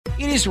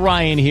It is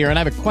Ryan here, and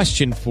I have a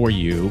question for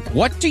you.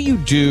 What do you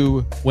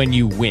do when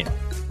you win?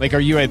 Like, are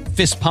you a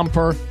fist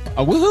pumper,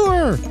 a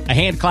woohooer, a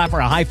hand clapper,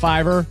 a high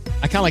fiver?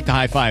 I kind of like the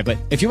high five, but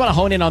if you want to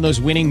hone in on those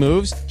winning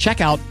moves,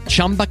 check out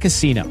Chumba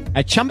Casino.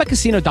 At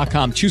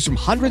ChumbaCasino.com, choose from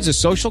hundreds of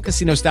social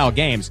casino-style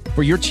games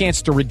for your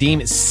chance to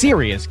redeem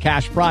serious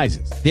cash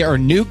prizes. There are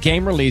new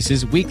game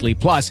releases weekly,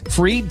 plus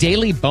free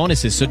daily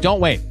bonuses. So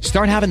don't wait.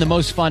 Start having the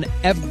most fun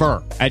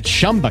ever at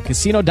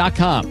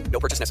ChumbaCasino.com.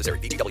 No purchase necessary.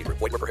 VGW Group.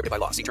 Void where prohibited by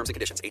law. See terms and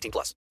conditions.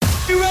 18+.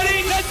 You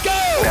ready? Let's go!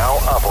 Now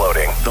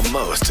uploading the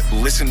most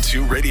listened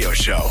to radio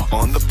show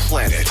on the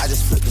planet. I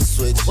just flipped the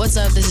switch. What's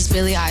up? This is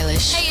Billie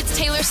Eilish. Hey, it's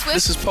Taylor Swift.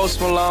 This is Post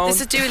Malone.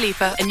 This is Dua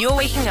Lipa, and you're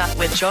waking up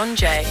with John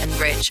Jay and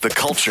Rich. The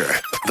culture,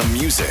 the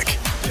music.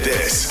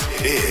 This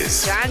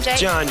is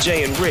John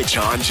Jay and Rich.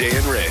 John Jay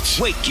and Rich.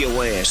 Wake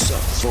your ass up,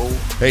 fool.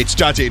 Hey, it's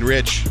John Jay and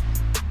Rich.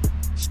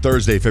 It's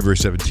Thursday, February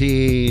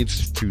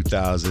 17th,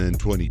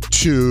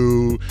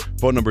 2022.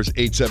 Phone number is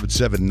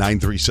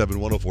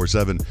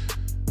 877-937-1047.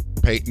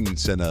 Peyton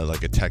sent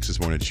a text this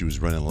morning. She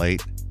was running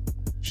late.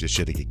 She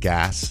had to get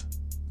gas.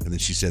 And then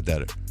she said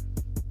that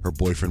her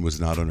boyfriend was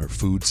not on her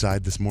food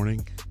side this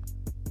morning.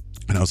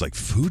 And I was like,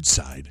 food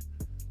side?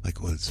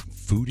 Like, what,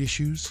 food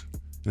issues?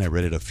 And I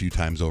read it a few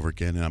times over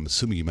again, and I'm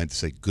assuming you meant to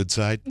say good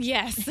side.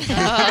 Yes.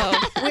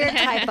 Oh. Weird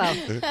typo.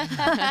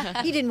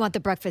 He didn't want the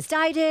breakfast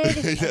I did.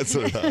 That's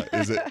what I thought.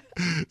 Is it?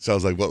 So I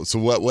was like, well, so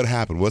what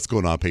happened? What's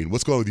going on, Peyton?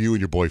 What's going on with you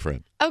and your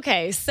boyfriend?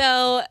 Okay,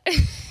 so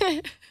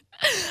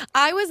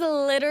I was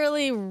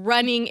literally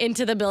running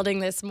into the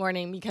building this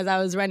morning because I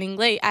was running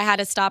late. I had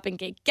to stop and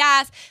get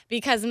gas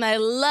because my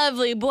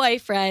lovely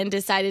boyfriend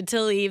decided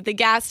to leave the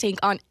gas tank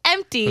on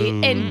empty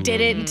and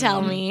didn't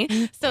tell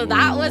me. So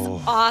that was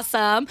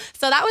awesome.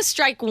 So that was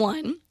strike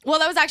one. Well,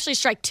 that was actually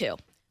strike two,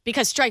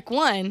 because strike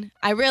one,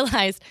 I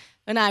realized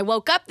when I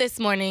woke up this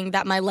morning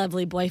that my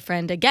lovely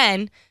boyfriend,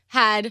 again,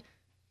 had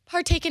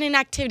partaken in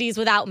activities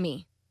without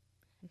me.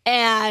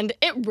 And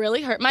it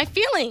really hurt my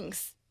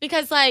feelings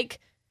because,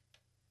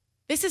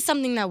 this is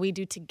something that we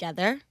do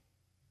together,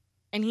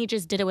 and he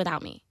just did it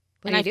without me.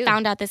 And I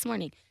found out this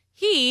morning.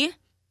 He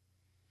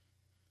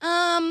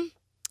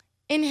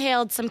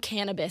inhaled some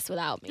cannabis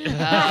without me. Rude.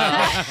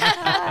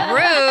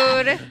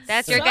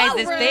 That's your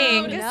guys'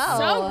 thing. No.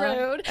 So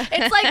rude.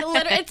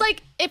 It's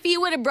like if he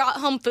would have brought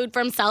home food for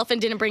himself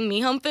and didn't bring me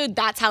home food,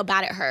 that's how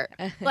bad it hurt.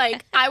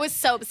 I was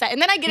so upset.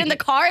 And then I get in the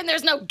car and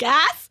there's no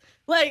gas.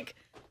 And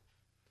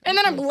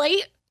then I'm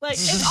late.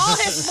 It's all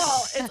his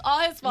fault. It's all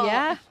his fault.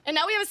 Yeah. And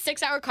now we have a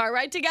 6-hour car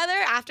ride together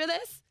after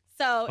this.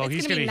 So it's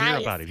he's going to be hear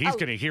nice. about it. He's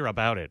going to hear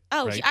about it.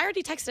 Oh, right? I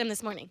already texted him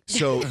this morning.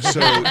 So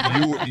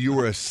you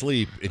were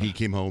asleep and he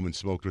came home and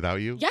smoked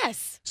without you?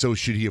 Yes. So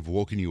should he have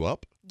woken you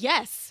up?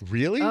 Yes.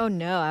 Really? Oh,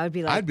 no. I would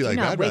be like, I'd be like,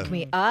 do not wake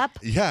me up.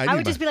 Yeah. I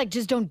would just be like,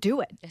 just don't do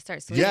it. Just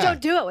start sleeping. Yeah. Just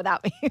don't do it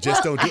without me.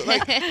 Just don't do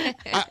it.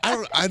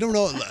 I don't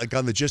know.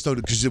 On the just don't,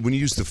 because when you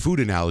use the food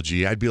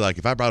analogy, I'd be like,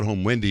 if I brought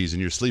home Wendy's and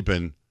you're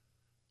sleeping,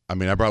 I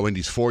brought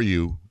Wendy's for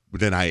you,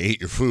 but then I ate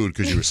your food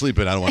because you were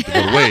sleeping. I don't want it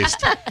to go to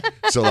waste.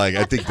 So,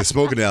 I think the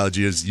smoke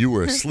analogy is you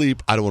were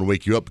asleep. I don't want to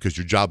wake you up because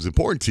your job's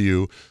important to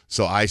you.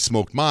 So I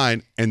smoked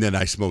mine, and then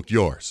I smoked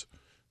yours.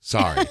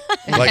 Sorry.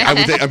 I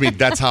would think,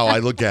 that's how I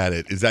look at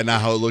it. Is that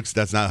not how it looks?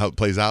 That's not how it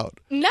plays out?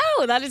 No,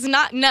 that is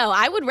not. No,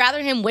 I would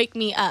rather him wake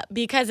me up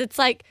because it's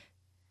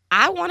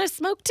I want to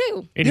smoke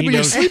too. And yeah, but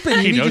you're sleeping.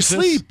 You need to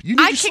sleep.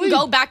 I can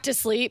go back to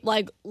sleep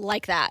like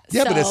that.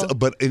 Yeah, so.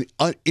 but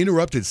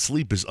interrupted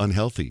sleep is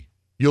unhealthy.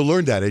 You'll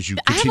learn that as you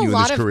continue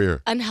in this career.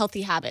 Of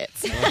unhealthy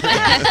habits. Even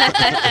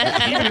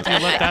if you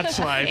let that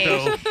slide,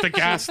 though, the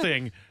gas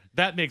thing,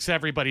 that makes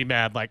everybody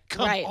mad.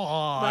 Come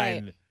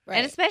on. Right.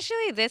 And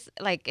especially this,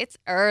 like, it's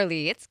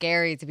early. It's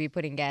scary to be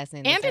putting gas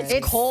in. And it's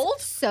it's cold.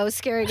 So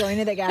scary going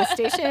to the gas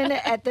station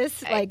at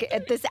this, like,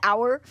 at this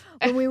hour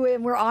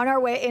when we're on our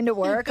way into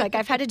work. Like,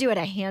 I've had to do it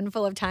a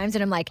handful of times,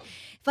 and I'm like,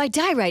 if I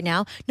die right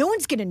now, no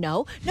one's gonna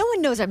know. No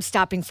one knows I'm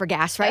stopping for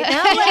gas right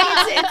now.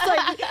 Like, it's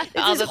like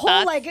it's this whole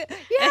thoughts. Like, yeah,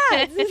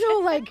 it's this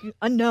whole like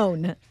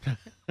unknown.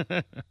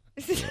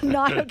 This is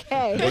not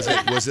okay.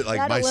 Was it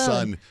like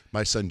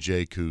my son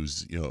Jake,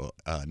 who's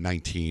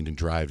 19 and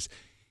drives?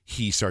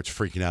 He starts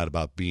freaking out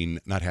about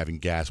not having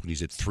gas when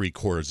he's at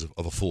 3/4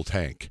 of a full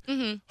tank.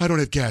 Mm-hmm. I don't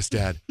have gas,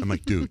 Dad. I'm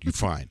like, dude, you're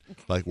fine.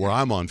 Like where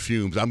I'm on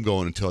fumes, I'm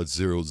going until it's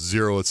zero.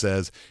 It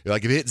says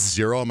like if it hits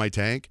 0 on my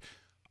tank,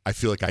 I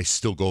feel like I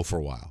still go for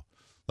a while.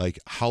 Like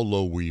how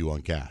low were you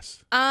on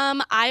gas?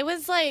 I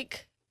was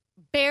like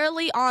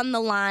barely on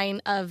the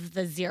line of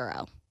the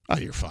 0. Oh,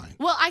 you're fine.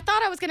 Well, I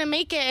thought I was gonna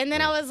make it, and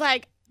then I was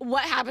like,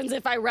 what happens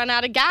if I run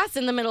out of gas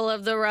in the middle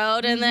of the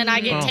road and then I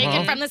get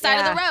taken from the side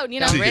of the road?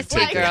 Risk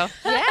it, girl.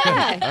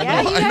 I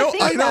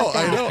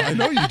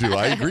know you do.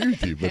 I agree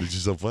with you, but it's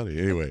just so funny.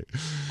 Anyway,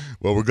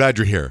 well, we're glad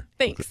you're here.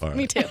 Thanks. Right.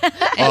 Me too.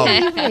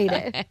 You made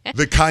it.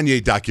 The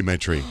Kanye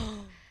documentary.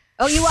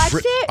 Oh, you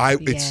watched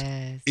it? Yes.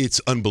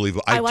 It's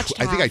unbelievable. I watched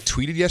I think I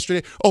tweeted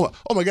yesterday. Oh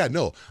my God,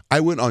 no!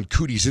 I went on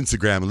Cootie's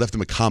Instagram and left him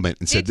a comment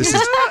and said, "This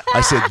is."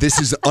 I said, "This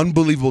is an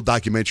unbelievable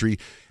documentary."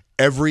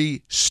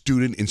 Every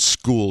student in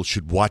school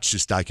should watch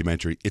this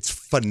documentary. It's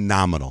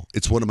phenomenal.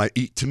 It's one of my,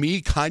 to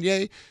me,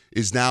 Kanye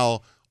is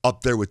now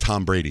up there with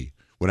Tom Brady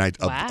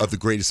of the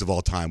greatest of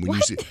all time. When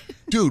you see,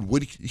 dude,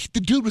 the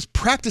dude was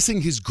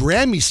practicing his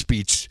Grammy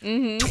speech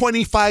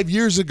 25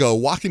 years ago,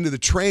 walking to the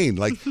train.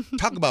 Like,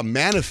 talk about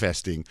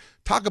manifesting.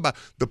 Talk about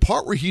the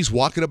part where he's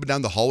walking up and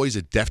down the hallways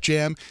at Def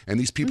Jam, and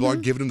these people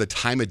aren't giving him the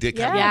time of day.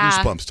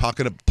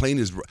 Goosebumps. Playing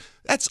his.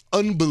 That's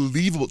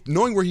unbelievable.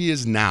 Knowing where he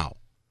is now,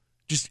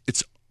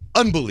 it's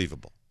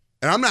unbelievable.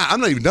 And I'm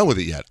not even done with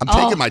it yet. I'm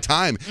taking my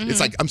time. It's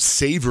like I'm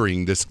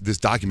savoring this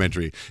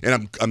documentary.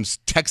 And I'm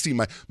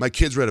texting my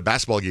kids were at a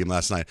basketball game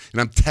last night,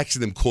 and I'm texting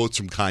them quotes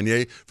from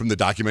Kanye from the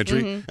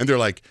documentary. And they're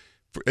like,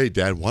 "Hey,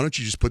 Dad, why don't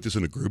you just put this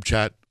in a group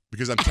chat?"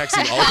 Because I'm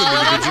texting all of them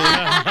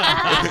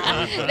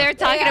individually. They're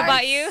talking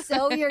about you.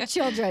 So your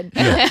children.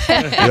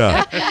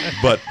 Yeah.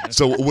 But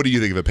so what do you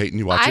think of it, Peyton?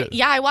 You watch it?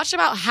 Yeah, I watched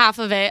about half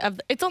of it.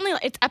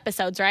 It's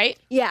episodes, right?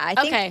 Yeah,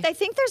 I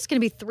think there's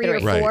going to be 3 or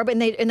 4, but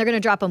they're going to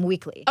drop them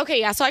weekly. Okay,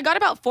 yeah. So I got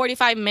about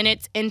 45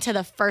 minutes into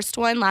the first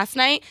one last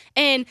night,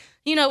 and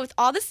with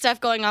all this stuff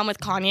going on with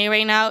Kanye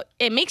right now,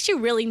 it makes you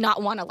really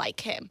not want to like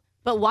him.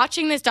 But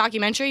watching this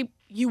documentary,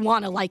 you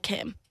want to like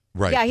him.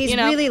 Right. Yeah, he's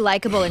really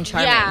likable and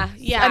charming.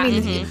 Yeah. I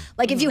mean,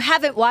 like if you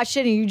haven't watched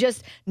it and you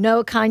just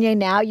know Kanye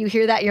now, you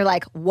hear that and you're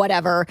like,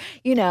 whatever,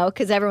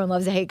 because everyone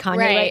loves to hate Kanye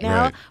right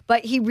now. Right.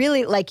 But he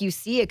really, you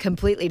see a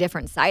completely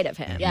different side of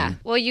him. Yeah.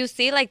 Well, you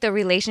see the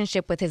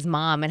relationship with his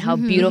mom and how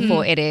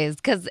beautiful it is.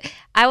 Because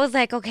I was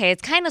like, okay,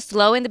 it's kind of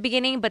slow in the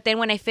beginning, but then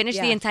when I finished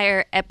the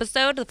entire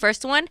episode, the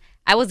first one,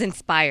 I was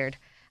inspired.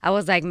 I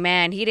was like,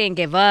 man, he didn't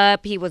give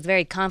up. He was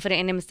very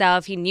confident in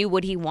himself. He knew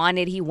what he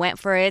wanted. He went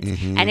for it.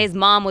 And his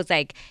mom was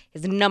like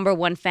his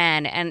 #1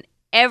 fan. And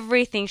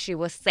everything she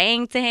was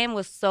saying to him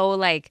was so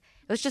it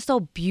was just so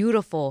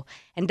beautiful.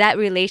 And that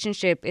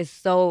relationship was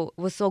so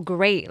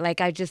great. Like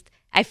I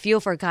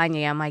feel for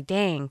Kanye. I'm like,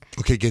 dang.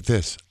 Okay, get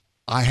this.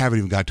 I haven't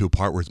even got to a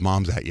part where his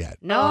mom's at yet.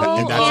 No,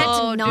 you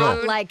can't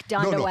not like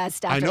Donda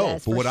West after this. I know,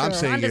 this. but what I'm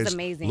saying is,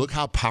 amazing. Look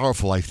how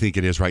powerful I think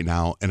it is right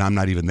now, and I'm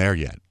not even there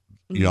yet.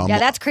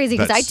 That's crazy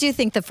because I do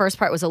think the first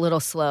part was a little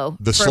slow.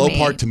 The slow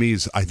part to me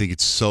is I think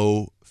it's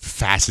so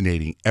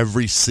fascinating.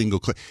 Every single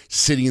clip,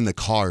 sitting in the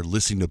car,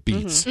 listening to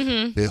beats,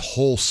 the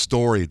whole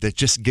story that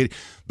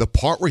the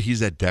part where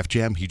he's at Def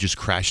Jam, he just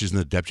crashes in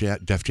the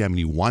Def Jam and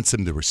he wants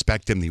them to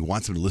respect him and he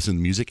wants them to listen to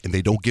the music and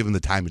they don't give him the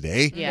time of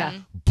day. Yeah.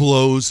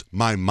 Blows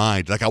my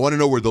mind. Like I want to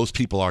know where those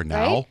people are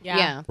now. Right?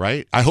 Yeah.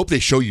 Right? I hope they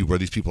show you where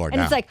these people are and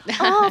now. it's like,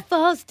 all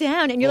falls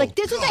down. And you're like,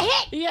 this is a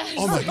hit. Yes.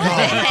 Oh my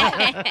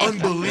God.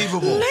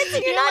 Unbelievable.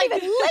 Listen, you're not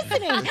even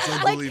listening. It's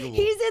unbelievable.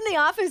 He's in the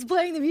office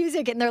playing the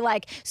music and they're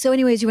like, so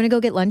anyways, you want to go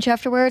get lunch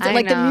afterwards? And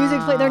I the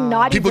music's playing. They're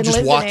not People even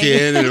just listening. walk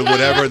in and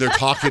whatever, they're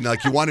talking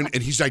like you want him,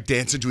 and he's like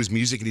dancing to his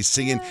music and he's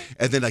singing,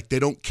 and then they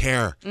don't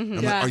care.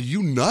 I'm like, are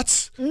you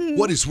nuts?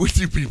 What is with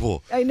you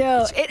people? I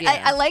know.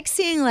 I like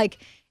seeing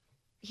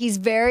he's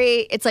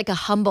it's like a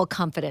humble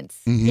confidence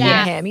in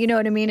him. You know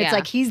what I mean? It's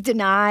like he's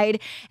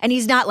denied and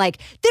he's not like,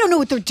 they don't know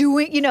what they're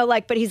doing,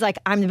 but he's like,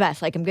 I'm the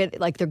best. Like I'm good.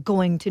 Like they're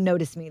going to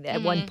notice me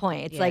at one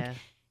point. It's like,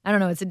 I don't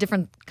know. It's a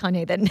different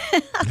Kanye than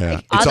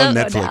It's on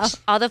Netflix.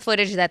 All the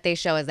footage that they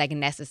show is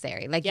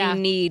necessary. You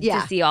need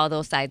to see all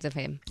those sides of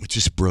him. It's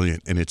just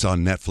brilliant, and it's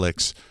on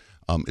Netflix.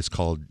 It's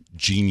called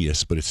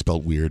Genius, but it's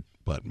spelled weird.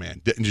 But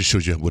man, it just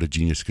shows you what a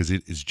genius, because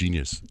it is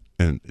genius,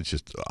 and it's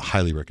just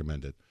highly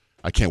recommended.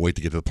 I can't wait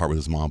to get to the part with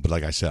his mom. But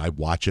like I said, I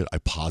watch it, I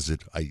pause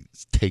it, I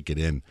take it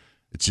in.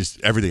 It's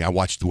just everything. I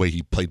watched the way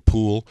he played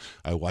pool.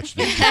 I watched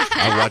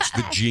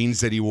the jeans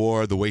that he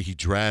wore, the way he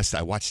dressed.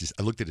 I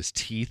looked at his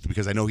teeth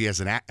because I know he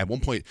has at one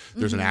point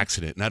there's an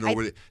accident, and I don't know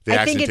where the accident takes place.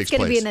 I think it's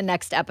going to be in the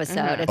next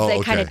episode.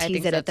 They kind of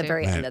tease it at the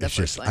very end of the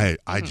first one.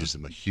 I just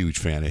am a huge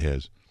fan of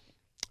his.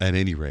 At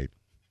any rate,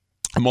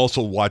 I'm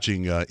also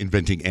watching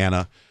Inventing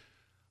Anna.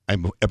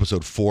 I'm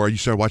episode 4. You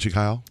started watching,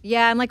 Kyle?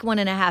 Yeah, I'm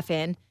 1.5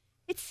 in.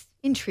 It's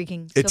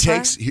intriguing.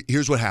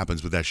 Here's what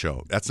happens with that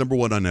show. That's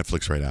 #1 on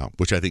Netflix right now,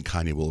 which I think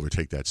Kanye will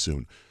overtake that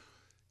soon.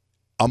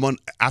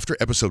 After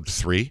episode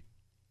 3,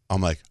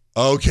 I'm like,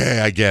 okay,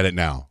 I get it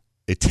now.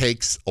 It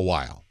takes a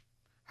while.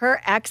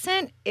 Her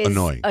accent is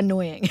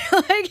annoying.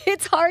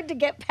 It's hard to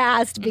get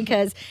past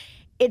because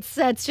it's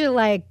such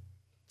a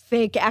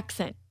fake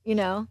accent,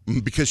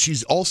 Because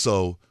she's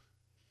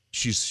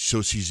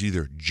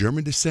either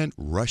German descent,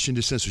 Russian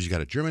descent. So she's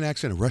got a German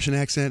accent, a Russian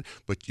accent,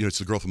 but it's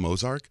the girl from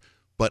Ozark.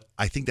 But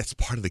I think that's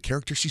part of the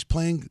character she's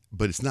playing.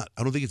 But it's not.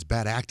 I don't think it's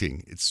bad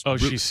acting.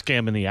 She's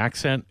scamming the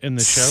accent in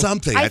the show.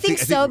 Something. I think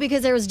so,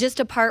 because there was just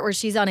a part where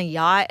she's on a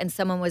yacht and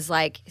someone was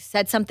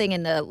said something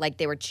in the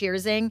they were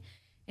cheersing, and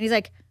he's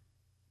like,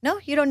 "No,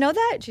 you don't know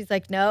that." She's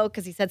like, "No,"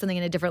 because he said something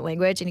in a different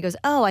language, and he goes,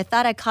 "Oh, I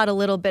thought I caught a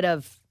little bit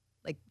of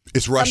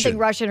it's something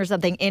Russian or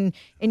something in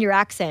your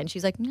accent."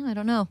 She's like, "No, I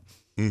don't know,"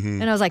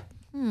 and I was like,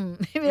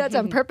 maybe that's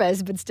on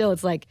purpose, but still,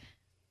 it's like.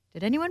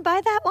 Did anyone buy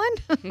that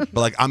one?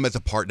 But I'm at the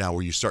part now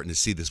where you're starting to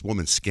see this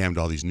woman scammed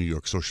all these New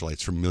York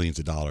socialites for millions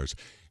of dollars,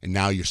 and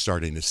now you're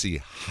starting to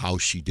see how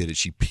she did it.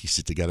 She pieced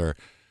it together,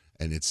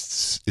 and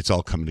it's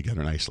all coming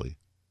together nicely.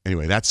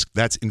 Anyway, that's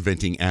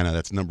Inventing Anna.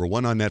 That's number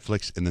 1 on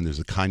Netflix. And then there's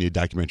a Kanye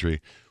documentary,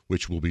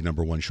 which will be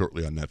number 1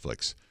 shortly on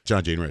Netflix.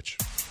 John, Jay, and Rich.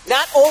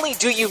 Not only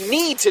do you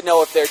need to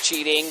know if they're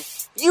cheating,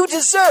 you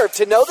deserve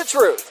to know the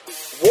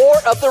truth. War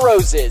of the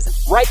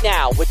Roses, right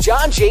now with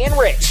John, Jay, and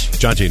Rich.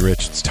 John, Jay, and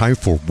Rich, it's time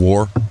for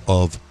War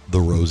of the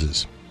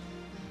Roses.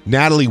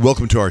 Natalie,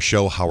 welcome to our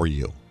show. How are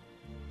you?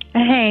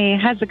 Hey,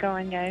 how's it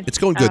going, guys? It's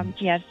going good.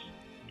 Yes,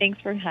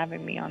 thanks for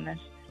having me on this.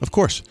 Of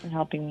course. And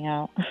helping me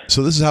out.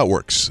 So this is how it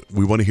works.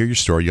 We want to hear your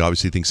story. You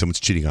obviously think someone's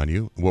cheating on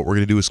you. What we're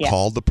going to do is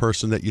call the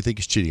person that you think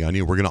is cheating on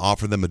you. We're going to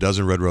offer them a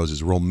dozen red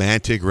roses,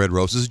 romantic red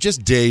roses,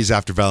 just days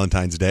after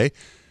Valentine's Day.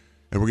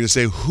 And we're going to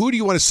say, who do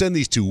you want to send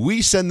these to?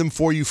 We send them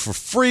for you for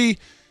free.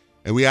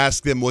 And we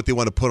ask them what they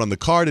want to put on the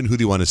card and who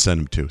they want to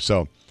send them to.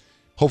 So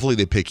hopefully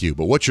they pick you.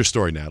 But what's your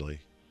story, Natalie?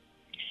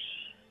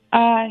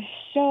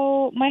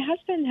 So my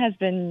husband has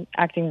been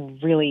acting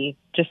really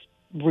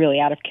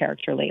out of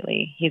character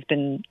lately. He's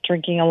been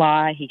drinking a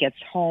lot. He gets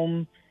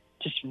home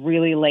just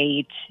really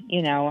late,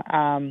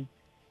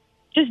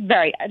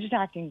 just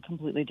acting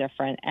completely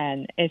different.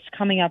 And it's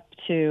coming up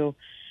to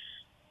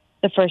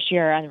the first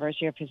year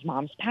anniversary of his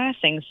mom's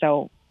passing.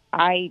 So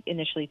I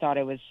initially thought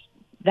it was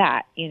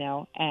that,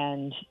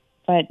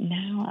 but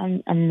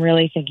now I'm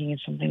really thinking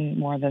it's something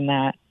more than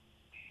that.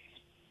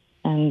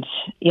 And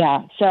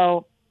yeah,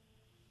 so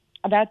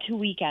about 2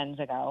 weekends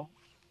ago,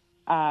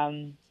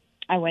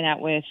 I went out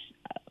with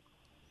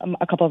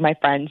a couple of my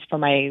friends for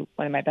one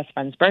of my best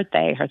friend's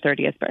birthday, her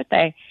 30th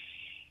birthday.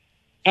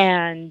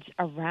 And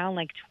around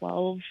like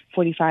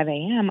 12:45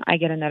 a.m., I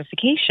get a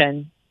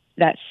notification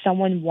that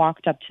someone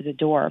walked up to the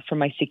door from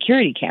my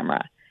security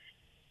camera.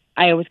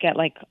 I always get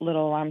like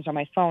little alarms on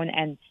my phone,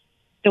 and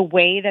the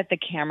way that the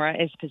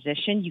camera is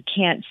positioned, you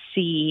can't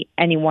see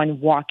anyone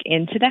walk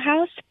into the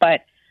house,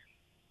 but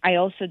I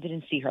also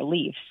didn't see her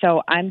leave.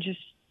 So I'm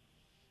just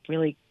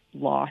really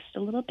lost a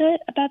little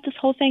bit about this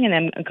whole thing, and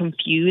I'm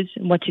confused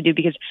what to do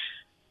because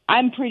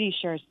I'm pretty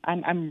sure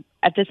I'm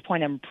at this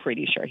point I'm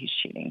pretty sure he's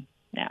cheating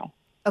now.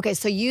 Okay,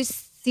 so you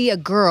see a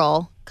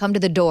girl come to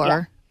the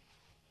door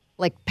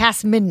like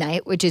past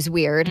midnight, which is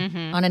weird,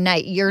 on a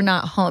night you're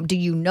not home. Do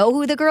you know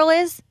who the girl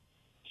is?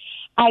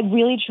 I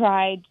really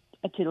tried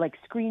to like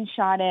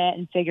screenshot it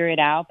and figure it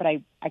out, but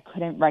I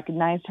couldn't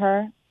recognize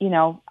her. I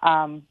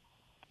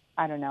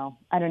don't know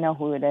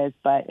who it is,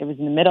 but it was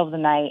in the middle of the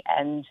night,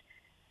 and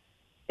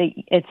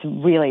it's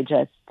really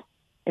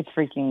it's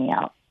freaking me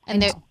out.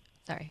 And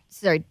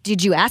sorry,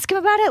 did you ask him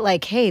about it?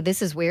 Like, hey,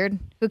 this is weird.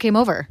 Who came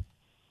over?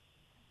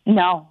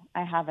 No,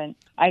 I haven't.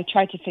 I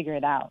tried to figure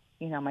it out,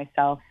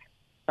 myself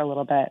for a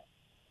little bit,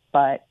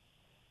 but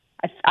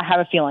I have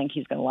a feeling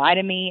he's going to lie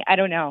to me. I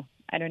don't know.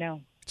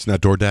 It's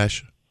not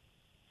DoorDash?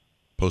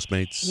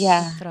 Postmates?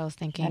 Yeah. That's what I was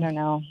thinking. I don't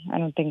know. I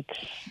don't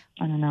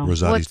know.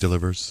 Rosati's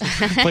delivers?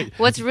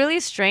 What's really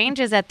strange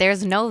is that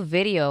there's no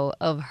video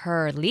of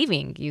her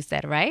leaving, you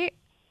said, right?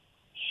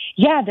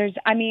 Yeah,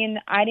 I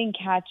didn't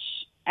catch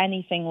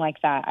anything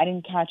like that. I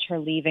didn't catch her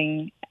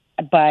leaving,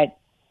 but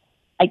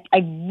I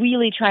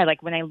really tried.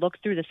 Like when I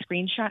looked through the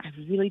screenshot, I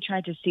really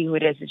tried to see who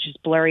it is. It's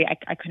just blurry.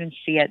 I couldn't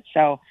see it.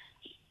 So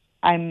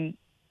I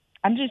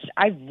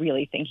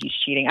really think he's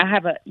cheating. I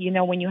have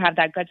when you have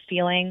that gut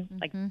feeling,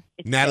 like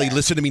Natalie,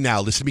 listen to me now.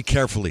 Listen to me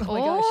carefully.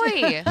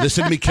 Oi.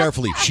 Listen to me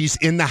carefully. She's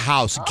in the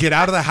house. Get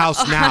out of the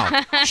house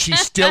now. She's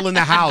still in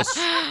the house.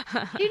 You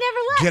never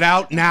left. Get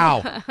out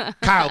now.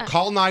 Kyle,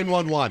 call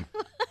 911.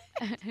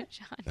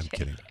 I'm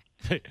kidding.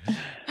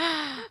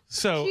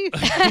 So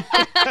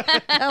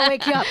I'll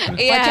wake you up.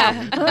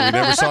 Yeah. Watch out. We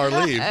never saw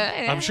her leave.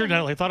 I'm sure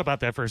Natalie thought about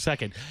that for a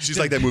second. She's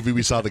like that movie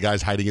we saw the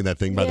guys hiding in that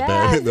thing by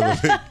Yes. the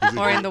bed.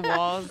 Or in the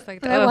walls.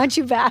 Like I want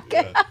you back.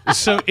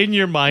 So in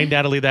your mind,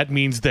 Natalie, that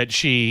means that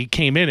she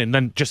came in and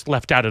then just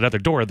left out another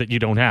door that you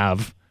don't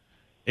have.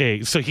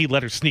 So he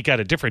let her sneak out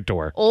a different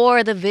door.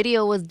 Or the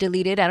video was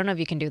deleted. I don't know if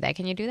you can do that.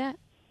 Can you do that?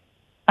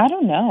 I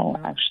don't know,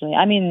 actually.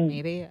 I mean,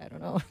 maybe. I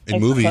don't know.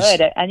 In movies.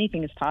 Could.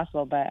 Anything is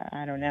possible, but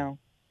I don't know.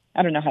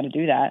 I don't know how to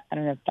do that. I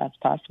don't know if that's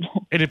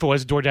possible. And if it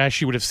was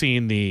DoorDash, you would have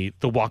seen the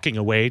walking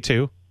away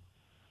too?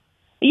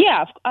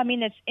 Yeah.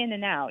 It's in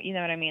and out. You know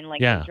what I mean?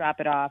 Like, Yeah. they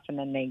drop it off and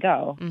then they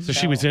go. So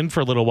she was in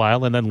for a little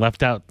while and then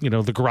left out,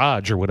 the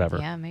garage or whatever.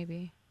 Yeah,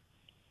 maybe.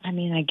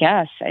 I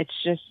guess. It's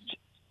just,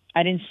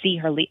 I didn't see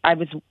her leave. I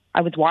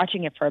was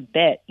watching it for a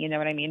bit, you know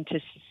what I mean, to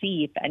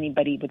see if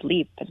anybody would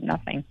leave, but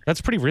nothing.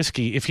 That's pretty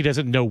risky if he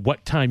doesn't know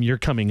what time you're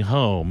coming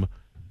home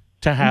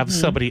to have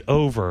somebody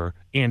over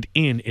and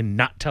in and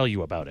not tell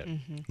you about it.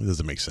 It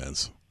doesn't make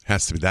sense.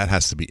 That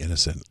has to be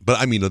innocent. But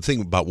the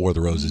thing about War of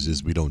the Roses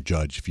is we don't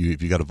judge. If you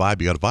got a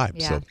vibe, you got a vibe.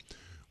 Yeah. So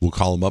we'll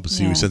call him up and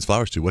see who he sends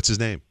flowers to. What's his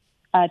name?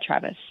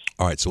 Travis.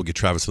 All right, so we'll get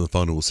Travis on the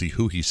phone and we'll see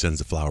who he sends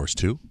the flowers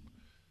to.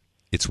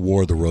 It's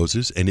War of the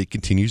Roses, and it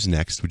continues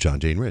next with John,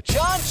 Jay, and Rich.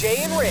 John, Jay,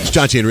 and Rich. It's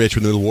John, Jay, and Rich.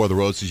 We're in the War of the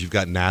Roses. You've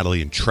got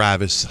Natalie and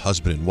Travis,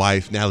 husband and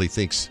wife. Natalie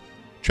thinks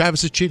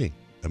Travis is cheating.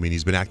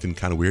 He's been acting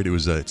kind of weird.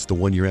 It's the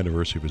 1 year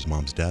anniversary of his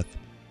mom's death.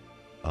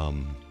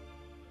 And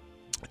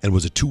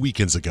was it 2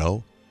 weekends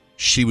ago?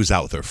 She was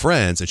out with her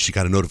friends, and she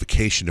got a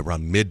notification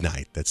around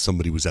midnight that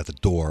somebody was at the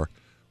door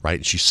right?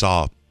 And she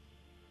saw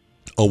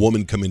a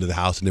woman come into the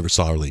house and never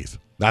saw her leave.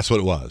 That's what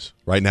it was,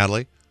 right,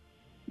 Natalie?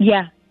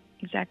 Yeah,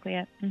 exactly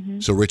it. Mm-hmm.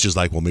 So Rich is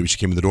like, well, maybe she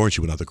came in the door and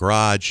she went out the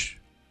garage.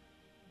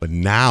 But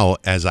now,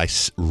 as I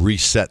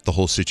reset the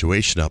whole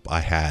situation up, I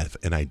have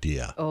an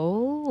idea.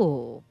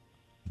 Oh.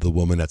 The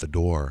woman at the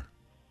door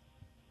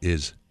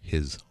is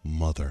his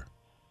mother,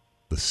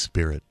 the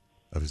spirit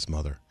of his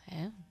mother.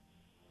 Yeah.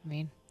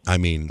 I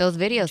mean, those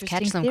videos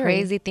catch some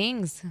crazy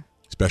things.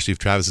 Especially if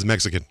Travis is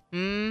Mexican.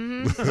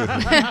 Mm-hmm.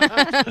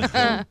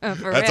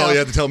 That's all you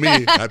had to tell me.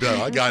 I'd be like,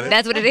 I got it.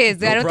 That's what it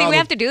is. No I don't think we problem.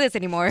 have to do this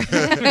anymore.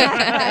 My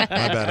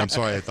bad. I'm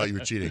sorry. I thought you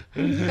were cheating.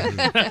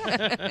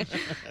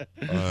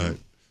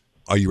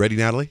 Are you ready,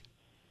 Natalie?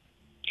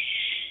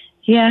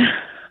 Yeah,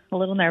 a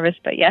little nervous,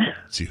 but yeah.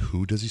 Let's see,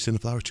 who does he send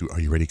the flowers to?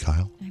 Are you ready,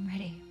 Kyle? I'm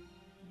ready.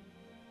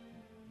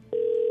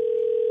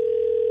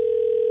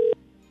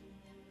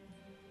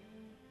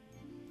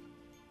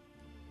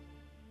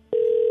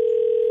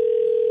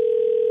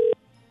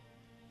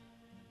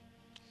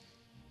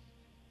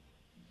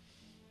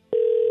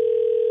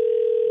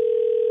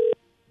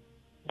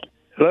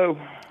 Hello.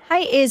 Hi,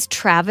 is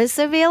Travis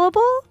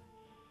available?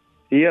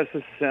 Yes,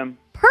 this is Sam.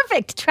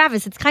 Perfect.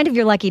 Travis, it's kind of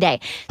your lucky day.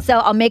 So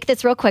I'll make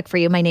this real quick for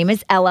you. My name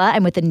is Ella.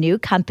 I'm with a new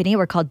company.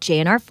 We're called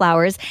J&R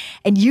Flowers.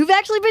 And you've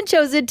actually been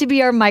chosen to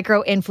be our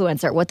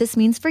micro-influencer. What this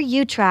means for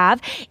you,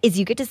 Trav, is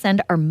you get to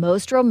send our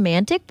most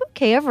romantic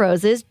bouquet of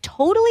roses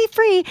totally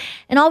free.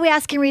 And all we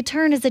ask in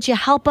return is that you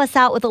help us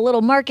out with a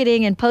little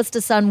marketing and post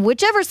us on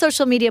whichever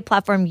social media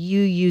platform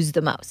you use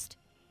the most.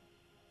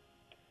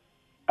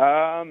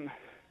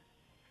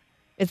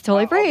 It's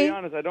totally free.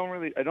 I'll be honest,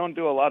 I don't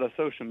do a lot of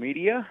social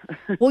media.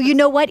 Well, you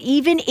know what?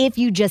 Even if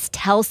you just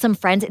tell some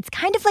friends, it's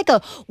kind of like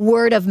a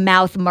word of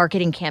mouth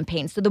marketing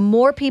campaign. So the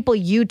more people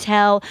you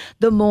tell,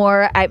 the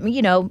more,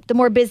 the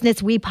more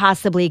business we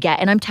possibly get.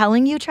 And I'm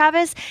telling you,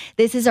 Travis,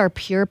 this is our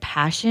pure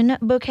passion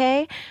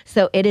bouquet.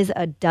 So it is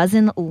a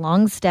dozen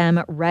long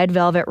stem red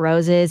velvet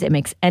roses. It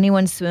makes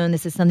anyone swoon.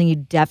 This is something you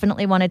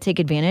definitely want to take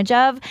advantage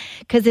of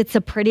because it's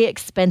a pretty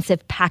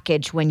expensive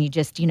package when you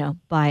just,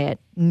 buy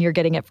it and you're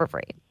getting it for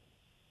free.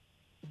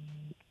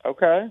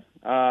 Okay.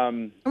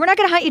 We're not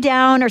going to hunt you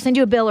down or send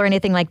you a bill or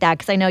anything like that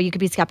because I know you could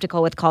be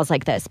skeptical with calls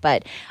like this.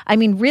 But I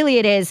mean, really,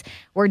 it is.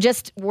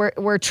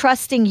 We're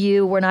trusting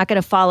you. We're not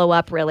going to follow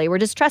up. Really, we're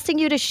just trusting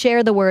you to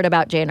share the word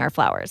about J&R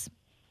Flowers.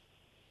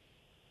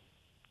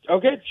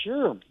 Okay,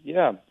 sure.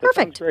 Yeah.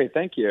 Perfect. Sounds great.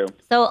 Thank you.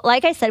 So,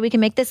 like I said, we can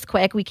make this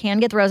quick. We can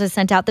get the roses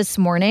sent out this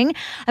morning.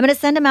 I'm going to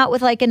send them out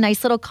with like a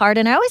nice little card.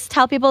 And I always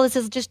tell people this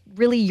is just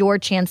really your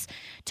chance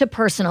to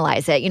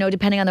personalize it.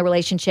 Depending on the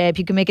relationship,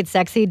 you can make it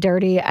sexy,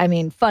 dirty,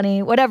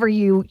 funny, whatever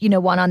you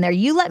want on there.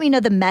 You let me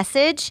know the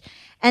message,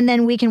 and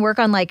then we can work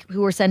on like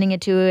who we're sending it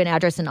to, an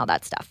address, and all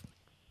that stuff.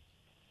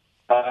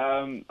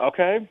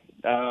 Okay.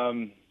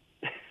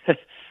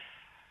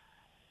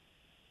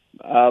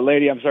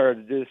 Lady, I'm sorry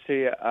to do this to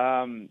you.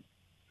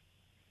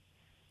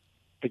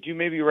 Could you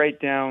maybe write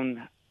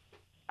down,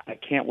 I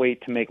can't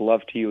wait to make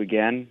love to you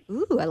again?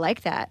 Ooh, I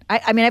like that.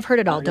 I've heard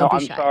it all. Don't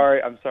be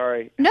shy. I'm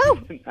sorry. No,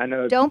 I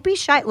know. Don't be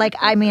shy.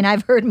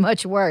 I've heard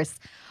much worse.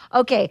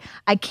 Okay,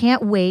 I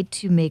can't wait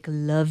to make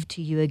love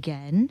to you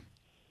again.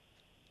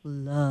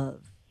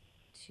 Love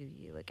to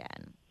you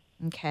again.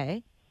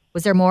 Okay.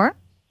 Was there more?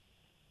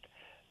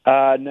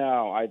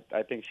 No,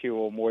 I think she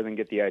will more than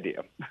get the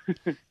idea.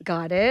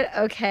 Got it.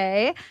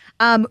 Okay.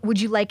 Would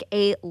you like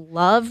a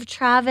love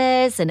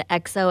Travis, an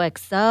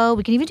XOXO?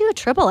 We can even do a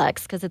triple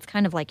X because it's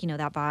kind of like,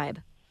 that vibe.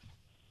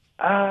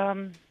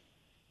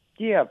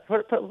 Yeah,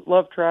 put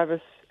love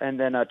Travis and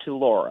then to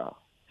Laura.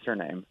 Is her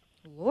name.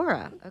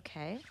 Laura.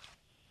 Okay.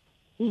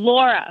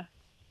 Laura.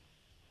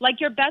 Like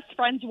your best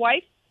friend's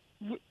wife?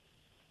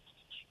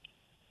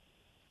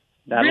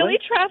 Natalie? Really,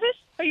 Travis?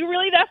 Are you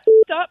really that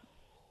f***ed up?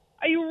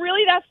 Are you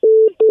really that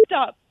f***ed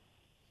up?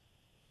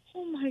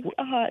 Oh, my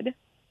God.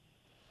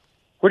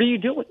 What are you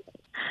doing?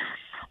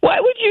 Why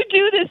would you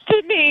do this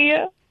to me?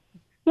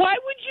 Why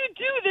would you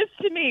do this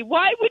to me?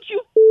 Why would you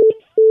f***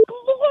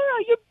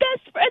 Laura, your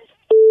best friend's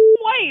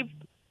wife?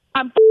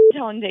 I'm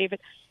telling David.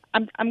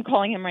 I'm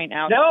calling him right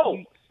now.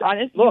 No.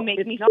 Honest, Look, you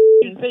make me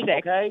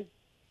sick. Okay?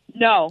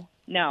 No.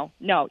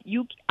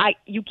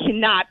 You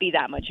cannot be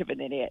that much of an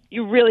idiot.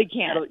 You really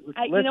can't.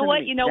 Natalie, you know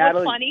what? You know what's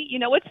Natalie. funny? You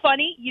know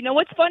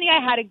what's funny? I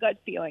had a gut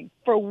feeling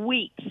for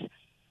weeks.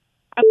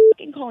 I'm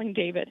fucking calling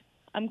David.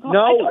 I'm calling.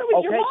 No, I thought it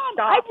was your okay, mom.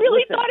 stop. I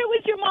really Listen. thought it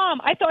was your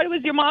mom. I thought it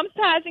was your mom's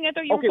passing. I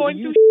thought you Okay, were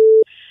going will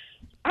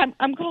through.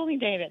 I'm calling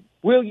David.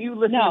 Will you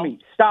listen No. to me?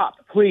 Stop,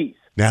 please.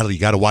 Natalie, you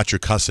got to watch your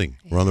cussing.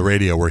 We're on the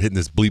radio. We're hitting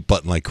this bleep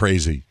button like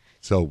crazy.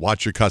 So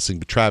watch your cussing.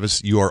 But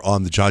Travis, you are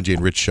on the John Jay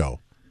and Rich Show.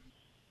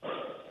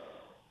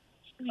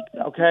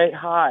 Okay,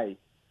 hi.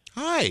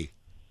 Hi.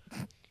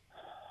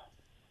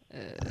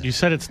 You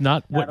said it's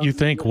not what you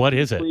think. What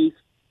is it? Please.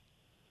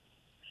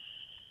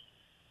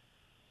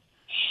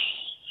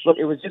 Look,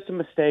 it was just a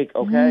mistake,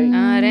 okay?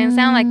 It didn't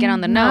sound like it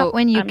on the Not note.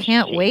 when you I'm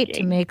can't wait to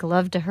shaking. make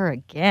love to her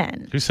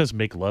again. Who says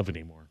make love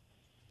anymore?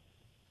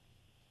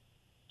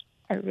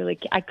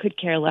 I could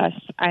care less.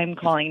 I'm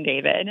calling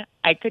David.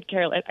 I could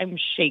care less. I'm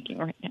shaking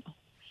right now.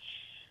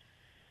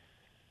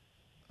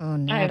 Oh,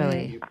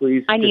 Natalie.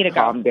 Please I need to go.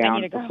 calm I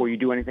down need to go. before you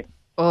do anything.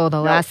 Oh, the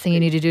last thing you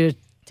need to do is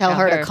tell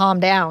her to calm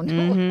down.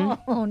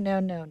 Mm-hmm. Oh,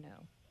 no.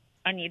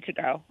 I need to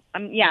go.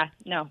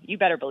 No, you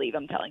better believe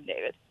I'm telling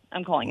David.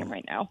 I'm calling him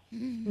right now.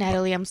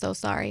 Natalie, I'm so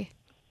sorry.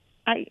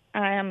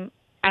 I'm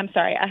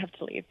sorry. I have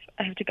to leave.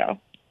 I have to go.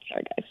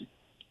 Sorry, guys.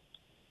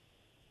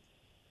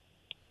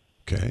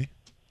 Okay.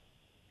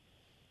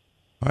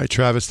 All right,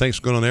 Travis, thanks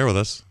for going on air with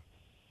us.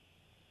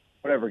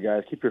 Whatever,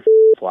 guys. Keep your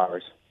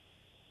flowers.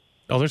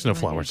 Oh, there's no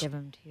flowers. Give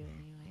them to you anyway.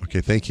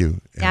 Okay, thank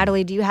you.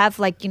 Natalie, do you have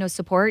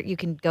support? You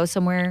can go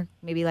somewhere,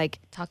 maybe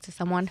talk to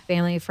someone,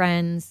 family,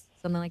 friends,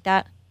 something like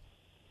that.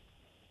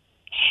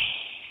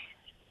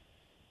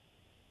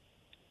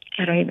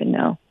 I don't even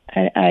know.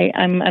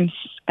 I'm in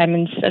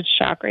such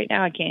shock right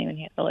now. I can't even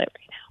handle it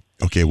right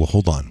now. Okay, well,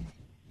 hold on.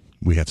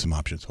 We have some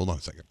options. Hold on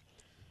a second.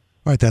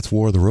 All right, that's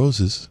War of the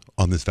Roses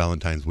on this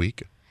Valentine's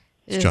week.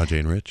 It's John, Jay,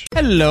 and Rich.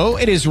 Hello,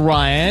 it is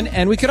Ryan,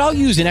 and we could all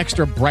use an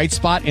extra bright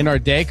spot in our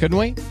day, couldn't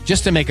we?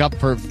 Just to make up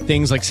for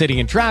things like sitting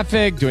in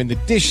traffic, doing the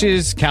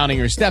dishes, counting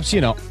your steps,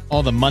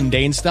 all the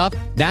mundane stuff.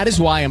 That is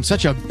why I'm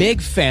such a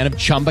big fan of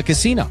Chumba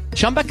Casino.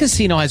 Chumba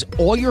Casino has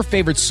all your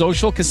favorite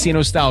social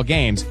casino-style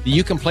games that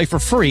you can play for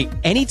free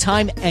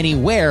anytime,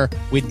 anywhere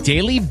with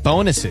daily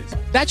bonuses.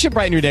 That should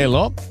brighten your day a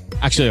little.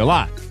 Actually, a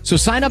lot. So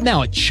sign up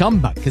now at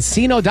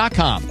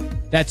ChumbaCasino.com.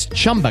 That's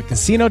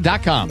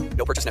ChumbaCasino.com.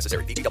 No purchase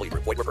necessary. VGW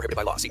Group. Void where prohibited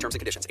by law. See terms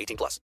and conditions.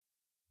 18+.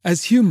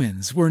 As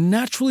humans, we're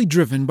naturally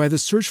driven by the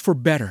search for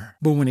better.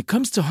 But when it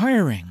comes to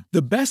hiring,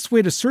 the best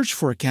way to search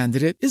for a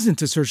candidate isn't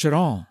to search at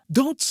all.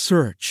 Don't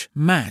search,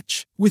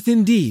 match with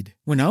Indeed.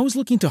 When I was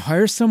looking to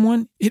hire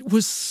someone, it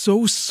was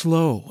so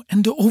slow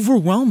and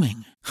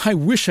overwhelming. I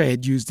wish I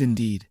had used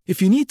Indeed.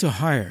 If you need to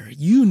hire,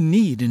 you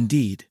need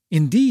Indeed.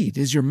 Indeed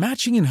is your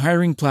matching and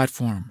hiring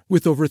platform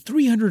with over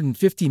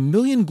 350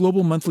 million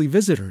global monthly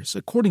visitors,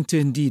 according to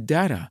Indeed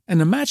data,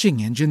 and a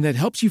matching engine that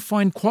helps you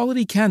find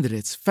quality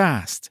candidates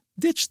fast.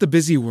 Ditch the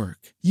busy work.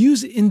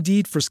 Use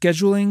Indeed for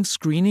scheduling,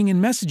 screening,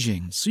 and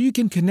messaging so you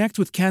can connect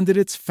with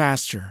candidates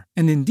faster.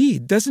 And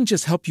Indeed doesn't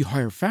just help you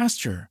hire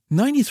faster.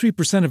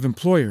 93% of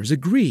employers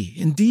agree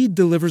Indeed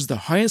delivers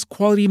the highest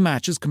quality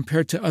matches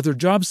compared to other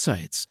job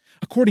sites,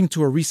 according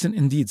to a recent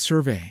Indeed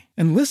survey.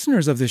 And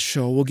listeners of this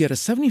show will get a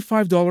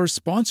 $75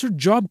 sponsored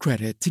job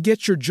credit to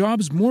get your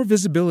jobs more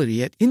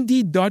visibility at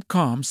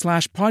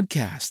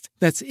Indeed.com/podcast.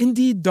 That's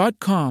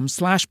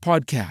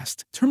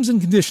Indeed.com/podcast. Terms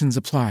and conditions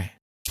apply.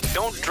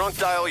 Don't drunk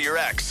dial your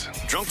ex.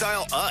 Drunk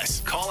dial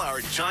us. Call our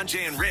John,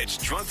 Jay, and Rich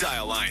drunk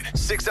dial line.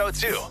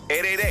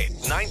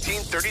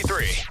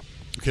 602-888-1933.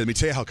 Okay, let me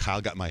tell you how Kyle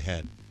got in my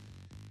head.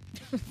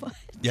 What?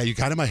 Yeah, you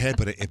got in my head,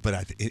 but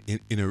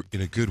in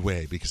a good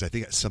way, because I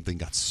think something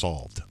got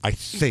solved. I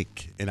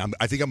think, and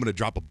I think I'm going to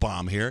drop a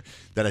bomb here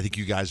that I think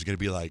you guys are going to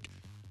be like,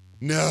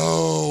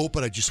 no,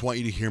 but I just want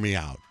you to hear me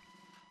out.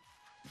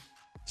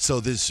 So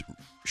this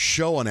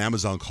show on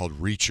Amazon called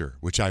Reacher,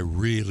 which I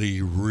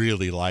really,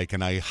 really like,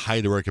 and I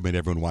highly recommend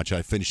everyone watch it.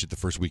 I finished it the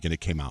first weekend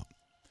it came out.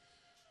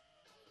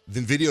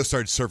 Then video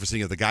started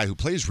surfacing of the guy who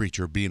plays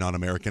Reacher being on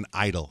American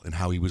Idol and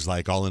how he was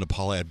like all into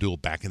Paula Abdul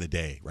back in the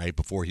day, right?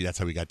 That's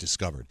how he got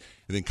discovered.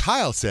 And then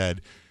Kyle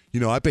said,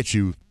 I bet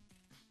you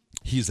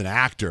he's an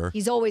actor.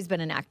 He's always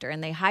been an actor,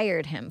 and they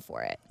hired him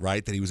for it.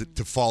 Right? That he was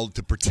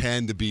to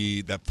pretend to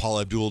be that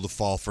Paula Abdul to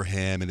fall for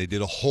him, and they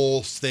did a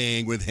whole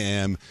thing with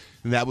him,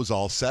 and that was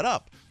all set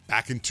up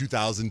back in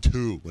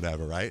 2002,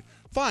 whatever, right?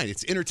 Fine,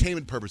 it's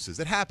entertainment purposes.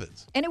 It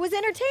happens. And it was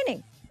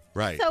entertaining.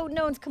 Right. So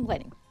no one's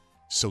complaining.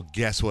 So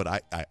guess what?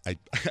 I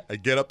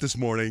get up this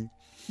morning.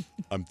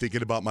 I'm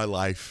thinking about my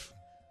life.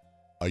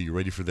 Are you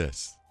ready for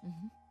this?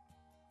 Mm-hmm.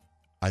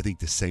 I think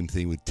the same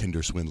thing with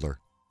Tinder Swindler.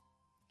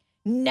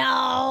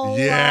 No.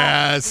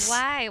 Yes.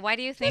 Why? Why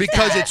do you think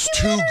because that?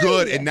 It's too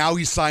good, and now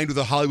he's signed with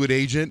a Hollywood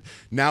agent.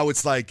 Now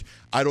it's like,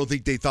 I don't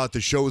think they thought the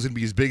show was going to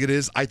be as big as it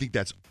is. I think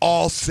that's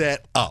all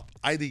set up.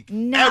 I think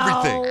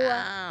everything.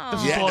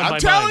 Yeah, I'm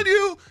telling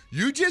you,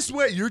 you just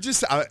went. You're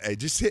just. I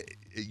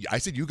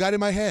said you got in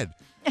my head.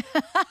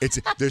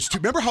 There's too.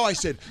 Remember how I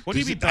said? What do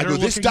you mean? I go,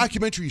 this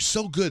documentary is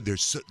so good.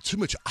 There's too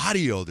much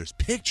audio. There's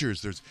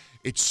pictures.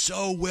 It's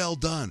so well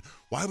done.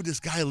 Why would this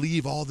guy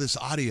leave all this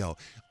audio?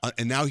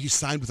 And now he's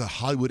signed with a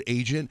Hollywood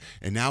agent,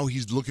 and now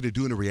he's looking at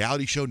doing a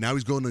reality show. Now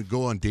he's going to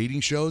go on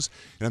dating shows,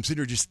 and I'm sitting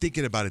here just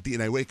thinking about it.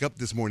 And I wake up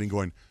this morning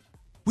going,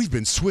 "We've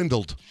been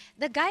swindled."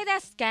 The guy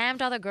that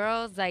scammed all the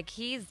girls,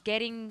 he's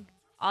getting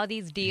all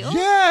these deals.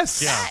 Yes.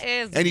 That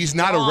is and he's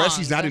not arrested.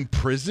 He's not in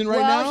prison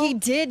right now. Well, he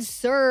did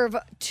serve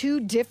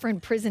 2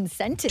 different prison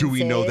sentences. Do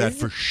we know that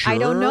for sure? I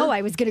don't know.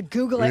 I was going to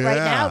Google it right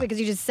now because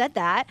you just said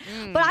that.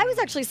 But I was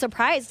actually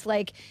surprised.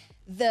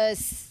 The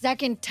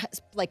second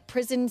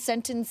prison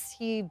sentence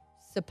he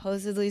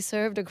supposedly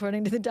served,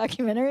 according to the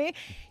documentary,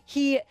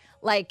 it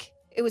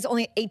was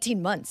only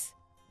 18 months.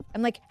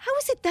 I'm like, how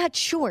is it that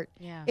short?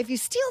 Yeah. If you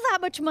steal that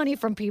much money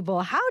from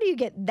people, how do you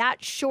get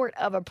that short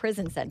of a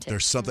prison sentence?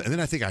 There's something. And then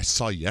I think I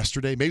saw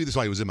yesterday, maybe this is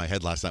why he was in my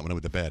head last night when I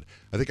went to bed.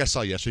 I think I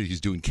saw yesterday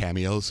he's doing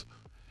cameos.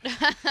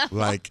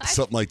 Like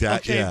something like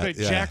that. Okay, yeah, but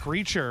yeah. Jack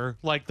Reacher,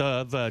 like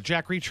the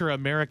Jack Reacher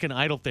American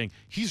Idol thing,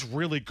 he's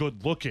really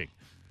good looking.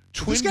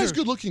 This guy's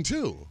good looking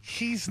too.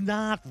 He's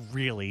not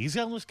really. He's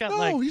almost got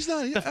he's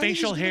not. the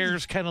facial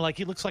hair's kind of like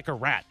he looks like a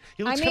rat.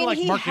 He looks kind of like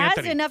he Mark has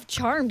Anthony. enough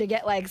charm to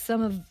get like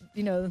some of,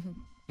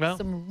 Well,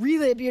 some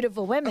really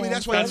beautiful women. I mean,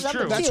 that's so why there's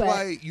nothing That's to it.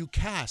 why you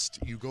cast.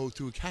 You go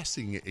through a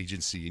casting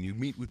agency and you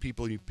meet with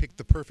people and you pick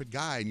the perfect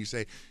guy and you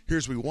say,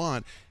 "Here's what we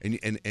want," and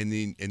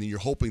then you're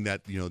hoping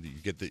that you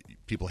get the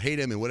people hate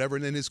him and whatever,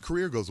 and then his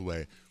career goes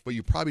away. But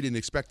you probably didn't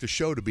expect the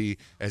show to be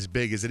as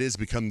big as it is,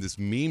 become this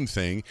meme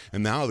thing,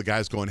 and now the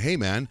guy's going, "Hey,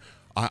 man."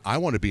 I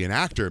want to be an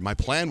actor. My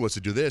plan was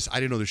to do this. I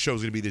didn't know the show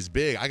was going to be this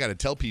big. I got to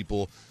tell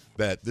people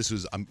that this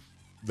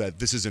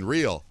isn't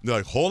real. And they're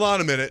like, hold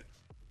on a minute.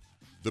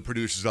 The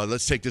producers are,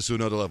 let's take this to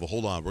another level.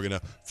 Hold on. We're going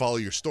to follow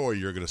your story.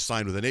 You're going to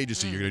sign with an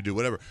agency. You're going to do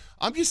whatever.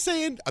 I'm just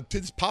saying,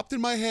 it's popped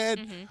in my head.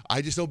 Mm-hmm.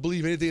 I just don't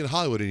believe anything in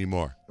Hollywood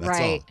anymore. That's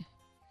right. all.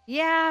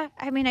 Yeah,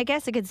 I mean, I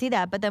guess I could see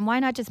that, but then why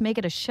not just make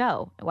it a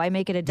show? Why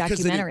make it a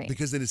documentary?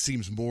 Because then it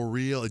seems more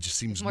real. It just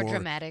seems More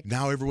dramatic.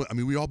 Now everyone,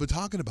 we all been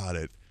talking about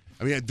it.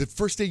 I mean, the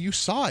first day you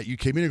saw it, you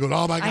came in and go,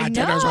 "Oh my I God,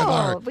 10 hours my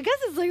bar." because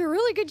it's like a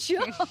really good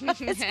show.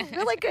 It's a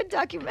really good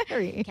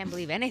documentary. Can't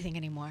believe anything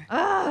anymore.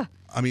 Ah,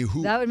 I mean,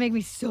 who? that would make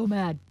me so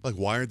mad. Like,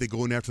 why aren't they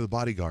going after the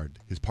bodyguard,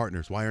 his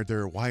partners? Why aren't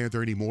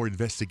there any more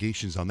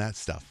investigations on that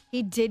stuff?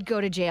 He did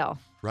go to jail.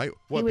 Right?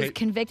 He was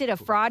convicted of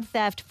fraud,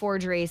 theft,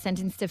 forgery,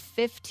 sentenced to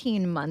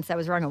 15 months. I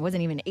was wrong. It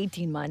wasn't even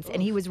 18 months.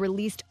 And he was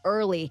released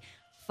early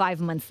 5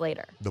 months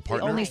later. The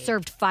partner? He only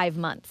served 5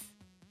 months.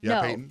 Yeah,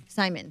 no, Peyton?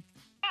 Simon.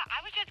 Yeah,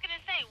 I was just going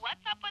to say, what's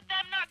up with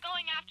them not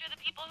going after the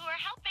people who are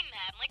helping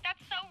them? Like,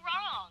 that's so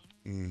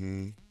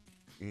wrong.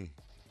 Mm-hmm.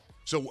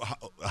 So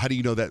how do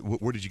you know that?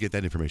 Where did you get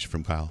that information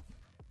from, Kyle?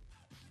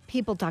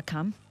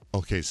 People.com.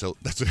 Okay, so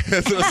that's what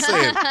I'm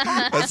saying.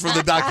 That's from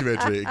the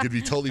documentary. It could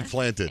be totally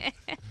planted.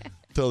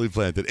 Totally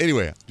planted.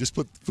 Anyway, just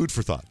put food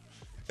for thought.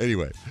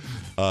 Anyway,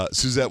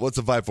 Suzette, what's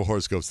the vibe for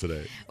horoscopes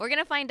today? We're going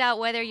to find out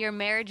whether you're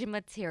marriage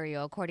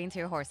material according to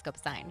your horoscope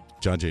sign.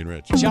 John, Jay, and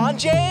Rich. John,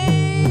 Jay,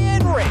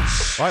 and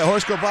Rich. All right,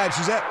 horoscope vibe,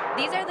 Suzette.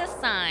 These are the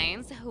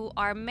signs who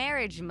are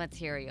marriage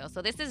material.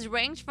 So this is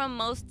ranged from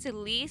most to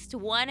least,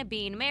 1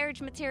 being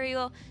marriage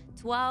material,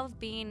 12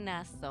 being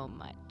not so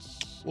much.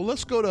 Well,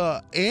 let's go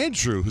to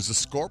Andrew, who's a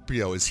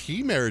Scorpio. Is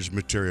he marriage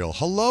material?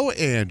 Hello,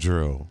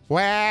 Andrew.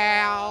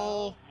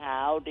 Well,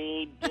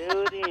 howdy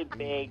doody,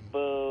 big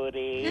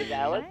booty.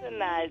 That was a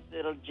nice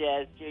little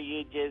gesture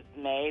you just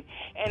made.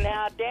 And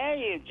how dare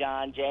you,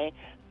 John Jay,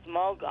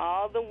 smoke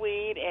all the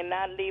weed and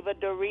not leave a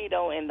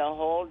Dorito in the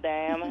whole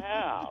damn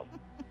house.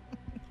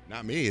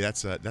 Not me.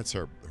 That's her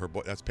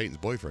that's Peyton's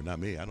boyfriend, not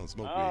me. I don't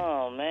smoke weed.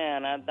 Oh,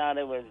 man, I thought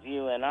it was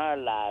you and our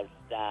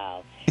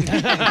lifestyle.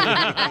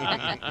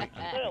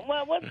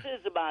 Well, what's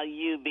this about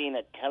you being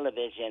a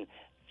television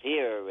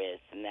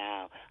theorist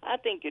now? I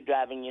think you're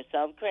driving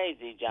yourself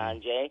crazy,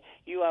 John Jay.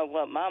 You are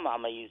what my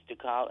mama used to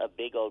call a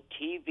big old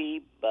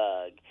TV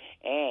bug.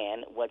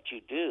 And what you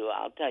do,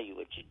 I'll tell you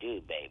what you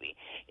do, baby,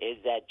 is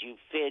that you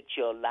fit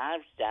your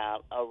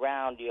lifestyle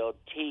around your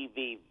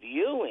TV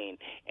viewing,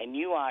 and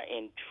you are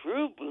in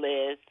true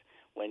bliss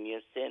when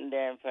you're sitting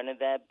there in front of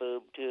that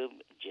boob tube,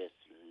 just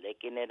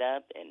licking it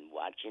up and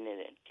watching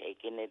it and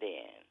taking it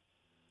in.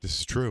 This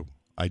is true.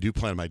 I do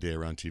plan my day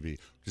around TV,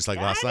 just like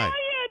last night.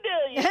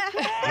 You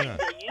crazy.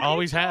 You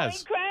Always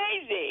has.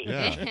 crazy.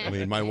 Yeah. I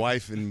mean, my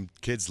wife and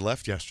kids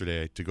left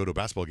yesterday to go to a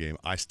basketball game.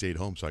 I stayed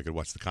home so I could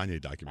watch the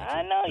Kanye documentary.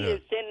 I know. Yeah. You're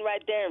sitting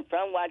right there in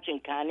front watching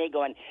Kanye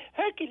going,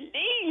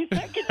 Hercules,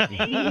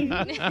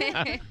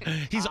 Hercules.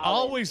 He's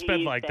always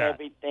been like that.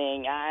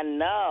 Everything, I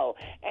know.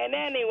 And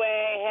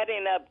anyway,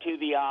 heading up to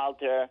the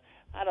altar,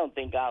 I don't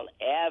think I'll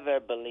ever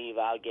believe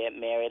I'll get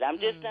married. I'm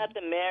just not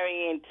the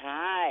marrying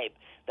type.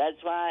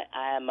 That's why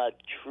I am a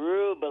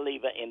true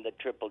believer in the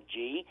triple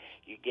G.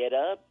 You get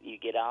up, you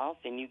get off,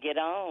 and you get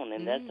on,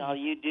 and that's all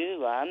you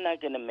do. I'm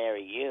not going to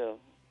marry you.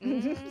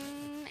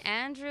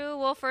 Andrew,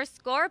 well, for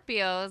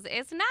Scorpios,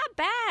 it's not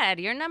bad.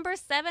 You're number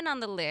 7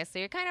 on the list, so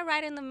you're kind of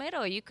right in the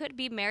middle. You could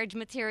be marriage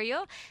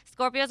material.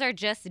 Scorpios are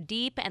just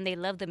deep, and they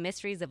love the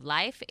mysteries of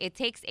life. It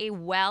takes a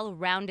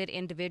well-rounded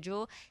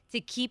individual to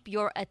keep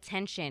your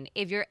attention.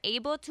 If you're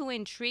able to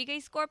intrigue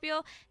a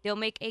Scorpio, they'll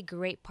make a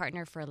great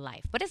partner for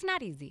life. But it's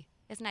not easy.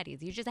 It's not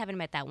easy. You just haven't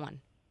met that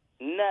one.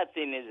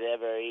 Nothing is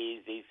ever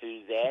easy,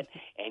 Suzette.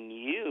 And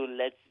you,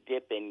 let's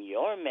dip in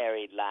your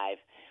married life.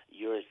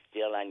 You're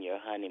still on your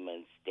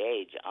honeymoon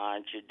stage,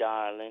 aren't you,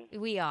 darling?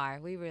 We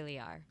are. We really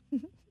are.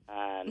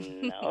 I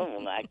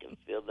know. I can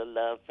feel the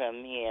love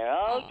from here.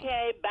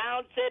 Okay,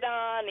 bounce it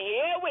on.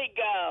 Here we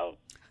go.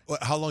 Well,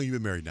 how long have you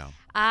been married now?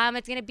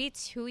 It's going to be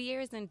 2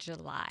 years in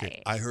July.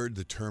 Okay, I heard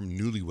the term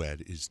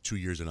newlywed is 2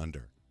 years and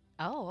under.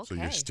 Oh, okay. So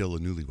you're still a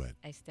newlywed.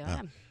 I still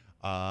am.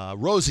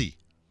 Rosie,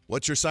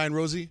 what's your sign,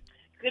 Rosie?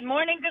 Good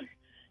morning.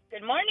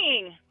 Good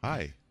morning.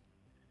 Hi.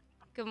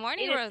 Good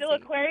morning, It is Rosie. still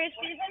Aquarius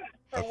season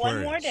for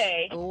one more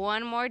day.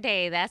 One more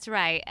day, that's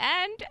right.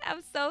 And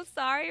I'm so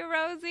sorry,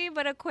 Rosie,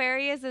 but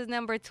Aquarius is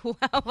number 12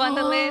 on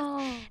the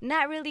list.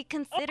 Not really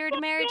considered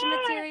marriage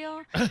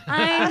material.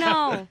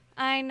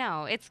 I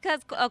know. It's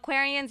because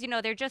Aquarians,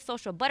 they're just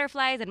social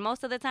butterflies, and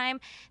most of the time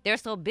they're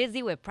so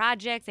busy with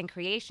projects and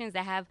creations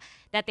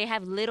that they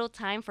have little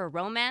time for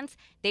romance.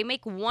 They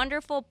make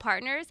wonderful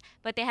partners,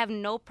 but they have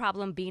no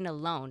problem being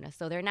alone.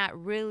 So they're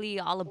not really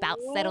all about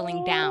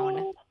settling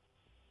down.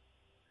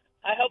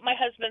 I hope my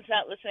husband's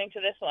not listening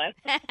to this one.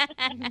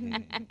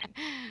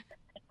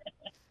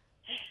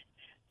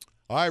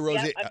 All right,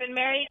 Rosie. Yep, I've been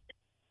married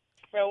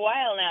for a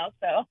while now,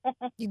 so.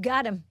 You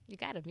got him. You're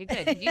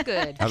good. You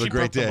good. Have a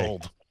great day.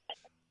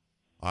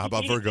 How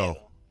about Virgo?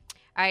 All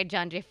right,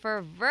 John Jay.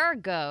 For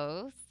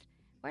Virgos,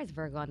 where's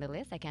Virgo on the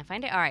list? I can't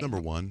find it. All right.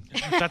 Number 1.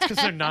 That's because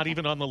they're not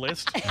even on the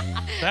list.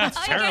 That's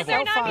terrible.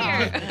 They're not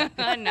here.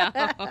 Oh, no.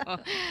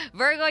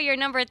 Virgo, you're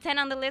number 10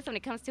 on the list when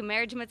it comes to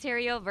marriage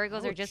material.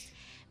 Virgos are just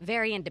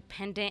very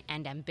independent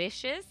and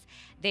ambitious.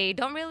 They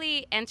don't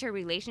really enter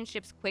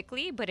relationships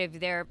quickly, but if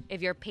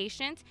you're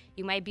patient,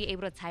 you might be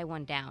able to tie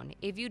one down.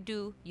 If you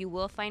do, you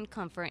will find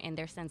comfort in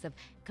their sense of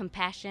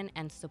compassion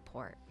and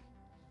support.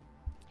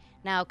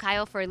 Now,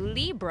 Kyle, for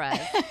Libras.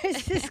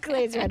 Just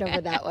glaze right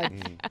over that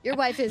one. Your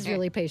wife is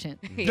really patient.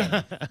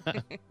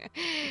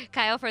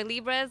 Kyle, for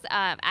Libras,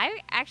 I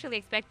actually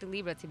expect the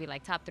Libra to be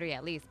like top 3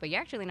 at least, but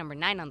you're actually number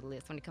 9 on the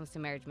list when it comes to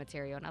marriage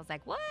material. And I was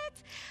like, what?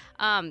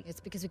 It's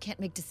because we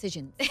can't make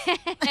decisions.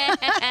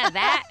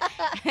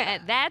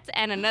 That's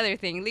and another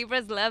thing.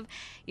 Libras love,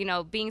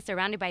 being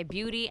surrounded by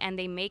beauty, and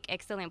they make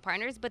excellent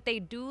partners, but they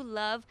do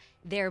love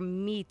their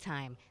me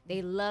time.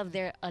 They love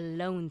their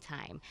alone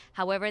time.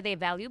 However, they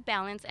value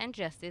balance and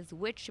justice,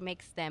 which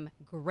makes them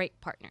great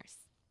partners.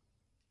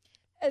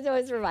 It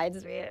always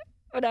reminds me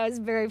when I was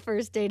very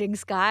first dating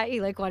Scott,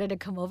 he wanted to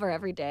come over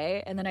every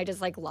day, and then I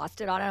just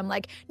lost it on him. I'm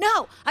like,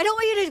 no, I don't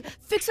want you to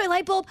fix my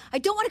light bulb. I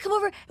don't want to come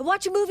over and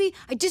watch a movie.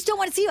 I just don't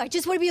want to see you. I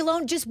just want to be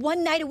alone just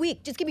one night a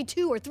week. Just give me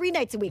 2 or 3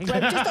 nights a week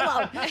where I'm just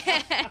alone.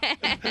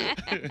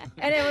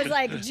 And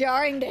it was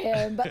jarring to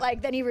him, but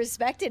then he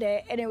respected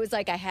it, and it was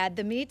I had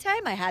the me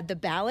time, I had the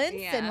balance,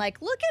 and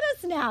look at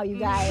us now, you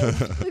guys.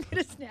 Look at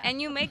us now.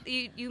 And you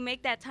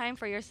make that time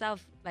for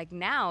yourself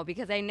now,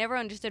 because I never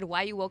understood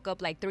why you woke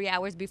up 3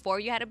 hours before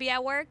you had to be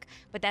at work,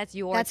 but that's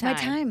your time. That's my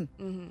time.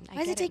 Mm-hmm.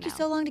 Why does it take you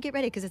so long to get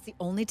ready? Because it's the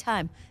only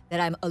time that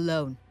I'm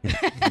alone.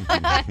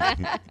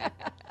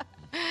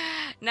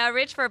 Now,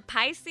 Rich, for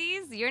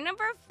Pisces, you're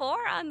number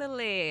 4 on the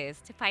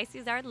list.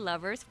 Pisces are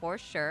lovers for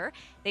sure.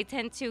 They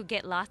tend to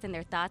get lost in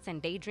their thoughts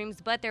and daydreams,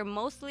 but they're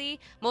most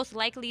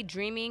likely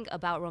dreaming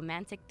about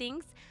romantic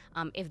things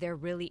if they're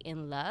really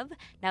in love.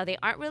 Now, they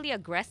aren't really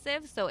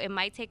aggressive, so it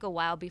might take a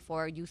while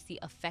before you see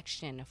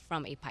affection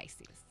from a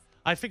Pisces.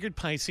 I figured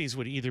Pisces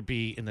would either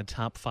be in the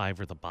top 5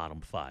 or the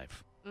bottom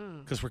 5,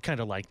 because we're kind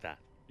of like that,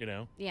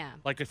 Yeah.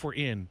 If we're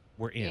in,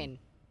 we're in.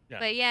 Yeah.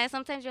 But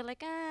sometimes you're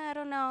I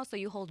don't know, so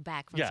you hold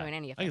back from showing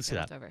any affection I can see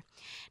that. whatsoever.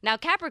 Now,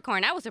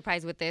 Capricorn, I was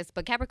surprised with this,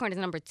 but Capricorn is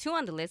number 2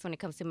 on the list when it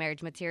comes to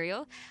marriage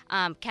material.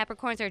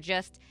 Capricorns are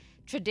just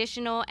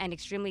traditional and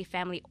extremely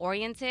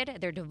family-oriented.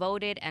 They're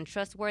devoted and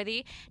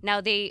trustworthy.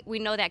 Now, we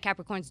know that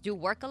Capricorns do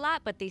work a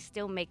lot, but they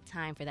still make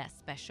time for that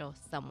special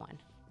someone.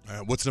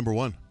 What's number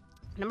 1?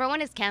 Number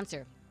 1 is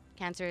Cancer.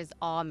 Cancer is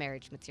all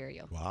marriage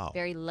material. Wow.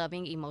 Very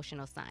loving,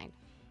 emotional sign.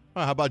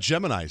 How about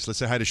Geminis? Let's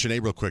say hi to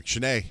Shanae real quick.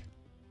 Shanae.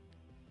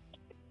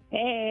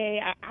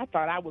 Hey, I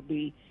thought I would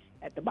be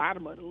at the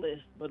bottom of the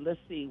list, but let's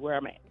see where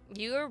I'm at.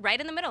 You're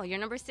right in the middle. You're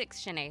number 6,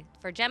 Shanae.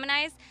 For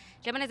Geminis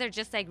are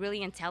just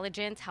really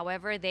intelligent.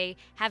 However, they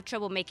have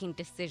trouble making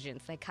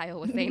decisions, like Kyle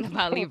was saying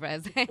about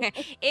Libras.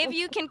 If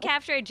you can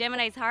capture a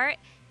Gemini's heart,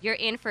 you're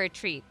in for a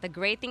treat. The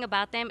great thing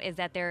about them is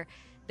that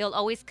they'll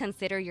always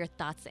consider your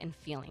thoughts and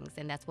feelings,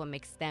 and that's what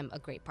makes them a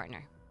great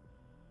partner.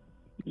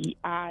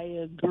 I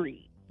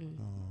agree.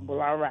 Well,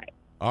 all right.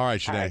 All right,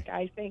 Shanae. All right,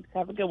 guys, thanks.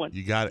 Have a good one.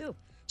 You got it.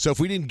 So if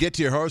we didn't get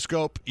to your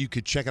horoscope, you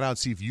could check it out and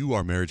see if you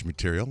are marriage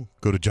material.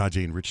 Go to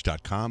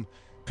johnjaneandrich.com.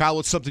 Kyle,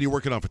 what's something you're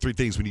working on for 3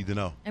 things we need to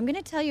know? I'm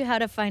going to tell you how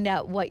to find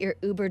out what your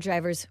Uber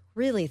drivers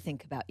really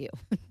think about you.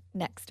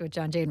 Next with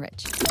John Jay and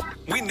Rich.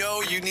 We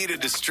know you need a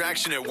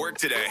distraction at work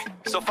today,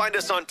 so find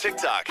us on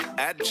TikTok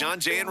at John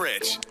Jay and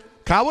Rich.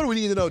 Kyle, what do we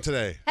need to know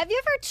today? Have you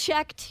ever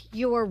checked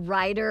your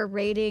rider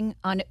rating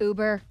on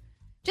Uber?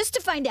 Just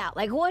to find out,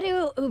 what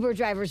do Uber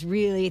drivers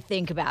really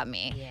think about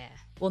me? Yeah.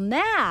 Well,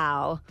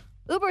 now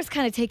Uber's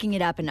kind of taking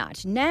it up a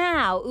notch.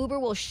 Now, Uber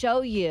will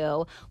show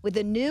you with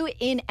a new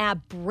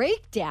in-app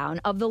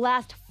breakdown of the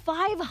last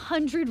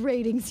 500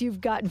 ratings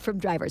you've gotten from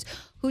drivers.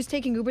 Who's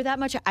taking Uber that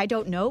much? I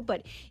don't know,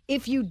 but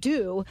if you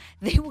do,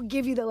 they will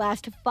give you the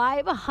last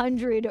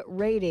 500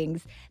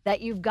 ratings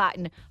that you've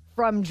gotten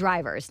from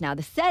drivers. Now,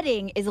 the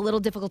setting is a little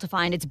difficult to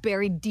find. It's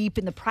buried deep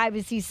in the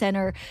privacy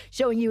center,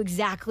 showing you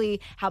exactly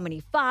how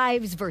many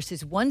 5s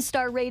versus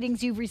 1-star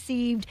ratings you've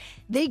received.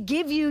 They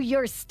give you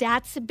your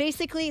stats.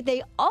 Basically,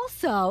 they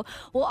also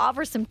will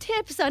offer some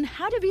tips on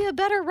how to be a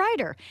better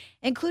rider,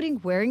 including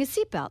wearing a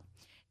seatbelt,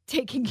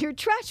 taking your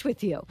trash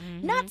with you,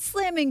 not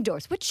slamming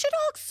doors, which should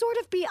all sort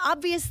of be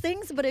obvious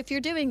things. But if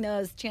you're doing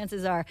those,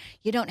 chances are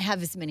you don't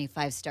have as many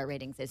 5-star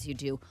ratings as you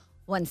do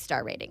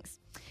 1-star ratings.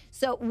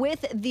 So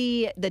with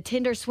the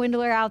Tinder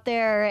swindler out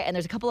there, and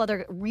there's a couple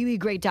other really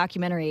great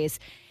documentaries,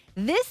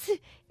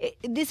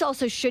 this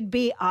also should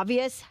be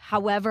obvious.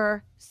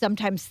 However,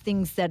 sometimes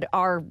things that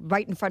are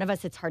right in front of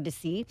us, it's hard to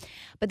see.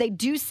 But they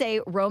do say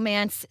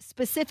romance,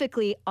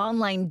 specifically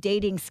online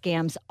dating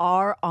scams,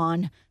 are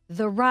on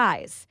the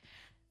rise.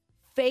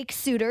 Fake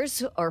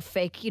suitors or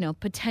fake,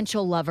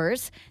 potential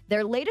lovers,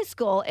 their latest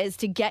goal is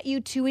to get you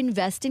to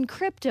invest in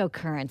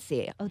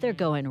cryptocurrency. Oh, they're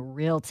going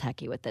real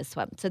techie with this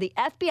one. So the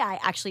FBI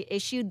actually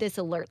issued this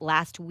alert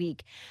last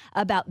week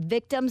about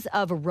victims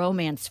of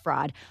romance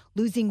fraud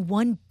losing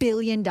 $1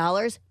 billion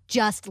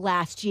just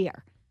last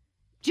year.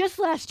 Just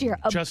last year,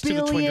 Just $1 to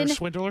the Tinder billion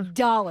swindler?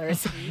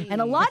 dollars.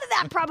 And a lot of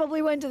that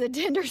probably went to the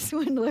Tinder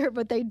swindler,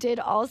 but they did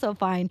also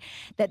find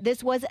that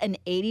this was an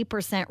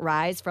 80%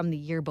 rise from the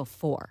year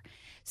before.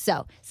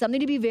 So, something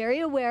to be very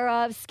aware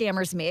of.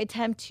 Scammers may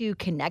attempt to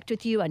connect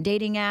with you on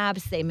dating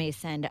apps. They may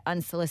send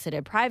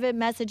unsolicited private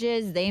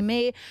messages. They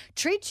may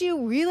treat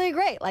you really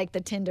great, like the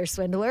Tinder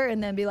swindler,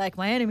 and then be like,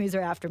 my enemies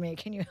are after me.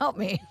 Can you help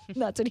me?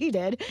 That's what he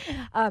did.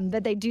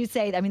 But they do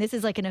say, this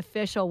is like an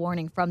official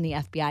warning from the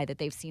FBI that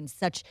they've seen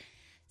such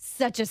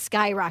a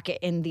skyrocket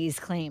in these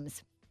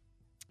claims.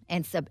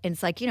 And so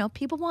it's like,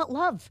 people want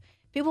love.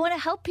 People want to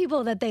help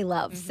people that they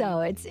love.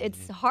 So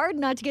it's hard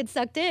not to get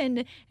sucked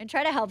in and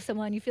try to help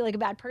someone. You feel like a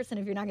bad person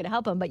if you're not going to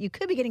help them, but you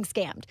could be getting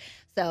scammed.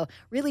 So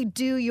really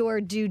do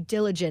your due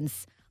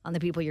diligence on the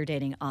people you're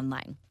dating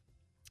online.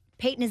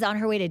 Peyton is on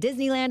her way to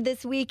Disneyland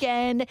this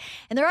weekend.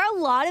 And there are a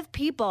lot of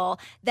people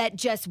that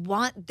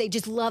they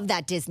just love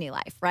that Disney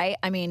life, right?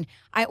 One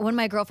of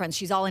my girlfriends,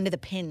 she's all into the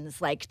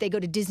pins. Like, they go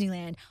to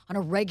Disneyland on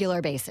a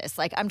regular basis.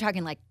 Like, I'm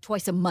talking like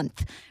twice a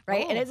month,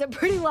 right? And it's a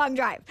pretty long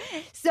drive.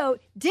 So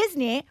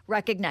Disney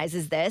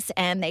recognizes this,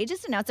 and they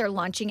just announced they're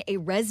launching a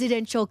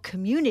residential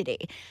community.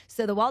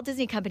 So the Walt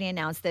Disney Company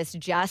announced this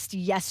just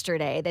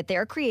yesterday, that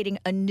they're creating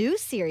a new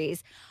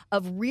series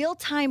of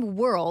real-time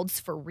worlds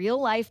for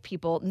real-life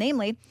people,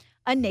 namely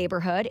a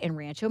neighborhood in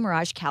Rancho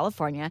Mirage,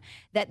 California,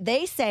 that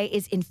they say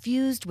is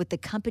infused with the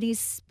company's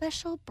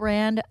special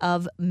brand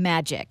of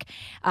magic.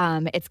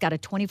 It's got a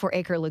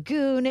 24-acre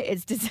lagoon.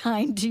 It's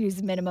designed to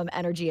use minimum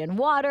energy and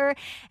water.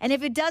 And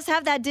if it does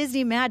have that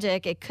Disney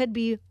magic, it could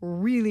be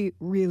really,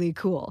 really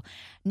cool.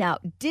 Now,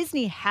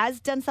 Disney has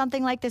done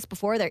something like this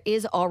before. There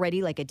is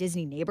already like a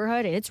Disney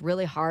neighborhood, and it's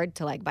really hard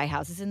to buy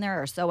houses in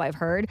there, or so I've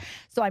heard.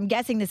 So I'm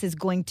guessing this is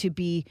going to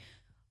be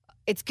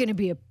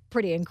a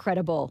pretty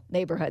incredible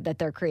neighborhood that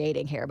they're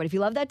creating here. But if you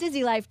love that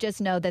Disney life,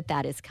 just know that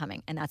that is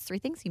coming. And that's 3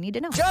 things you need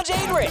to know. John Jay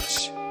and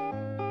Rich.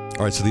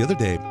 All right, so the other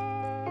day,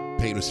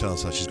 Peyton was telling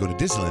us how she's going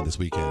to Disneyland this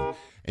weekend.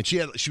 And she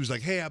was like,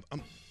 hey,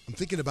 I'm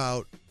thinking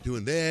about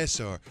doing this.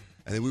 And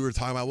then we were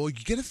talking about, well, you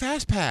get a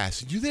fast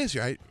pass and do this,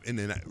 right? And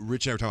then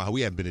Rich and I were talking about how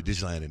we haven't been to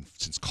Disneyland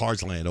since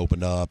Cars Land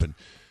opened up. And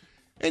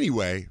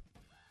anyway,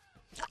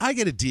 I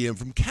get a DM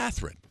from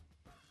Catherine.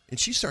 And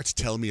she starts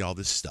telling me all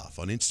this stuff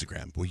on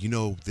Instagram. Well,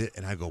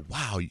 and I go,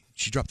 wow,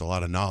 she dropped a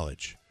lot of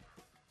knowledge.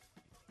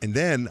 And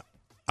then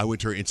I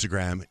went to her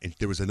Instagram, and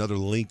there was another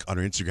link on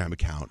her Instagram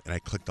account, and I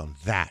clicked on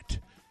that.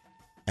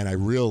 And I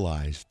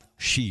realized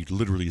she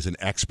literally is an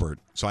expert.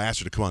 So I asked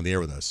her to come on the air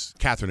with us.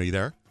 Catherine, are you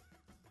there?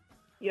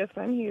 Yes,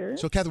 I'm here.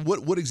 So, Catherine,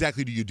 what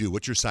exactly do you do?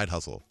 What's your side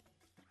hustle?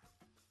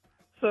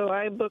 So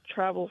I book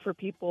travel for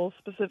people,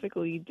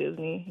 specifically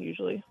Disney,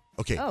 usually.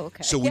 Okay. Oh,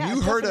 okay. So when Yeah,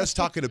 you heard definitely. us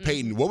talking to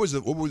Peyton, what was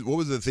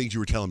the things you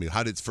were telling me?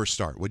 How did it first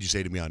start? What did you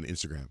say to me on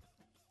Instagram?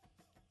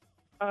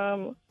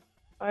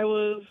 I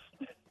was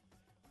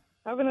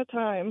having a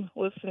time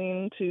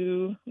listening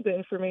to the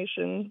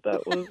information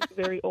that was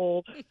very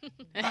old.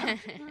 I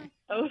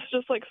was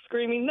just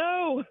screaming,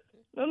 no.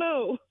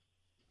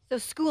 So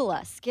school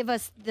us. Give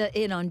us the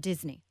in on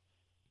Disney.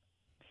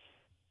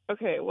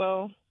 Okay,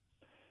 well,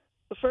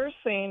 the first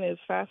thing is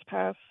Fast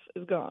Pass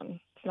is gone.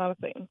 It's not a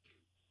thing.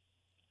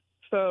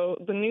 So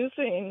the new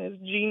thing is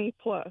Genie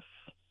Plus,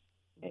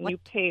 and you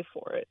pay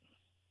for it.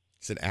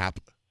 It's an app.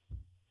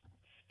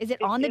 Is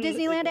it on the in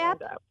Disneyland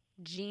app?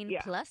 Genie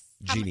Plus?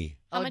 Genie.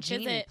 How much is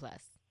Genie it?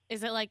 Plus.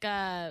 Is it like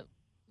a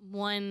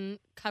one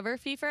cover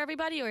fee for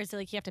everybody, or is it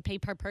like you have to pay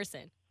per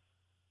person?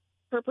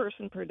 Per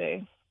person per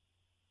day.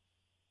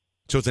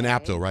 So it's an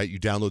app, though, right? You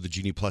download the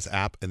Genie Plus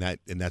app, and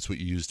that's what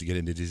you use to get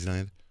into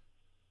Disneyland?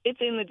 It's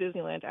in the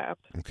Disneyland app.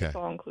 Okay. It's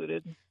all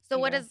included. So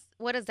what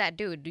does that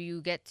do? Do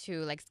you get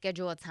to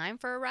schedule a time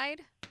for a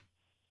ride?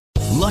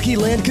 Lucky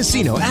Land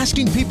Casino,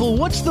 asking people,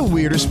 what's the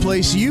weirdest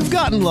place you've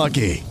gotten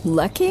lucky?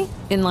 Lucky?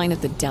 In line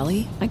at the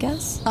deli, I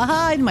guess?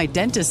 Aha, in my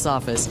dentist's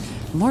office.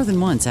 More than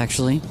once,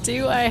 actually.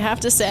 Do I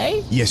have to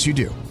say? Yes, you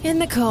do. In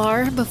the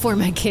car before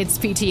my kids'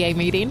 PTA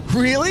meeting.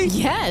 Really?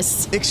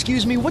 Yes.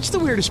 Excuse me, what's the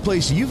weirdest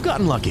place you've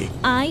gotten lucky?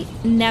 I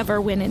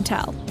never win and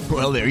tell.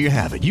 Well, there you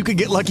have it. You can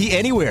get lucky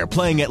anywhere,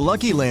 playing at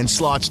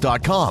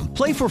LuckyLandSlots.com.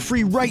 Play for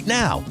free right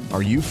now.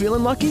 Are you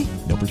feeling lucky?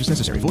 No purchase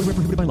necessary. Void where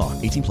prohibited by law.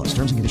 18+.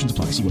 Terms and conditions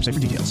apply. See website for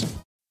details.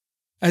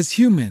 As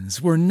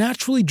humans, we're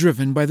naturally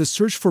driven by the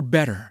search for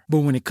better.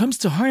 But when it comes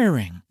to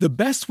hiring, the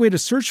best way to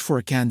search for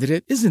a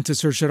candidate isn't to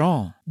search at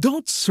all.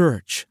 Don't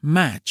search,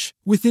 match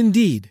with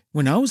Indeed.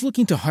 When I was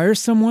looking to hire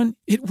someone,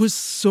 it was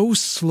so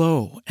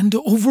slow and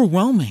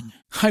overwhelming.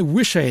 I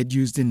wish I had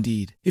used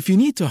Indeed. If you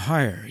need to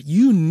hire,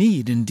 you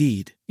need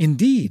Indeed.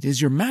 Indeed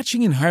is your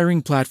matching and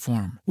hiring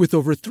platform with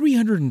over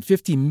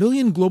 350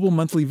 million global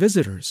monthly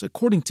visitors,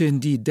 according to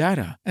Indeed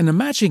data, and a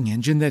matching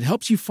engine that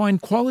helps you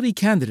find quality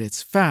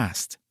candidates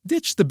fast.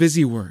 Ditch the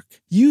busy work.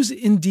 Use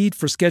Indeed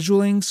for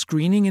scheduling,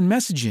 screening, and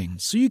messaging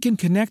so you can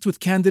connect with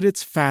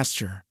candidates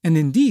faster. And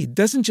Indeed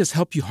doesn't just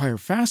help you hire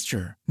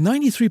faster.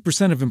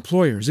 93% of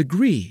employers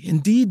agree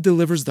Indeed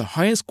delivers the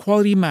highest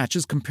quality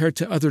matches compared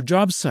to other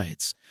job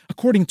sites,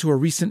 according to a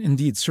recent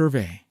Indeed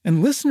survey.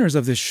 And listeners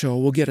of this show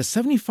will get a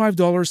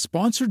 $75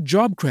 sponsored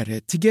job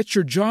credit to get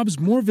your jobs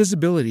more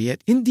visibility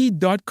at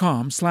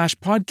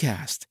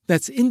Indeed.com/podcast.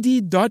 That's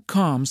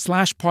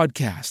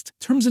Indeed.com/podcast.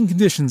 Terms and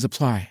conditions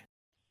apply.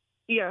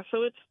 Yeah,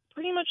 so it's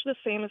pretty much the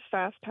same as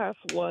FastPass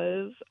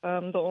was.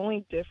 The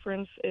only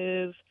difference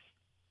is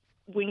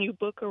when you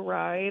book a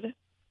ride,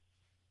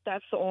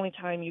 that's the only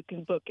time you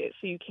can book it.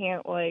 So you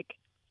can't, like,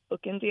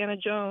 book Indiana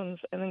Jones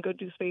and then go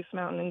do Space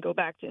Mountain and go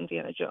back to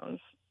Indiana Jones.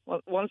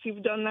 Well, once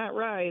you've done that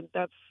ride,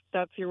 that's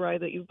your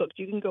ride that you've booked.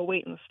 You can go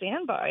wait in the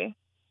standby,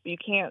 but you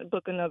can't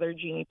book another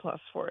Genie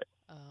Plus for it.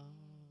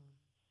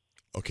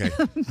 Okay.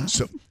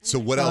 So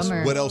what else?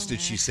 What else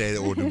did she say,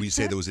 or did we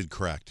say that was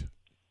incorrect?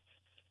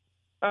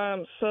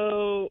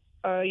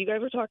 You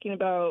guys were talking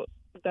about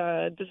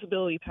the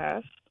disability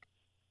pass,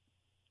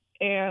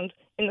 and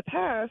in the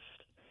past,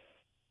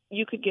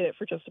 you could get it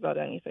for just about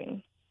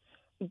anything.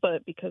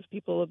 But because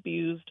people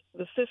abused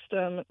the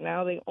system,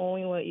 now they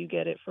only let you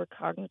get it for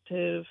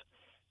cognitive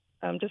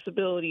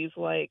disabilities,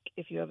 like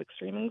if you have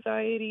extreme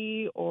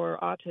anxiety or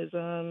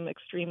autism,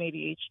 extreme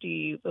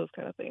ADHD, those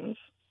kind of things.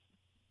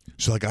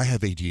 So, like, I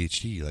have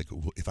ADHD. Like,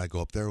 if I go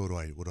up there, what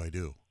do I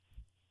do?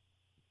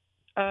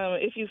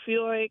 If you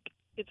feel like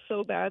it's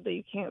so bad that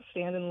you can't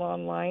stand in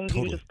long lines,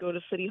 you just go to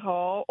City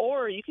Hall,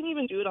 or you can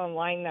even do it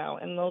online now,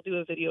 and they'll do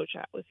a video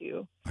chat with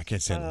you. I can't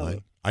stand in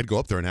line. I'd go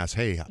up there and ask,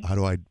 "Hey, what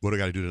do I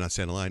got to do to not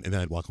stand in line?" And then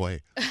I'd walk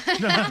away.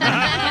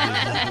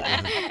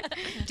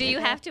 Do you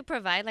have to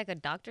provide like a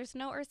doctor's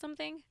note or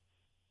something?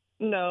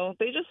 No,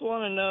 they just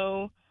want to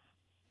know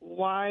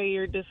why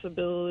your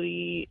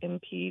disability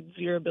impedes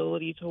your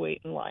ability to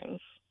wait in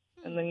lines,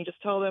 and then you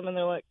just tell them, and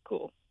they're like,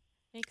 "Cool."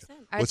 Makes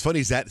sense. What's funny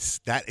is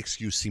that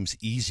excuse seems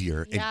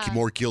easier and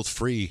more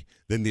guilt-free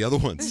than the other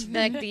ones.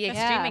 Like the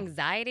extreme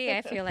anxiety,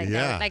 I feel like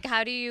that. Like,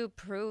 how do you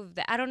prove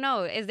that? I don't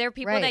know. Is there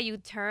people that you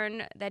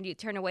turn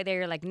away that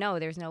you're like, no,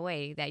 there's no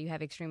way that you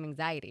have extreme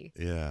anxiety?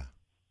 Yeah.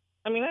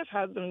 I mean, I've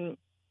had them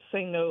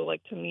say no,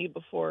 like, to me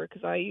before,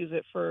 because I use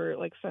it for,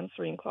 like,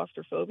 sensory and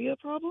claustrophobia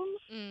problems,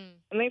 and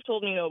they've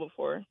told me no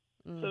before.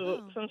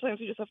 So sometimes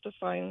you just have to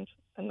find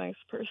a nice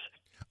person.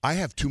 I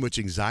have too much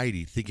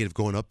anxiety thinking of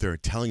going up there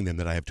and telling them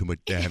that I have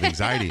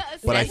anxiety,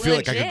 but I feel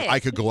like I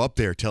could go up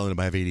there telling them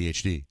I have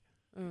ADHD.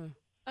 You know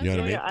what I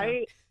mean? Yeah,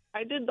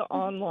 I did the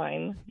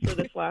online for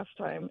this last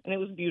time, and it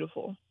was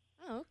beautiful.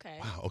 Oh, okay.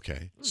 Wow.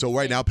 Okay. So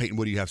right now, Peyton,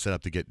 what do you have set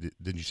up to get?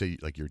 Didn't you say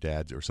like your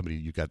dad's or somebody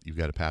you got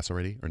a pass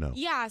already or no?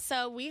 Yeah.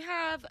 So we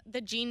have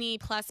the Genie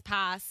Plus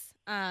pass,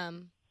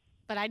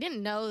 but I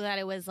didn't know that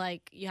it was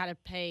like you had to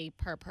pay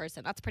per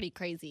person. That's pretty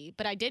crazy.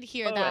 But I did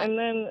hear that. And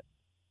then,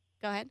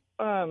 go ahead.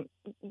 Have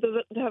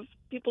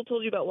people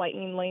told you about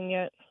Lightning Lane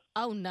yet?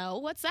 Oh no,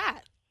 what's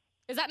that?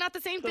 Is that not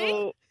the same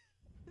thing?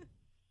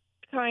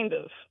 Kind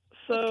of.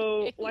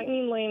 So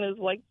Lightning Lane is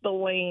like the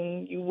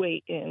lane you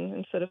wait in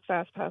instead of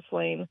Fast Pass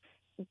lane,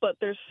 but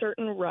there's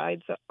certain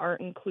rides that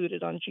aren't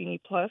included on Genie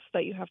Plus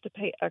that you have to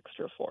pay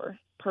extra for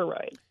per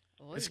ride.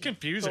 It's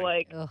confusing.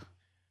 So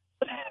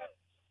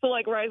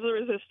like Rise of the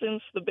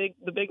Resistance, the big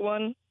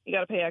one, you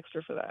got to pay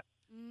extra for that.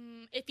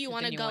 If you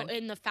want to go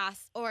in the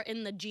fast or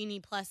in the Genie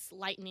Plus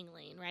Lightning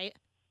Lane, right?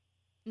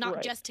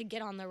 Not just to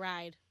get on the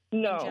ride.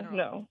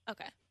 No.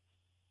 Okay.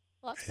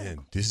 Well, that's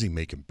Man, Disney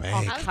making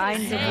bank. All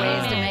kinds of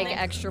ways to make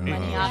extra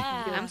money off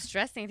of you. I'm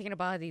stressing thinking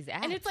about all these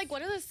apps. And it's like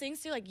one of those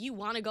things too, like you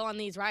want to go on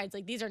these rides.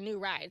 Like these are new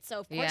rides. So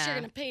of course you're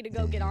going to pay to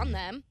go get on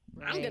them.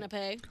 I'm going to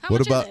pay. How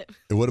much is it?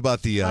 What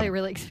about the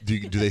really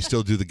do they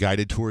still do the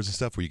guided tours and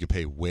stuff where you can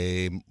pay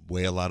way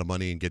a lot of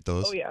money and get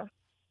those?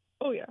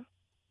 Oh yeah.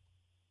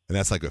 And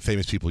that's like what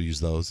famous people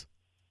use those.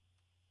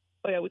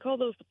 Oh yeah, we call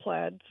those the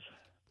plaids.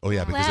 Oh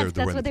yeah, because Plaids,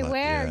 they're that's what they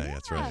wear. Yeah,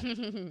 that's right.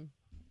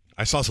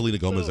 I saw Selena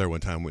Gomez there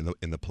one time with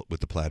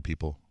the plaid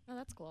people. Oh,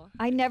 that's cool.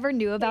 I never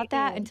knew about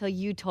that until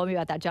you told me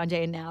about that, John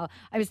Jay. And now,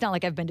 it's not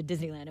like I've been to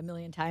Disneyland a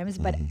million times,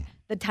 but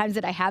the times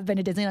that I have been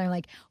to Disneyland, I'm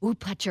like, ooh,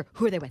 Pletcher,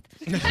 who are they with?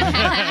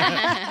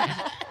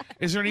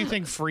 Is there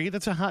anything free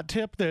that's a hot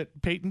tip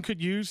that Peyton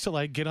could use to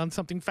like get on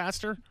something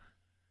faster?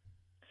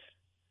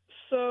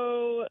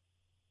 So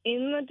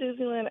in the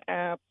Disneyland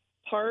app,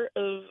 part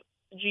of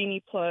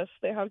Genie Plus,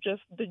 they have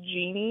just the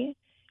Genie,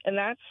 and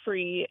that's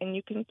free, and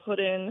you can put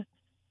in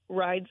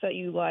rides that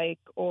you like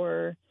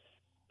or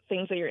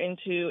things that you're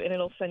into, and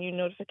it'll send you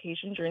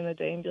notifications during the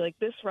day and be like,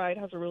 this ride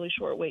has a really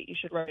short wait. You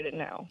should ride it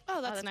now.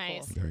 Oh, that's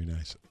nice. Very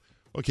nice.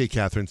 Okay,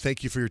 Catherine,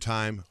 thank you for your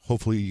time.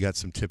 Hopefully you got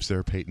some tips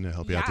there, Peyton, to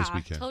help you out this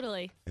weekend.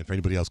 Totally. And for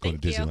anybody else going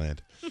to Disneyland,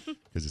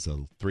 because it's a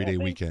 3-day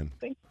weekend.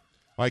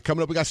 All right,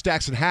 coming up, we got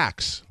Stacks and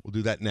Hacks. We'll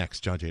do that next.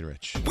 John, Jay, and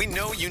Rich. We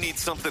know you need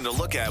something to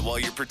look at while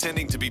you're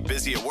pretending to be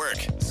busy at work.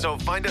 So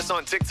find us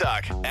on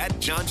TikTok at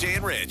John, Jay,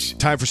 and Rich.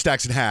 Time for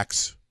Stacks and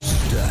Hacks.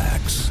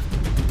 Stacks.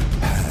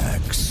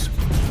 Hacks.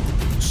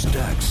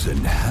 Stacks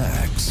and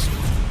Hacks.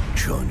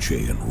 John,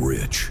 Jay, and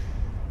Rich.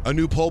 A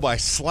new poll by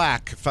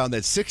Slack found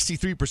that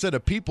 63%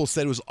 of people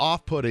said it was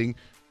off-putting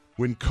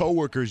when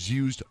coworkers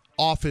used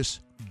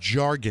office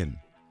jargon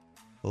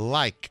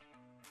like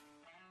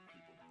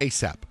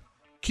ASAP,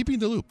 keeping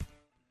the loop,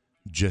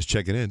 just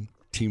checking in,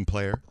 team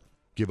player,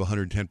 give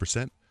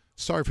 110%,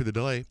 sorry for the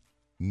delay,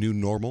 new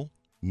normal,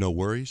 no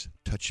worries,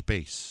 touch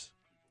base,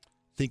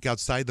 think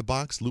outside the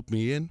box, loop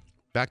me in,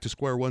 back to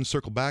square one,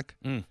 circle back,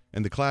 and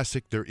the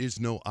classic, there is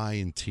no I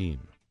in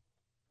team.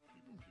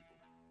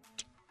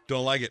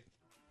 Don't like it.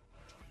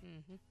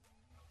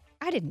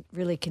 I didn't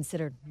really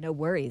consider no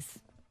worries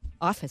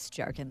office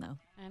jargon, though.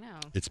 I know.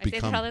 It's I say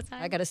become- that all the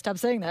time. I got to stop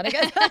saying that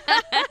again.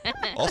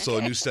 Also,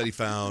 a new study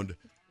found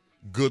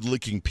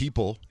good-looking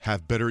people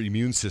have better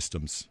immune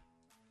systems.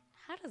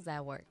 How does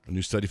that work? A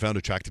new study found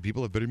attractive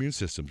people have better immune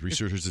systems.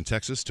 Researchers in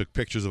Texas took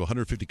pictures of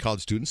 150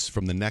 college students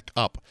from the neck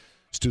up.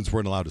 Students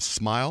weren't allowed to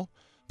smile.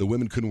 The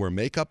women couldn't wear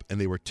makeup,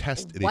 and they were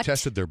They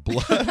tested their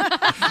blood.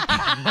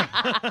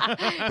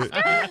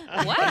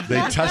 What?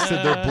 They tested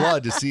their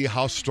blood to see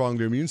how strong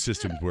their immune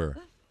systems were.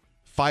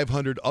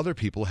 500 other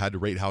people had to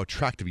rate how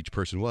attractive each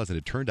person was, and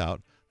it turned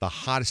out the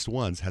hottest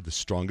ones had the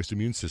strongest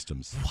immune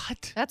systems.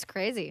 What? That's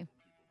crazy.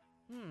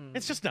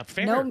 It's just not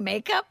fair. No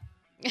makeup?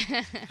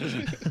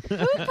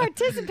 Who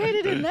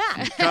participated in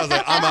that? I was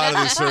like, I'm out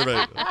of this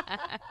survey.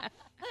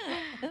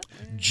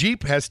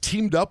 Jeep has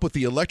teamed up with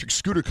the electric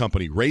scooter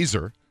company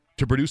Razor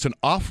to produce an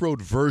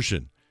off-road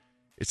version.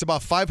 It's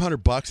about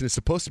 $500 and it's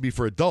supposed to be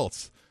for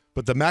adults,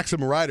 but the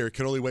maximum rider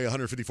can only weigh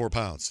 154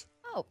 pounds.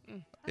 Oh,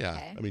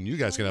 Yeah, I mean, you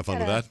guys can have fun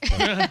with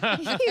that.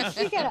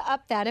 you got to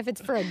up that if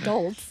it's for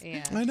adults.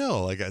 Yeah. I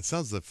know, like it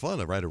sounds like fun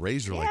to ride a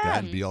Razor like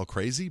that and be all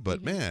crazy,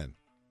 but man,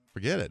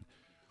 forget it.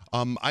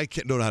 I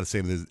don't know how to say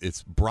it.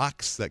 It's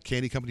Brock's, that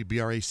candy company,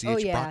 B-R-A-C-H. Oh,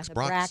 yeah, Brock's, the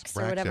Brock's,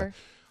 Brax or whatever.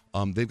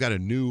 yeah. They've got a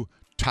new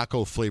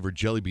taco-flavored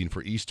jelly bean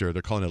for Easter.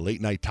 They're calling it a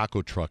late-night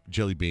taco truck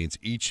jelly beans.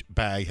 Each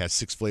bag has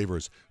 6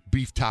 flavors: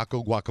 beef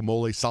taco,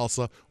 guacamole,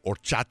 salsa,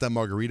 horchata,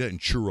 margarita, and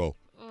churro.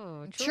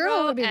 Oh,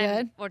 Churro would be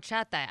and good.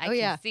 horchata, I Oh,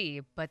 yeah. can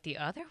see. But the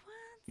other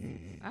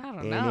ones? I don't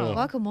I know. know.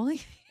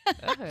 Guacamole.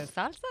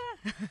 Salsa?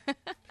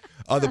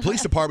 The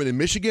police department in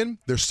Michigan,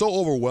 they're so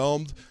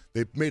overwhelmed.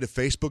 They made a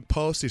Facebook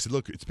post. They said,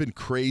 "Look, it's been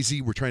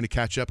crazy. We're trying to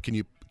catch up.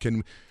 Can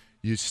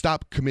you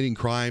stop committing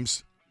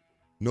crimes?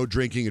 No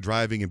drinking and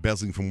driving,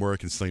 embezzling from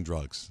work, and selling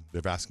drugs."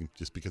 They're asking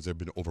just because they've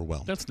been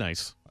overwhelmed. That's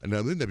nice. And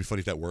wouldn't that be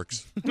funny if that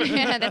works?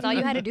 That's all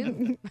you had to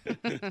do.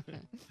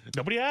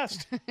 Nobody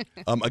asked.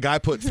 A guy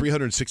put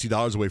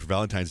 $360 away for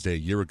Valentine's Day a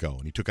year ago,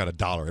 and he took out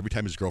 $1 every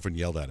time his girlfriend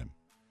yelled at him.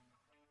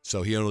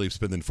 So he ended up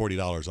spending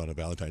 $40 on a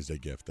Valentine's Day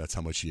gift. That's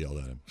how much she yelled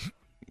at him.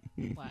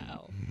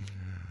 Wow.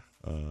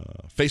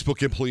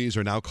 Facebook employees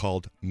are now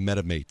called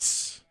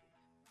MetaMates.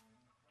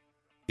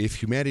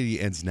 If humanity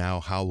ends now,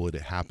 how will it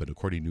happen?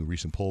 According to a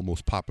recent poll,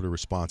 most popular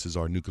responses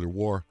are nuclear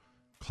war,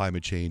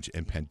 climate change,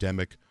 and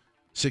pandemic.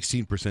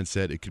 16%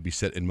 said it could be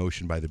set in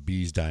motion by the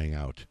bees dying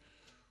out.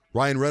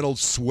 Ryan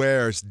Reynolds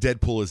swears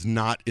Deadpool is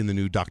not in the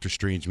new Doctor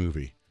Strange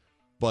movie.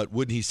 But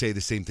wouldn't he say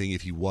the same thing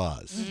if he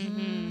was?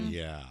 Mm-hmm.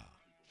 Yeah.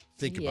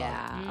 Think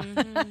about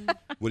it.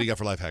 What do you got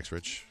for life hacks,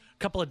 Rich? A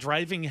couple of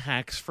driving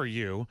hacks for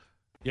you.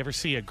 You ever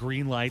see a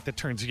green light that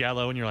turns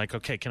yellow and you're like,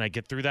 okay, can I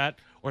get through that?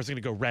 Or is it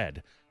going to go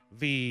red?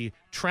 The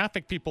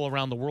traffic people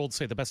around the world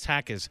say the best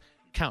hack is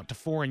count to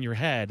 4 in your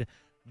head.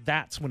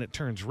 That's when it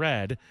turns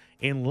red.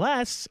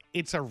 Unless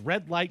it's a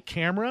red light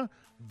camera,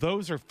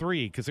 those are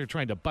 3 because they're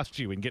trying to bust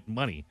you and get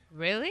money.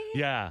 Really?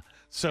 Yeah.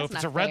 So That's if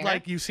it's not a red fair.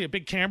 light, you see a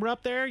big camera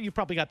up there, you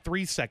probably got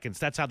 3 seconds.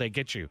 That's how they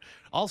get you.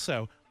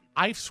 Also,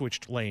 I've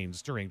switched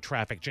lanes during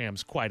traffic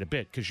jams quite a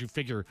bit because you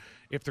figure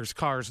if there's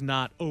cars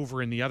not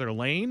over in the other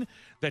lane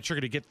that you're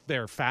going to get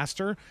there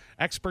faster.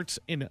 Experts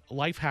in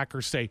life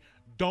hackers say,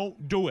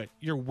 don't do it.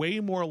 You're way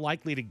more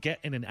likely to get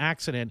in an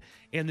accident,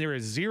 and there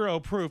is zero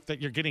proof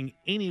that you're getting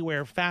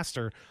anywhere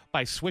faster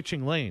by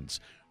switching lanes.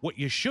 What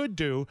you should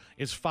do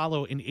is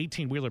follow an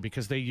 18-wheeler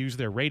because they use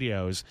their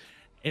radios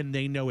and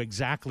they know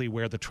exactly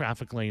where the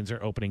traffic lanes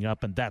are opening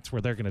up, and that's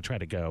where they're going to try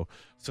to go.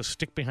 So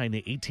stick behind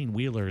the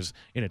 18-wheelers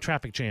in a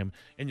traffic jam,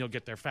 and you'll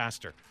get there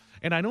faster.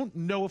 And I don't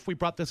know if we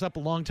brought this up a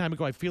long time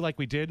ago. I feel like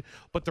we did,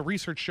 but the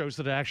research shows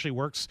that it actually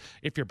works.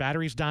 If your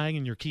battery's dying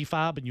in your key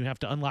fob and you have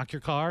to unlock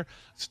your car,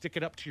 stick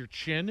it up to your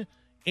chin,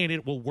 and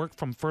it will work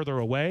from further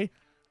away.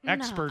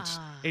 Experts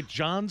at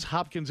Johns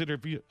Hopkins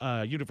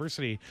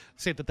University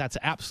say that that's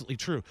absolutely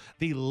true.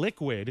 The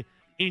liquid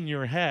in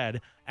your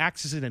head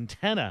acts as an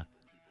antenna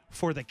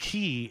for the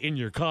key in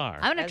your car.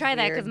 I'm going to try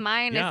that because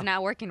mine Yeah. is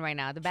not working right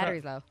now. The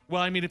battery's low.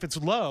 Well, I mean, if it's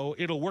low,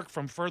 it'll work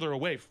from further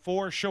away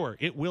for sure.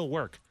 It will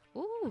work.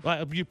 Ooh.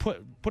 You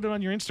put it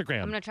on your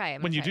Instagram. I'm going to try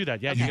it. When you do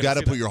that. Yeah, You got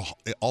to put your,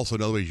 also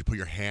another way, you put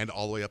your hand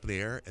all the way up in the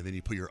air, and then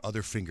you put your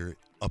other finger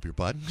up your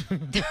butt.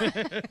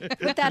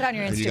 Put that on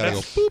your And Instagram. you got to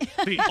go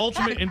boop The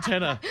ultimate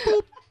antenna.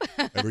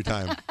 every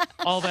time.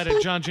 All that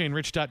at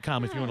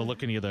johnjaneandrich.com if you want to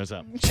look any of those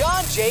up.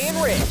 John, Jay,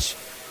 and Rich.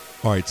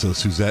 All right, so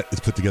Suzette has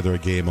put together a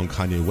game on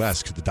Kanye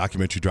West. The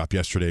documentary dropped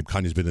yesterday.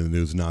 Kanye's been in the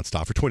news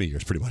nonstop for 20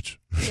 years, pretty much.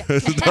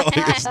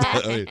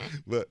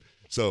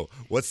 So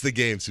what's the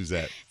game,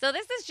 Suzette? So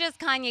this is just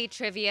Kanye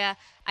trivia.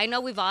 I know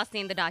we've all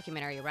seen the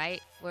documentary,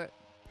 right?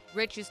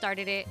 Rich, you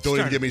started it. Don't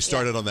even get me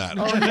started on that.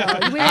 Oh,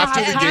 no. We have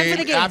time for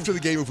the game. After the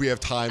game, if we have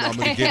time, I'm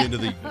going to get into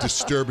the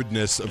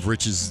disturbedness of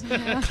Rich's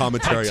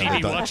commentary on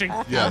TV the watching.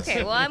 Yes.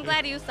 Okay, well, I'm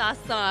glad you saw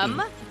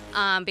some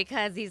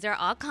because these are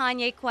all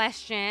Kanye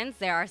questions.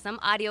 There are some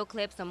audio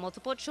clips, some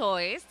multiple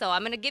choice. So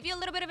I'm going to give you a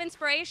little bit of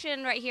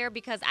inspiration right here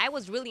because I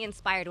was really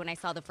inspired when I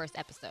saw the first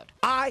episode.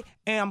 I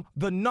am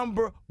the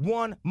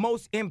 #1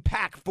 most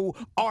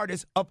impactful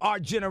artist of our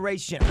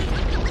generation.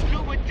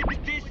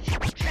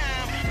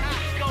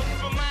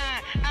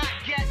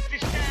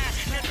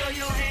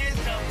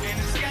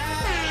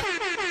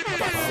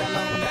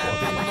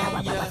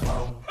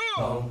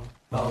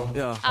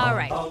 All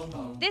right.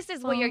 This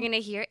is what you're going to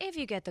hear if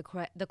you get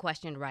the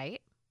question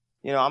right.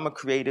 You know, I'm a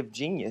creative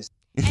genius.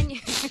 And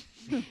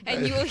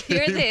you will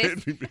hear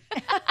this.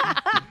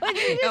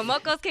 No,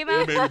 Mocos came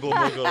out.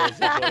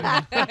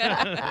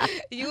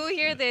 You will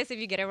hear this if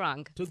you get it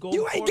wrong.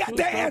 You ain't got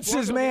the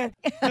answers, man.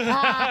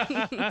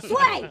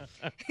 Slay!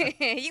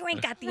 You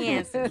ain't got the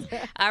answers.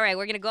 All right,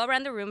 we're going to go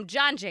around the room.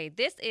 John Jay,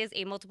 this is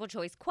a multiple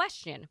choice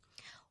question.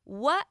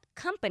 What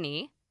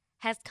company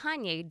has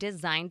Kanye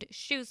designed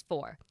shoes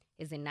for?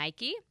 Is it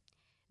Nike,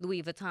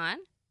 Louis Vuitton,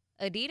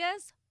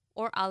 Adidas,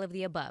 or all of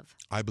the above?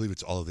 I believe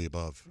it's all of the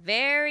above.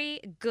 Very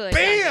good.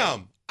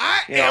 Bam!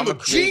 I am a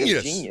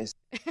creative genius.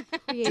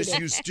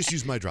 Just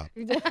use my drop.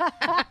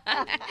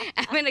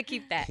 I'm going to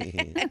keep that.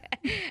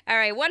 All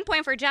right, 1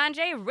 point for John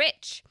Jay.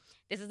 Rich,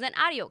 this is an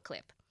audio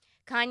clip.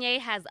 Kanye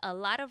has a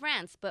lot of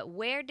rants, but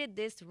where did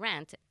this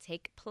rant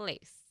take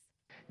place?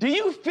 Do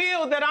you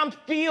feel that I'm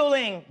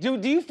feeling? Do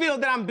you feel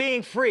that I'm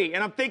being free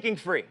and I'm thinking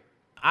free?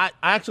 I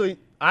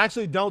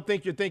actually don't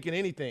think you're thinking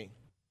anything.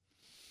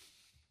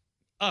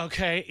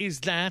 Okay, is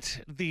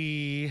that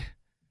the...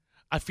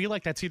 I feel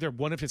like that's either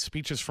one of his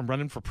speeches from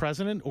running for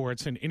president or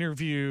it's an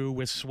interview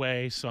with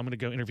Sway, so I'm going to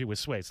go interview with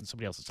Sway since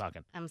somebody else is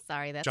talking. I'm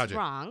sorry, that's John Jay.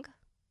 wrong.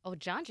 Oh,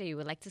 John Jay, you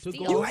would like to steal.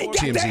 You ain't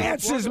got the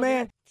answers,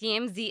 man.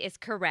 TMZ is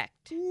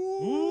correct.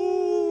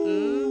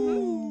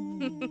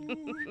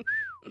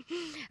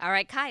 All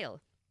right, Kyle.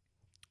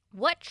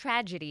 What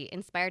tragedy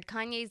inspired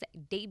Kanye's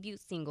debut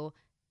single,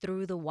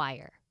 Through the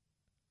Wire?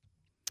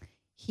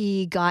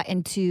 He got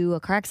into a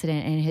car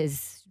accident and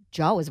his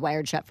jaw was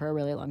wired shut for a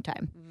really long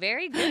time.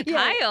 Very good, Yeah.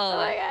 Kyle. Oh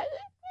my God.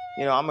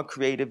 You know, I'm a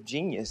creative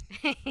genius.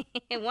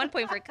 1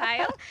 point for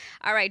Kyle.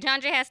 All right, John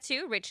Jay has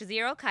 2, Rich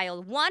 0,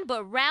 Kyle 1.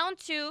 But round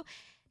 2,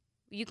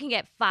 you can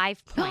get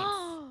 5 points.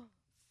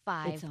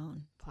 5 Its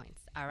own.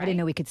 points. All right. I didn't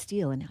know we could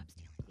steal, and now I'm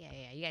stealing.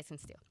 Yeah, you guys can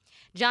steal.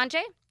 John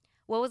Jay,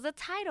 what was the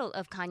title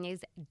of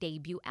Kanye's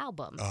debut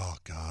album? Oh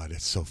God,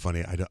 it's so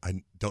funny. I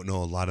don't know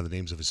a lot of the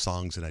names of his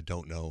songs, and I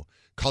don't know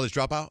College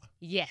Dropout.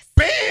 Yes.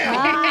 Bam!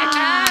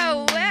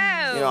 Oh,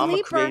 wow. You know, I'm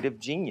a creative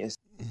genius.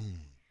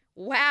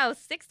 Wow,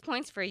 6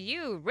 points for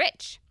you.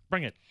 Rich.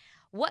 Bring it.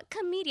 What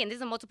comedian, this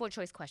is a multiple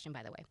choice question,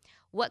 by the way.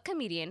 What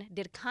comedian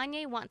did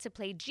Kanye want to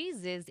play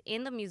Jesus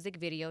in the music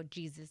video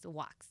Jesus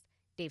Walks?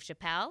 Dave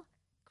Chappelle,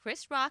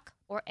 Chris Rock,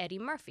 or Eddie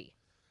Murphy?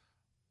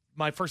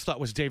 My first thought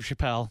was Dave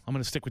Chappelle. I'm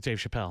going to stick with Dave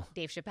Chappelle.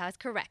 Dave Chappelle is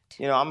correct.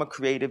 You know, I'm a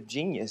creative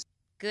genius.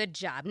 Good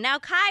job. Now,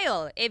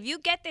 Kyle, if you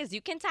get this,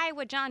 you can tie it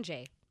with John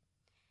Jay.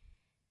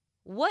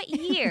 What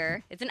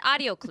year, it's an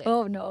audio clip.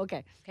 Oh, no,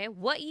 okay. Okay,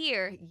 what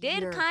year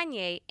did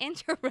Kanye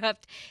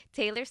interrupt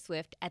Taylor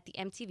Swift at the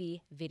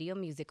MTV Video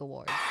Music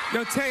Awards?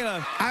 Yo,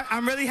 Taylor,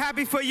 I'm really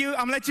happy for you.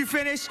 I'm going to let you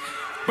finish.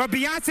 But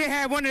Beyonce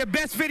had one of the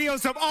best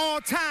videos of all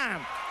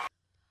time.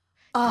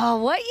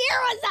 Oh, what year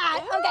was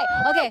that?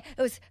 Okay.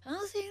 It was all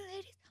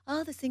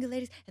the single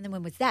ladies. And then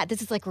when was that?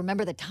 This is like,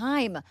 remember the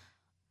time.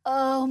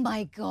 Oh,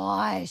 my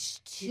gosh.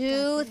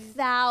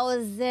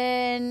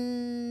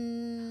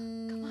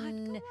 2000. Come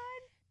on.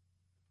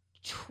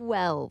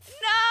 12. No.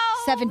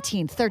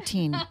 17,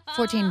 13,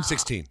 14.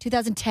 16.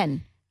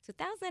 2010.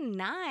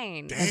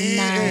 2009.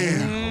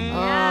 Yeah,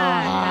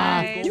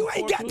 You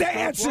ain't got the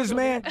answers,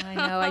 man. I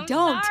know, I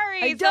don't.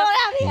 Sorry. I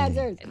don't have the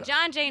answers.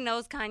 John Jay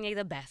knows Kanye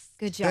the best.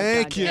 Good job,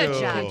 Thank John. you.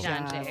 Good job,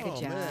 John Jay. Good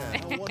job. Man,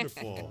 how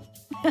wonderful.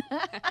 Man.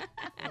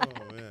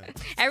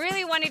 I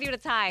really wanted you to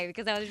tie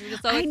because I was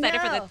so I excited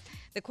for know.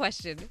 the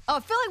question. Oh, I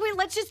feel like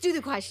let's just do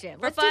the question.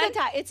 Let's do fun? the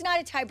tie. It's not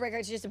a tiebreaker.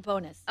 It's just a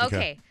bonus.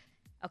 Okay.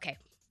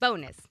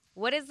 Bonus.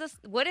 What is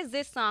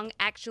this song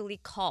actually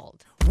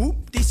called?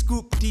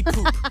 Whoop-de-scoop-de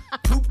poop.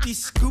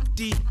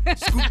 Poop-de-scoop-de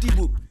scoop-de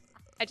whoop.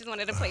 I just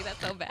wanted to play that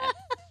so bad.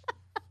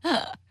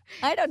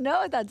 I don't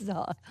know if that's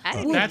all.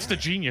 That's the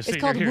genius. It's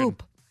that called you're hearing.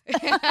 whoop.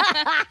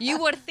 You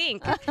would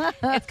think.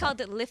 It's called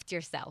lift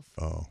yourself.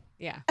 Oh.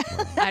 Yeah.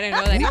 I didn't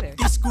know that either.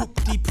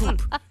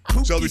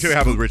 So let me tell you what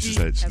happened with Rich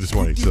this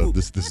morning. So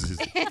this is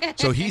his.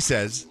 So he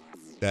says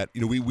that,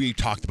 we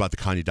talked about the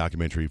Kanye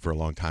documentary for a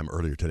long time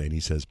earlier today, and he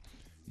says,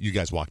 you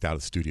guys walked out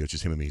of the studio, it's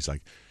just him and me. He's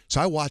like,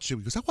 so I watched it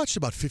because I watched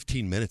about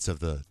 15 minutes of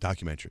the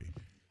documentary.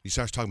 He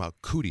starts talking about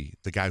Cootie,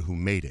 the guy who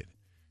made it.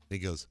 And he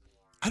goes,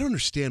 I don't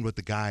understand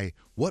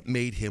what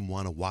made him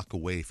want to walk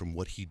away from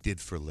what he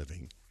did for a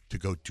living to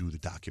go do the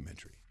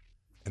documentary.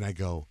 And I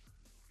go,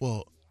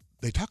 well,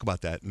 they talk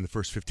about that in the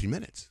first 15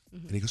 minutes.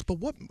 Mm-hmm. And he goes, but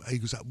what? He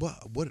goes,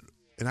 what?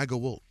 And I go,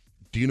 well,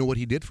 do you know what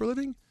he did for a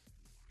living?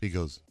 He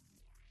goes,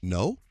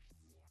 no.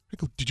 I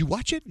go, did you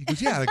watch it? He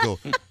goes, yeah. And I go,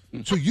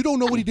 so you don't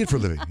know what he did for a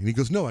living? And he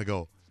goes, no. I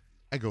go,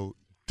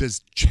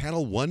 does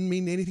Channel 1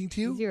 mean anything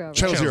to you? Zero. Right?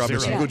 Channel 0.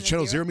 Yeah. I go,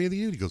 Channel 0 mean anything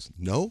to you? He goes,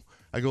 no.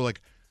 I go,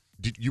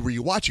 were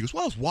you watching? He goes,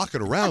 well, I was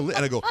walking around.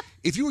 And I go,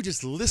 if you were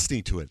just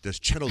listening to it, does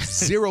Channel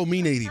 0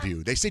 mean anything to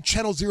you? They say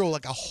Channel 0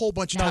 like a whole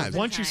bunch of times.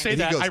 Once you say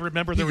And he that, goes- I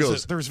remember he there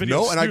was goes, videos.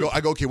 no, and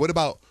I go, okay, what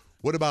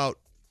about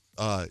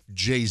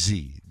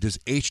Jay-Z? Does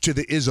H to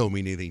the Izzo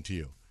mean anything to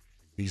you?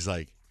 He's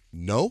like,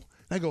 no.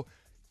 And I go,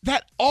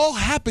 that all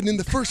happened in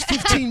the first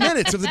 15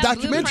 minutes of the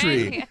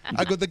documentary.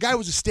 I go, the guy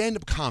was a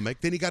stand-up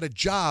comic. Then he got a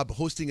job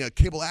hosting a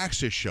cable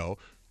access show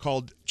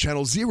called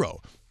Channel 0.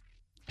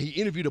 He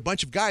interviewed a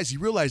bunch of guys. He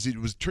realized it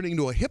was turning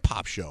into a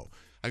hip-hop show.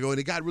 I go, and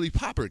it got really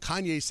popular.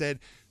 Kanye said,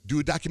 do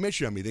a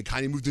documentary on me. Then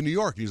Kanye moved to New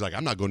York. He was like,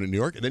 I'm not going to New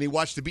York. And then he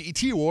watched the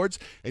BET Awards,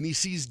 and he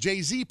sees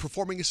Jay-Z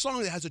performing a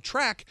song that has a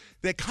track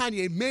that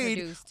Kanye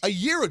made a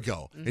year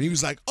ago. Mm-hmm. And he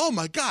was like, oh,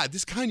 my God,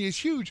 this Kanye is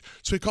huge.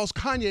 So he calls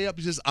Kanye up.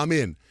 He says, I'm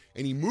in.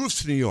 And he moves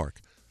to New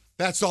York.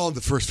 That's all in the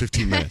first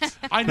 15 minutes.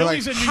 I know They're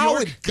he's in New How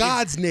York. in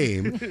God's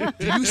name do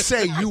you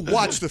say you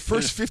watched the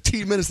first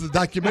 15 minutes of the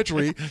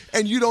documentary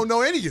and you don't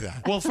know any of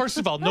that? Well, first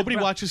of all, nobody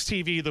watches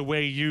TV the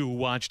way you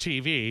watch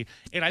TV,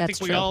 and I That's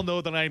think we true. all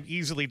know that I'm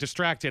easily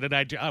distracted. And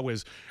I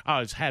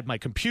had my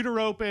computer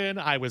open.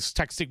 I was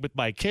texting with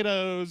my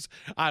kiddos.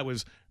 I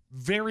was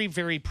very,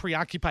 very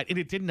preoccupied, and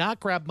it did not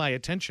grab my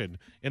attention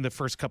in the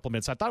first couple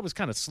minutes. I thought it was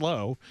kind of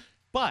slow.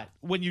 But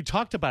when you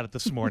talked about it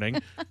this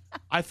morning,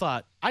 I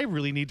thought, I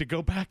really need to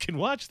go back and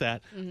watch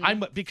that.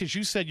 Because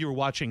you said you were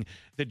watching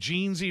the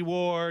jeans he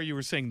wore. You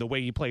were saying the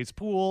way he plays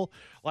pool.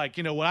 Like,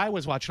 when I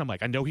was watching, I'm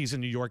like, I know he's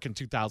in New York in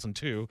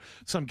 2002,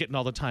 so I'm getting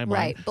all the timeline.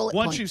 Right, bullet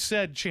Once point. you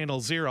said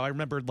Channel 0, I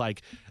remembered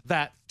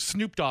that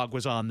Snoop Dogg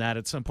was on that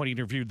at some point. He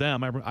interviewed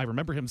them. I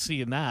remember him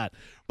seeing that.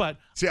 But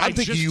See, I'm I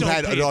thinking just you don't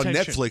had pay it on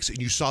attention. Netflix and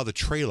you saw the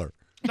trailer.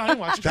 No, I didn't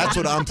watch it. That's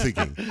what I'm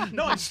thinking.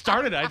 No, I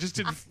started. I just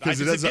didn't. I just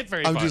didn't get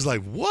very I'm far. just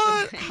like,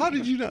 what? How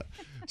did you not?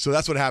 So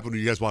that's what happened when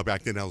you guys walked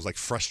back in. I was like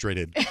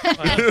frustrated.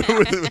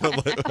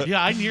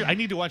 Yeah, I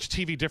need to watch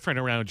TV different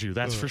around you.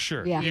 That's for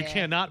sure. Yeah. You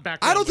cannot back.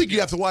 I don't think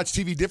you have to watch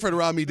TV different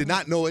around me to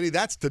not know any of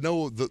that's to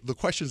know the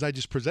questions I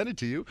just presented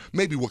to you.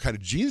 Maybe what kind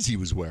of jeans he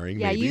was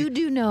wearing. Yeah, maybe. you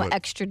do know But-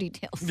 extra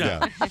details.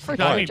 Yeah. For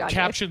No, sure, I mean, John.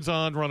 captions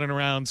on, running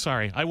around.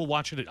 Sorry, I will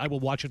watch it. I will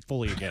watch it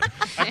fully again.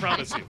 I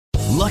promise you.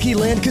 Lucky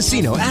Land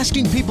Casino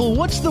asking people,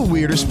 what's the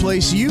weirdest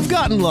place you've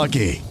gotten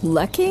lucky?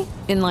 Lucky?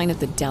 In line at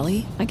the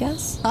deli, I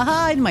guess?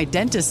 Aha, in my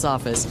dentist's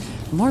office.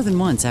 More than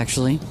once,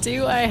 actually.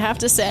 Do I have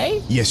to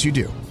say? Yes, you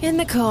do. In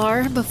the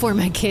car before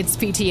my kids'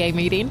 PTA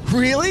meeting.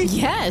 Really?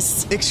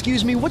 Yes.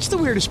 Excuse me, what's the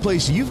weirdest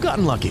place you've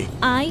gotten lucky?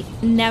 I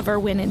never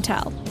win and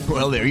tell.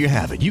 Well, there you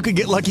have it. You can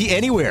get lucky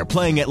anywhere,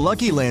 playing at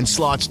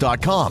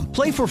LuckyLandSlots.com.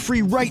 Play for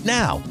free right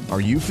now. Are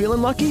you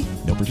feeling lucky?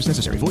 No purchase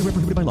necessary. Void where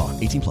prohibited by law.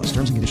 18 plus.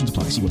 Terms and conditions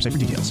apply. See website for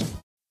details.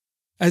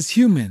 As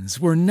humans,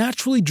 we're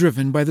naturally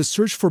driven by the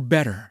search for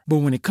better. But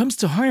when it comes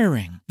to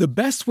hiring, the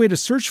best way to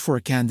search for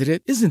a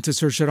candidate isn't to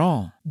search at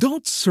all.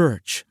 Don't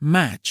search,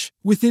 match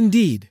with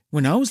Indeed.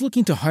 When I was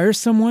looking to hire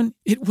someone,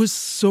 it was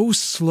so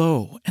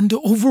slow and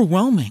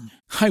overwhelming.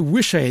 I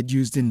wish I had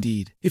used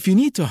Indeed. If you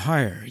need to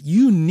hire,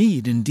 you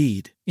need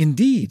Indeed.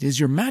 Indeed is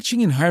your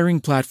matching and hiring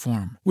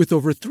platform with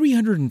over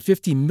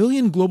 350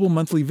 million global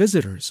monthly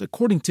visitors,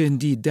 according to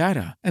Indeed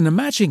data, and a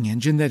matching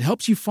engine that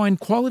helps you find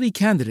quality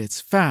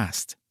candidates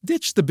fast.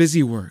 Ditch the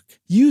busy work.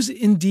 Use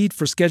Indeed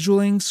for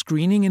scheduling,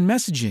 screening, and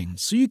messaging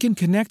so you can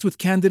connect with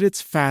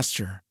candidates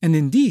faster. And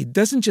Indeed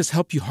doesn't just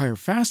help you hire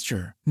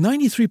faster.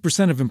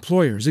 93% of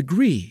employers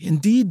agree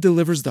Indeed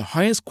delivers the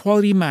highest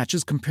quality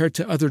matches compared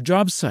to other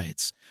job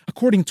sites,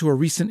 according to a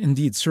recent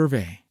Indeed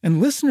survey.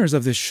 And listeners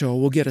of this show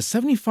will get a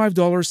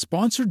 $75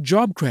 sponsored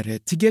job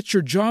credit to get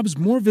your jobs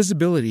more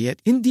visibility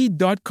at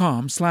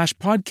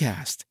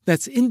Indeed.com/podcast.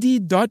 That's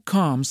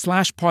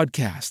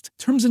Indeed.com/podcast.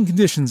 Terms and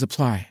conditions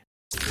apply.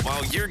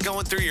 While you're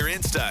going through your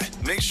Insta,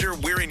 make sure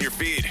we're in your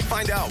feed.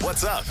 Find out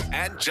what's up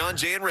at John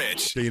Jay and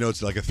Rich. So you know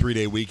it's like a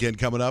 3-day weekend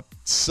coming up.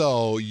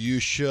 So you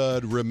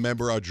should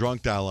remember our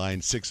drunk dial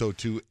line,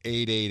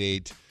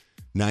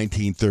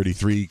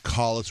 602-888-1933.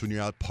 Call us when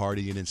you're out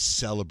partying and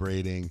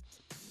celebrating.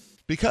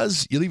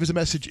 Because you leave us a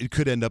message, it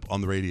could end up on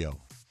the radio.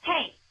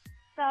 Hey,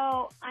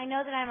 so I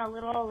know that I'm a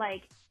little,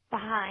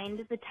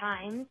 behind the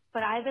times,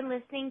 but I've been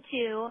listening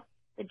to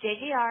the the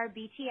JJR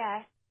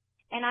BTS,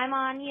 and I'm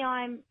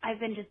on, I've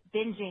been just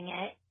binging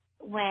it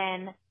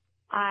when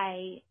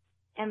I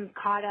am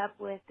caught up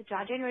with the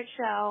John Jay and Rich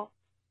show,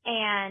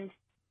 and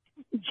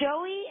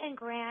Joey and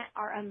Grant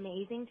are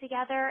amazing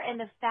together, and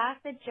the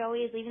fact that Joey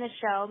is leaving the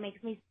show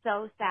makes me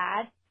so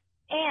sad.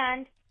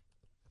 And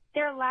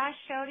their last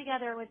show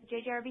together with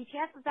JJR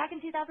BTS was back in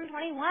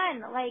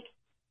 2021. Like,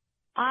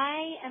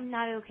 I am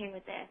not okay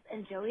with this,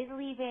 and Joey's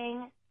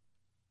leaving.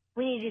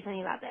 We need to do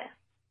something about this.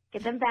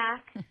 Get them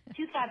back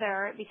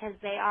together because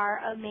they are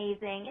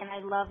amazing, and I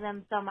love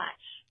them so much.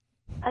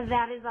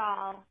 That is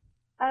all.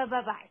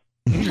 Bye-bye.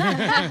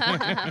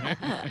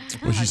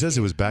 Well, she says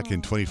it was back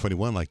in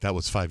 2021, like that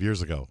was 5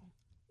 years ago.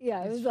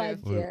 Yeah, it was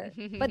last year.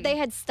 But they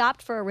had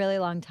stopped for a really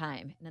long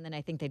time. And then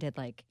I think they did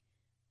like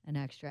an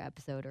extra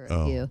episode or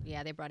a few.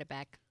 Yeah, they brought it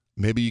back.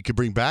 Maybe you could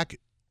bring back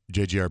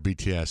JJR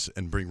BTS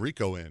and bring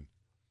Rico in.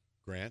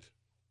 Grant?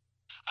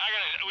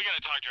 We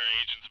gotta talk to our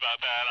agents about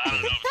that. I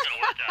don't know if it's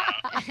gonna work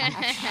out. I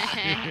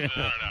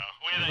don't know.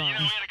 We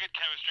had a good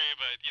chemistry,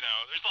 but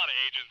there's a lot of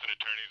agents and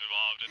attorneys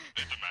involved.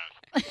 It's a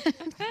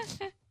mess.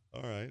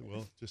 All right.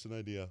 Well, just an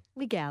idea.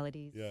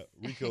 Legalities. Yeah.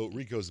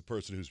 Rico's the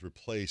person who's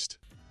replaced.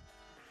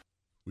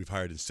 We've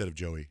hired instead of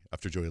Joey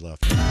after Joey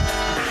left.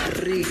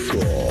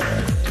 Rico.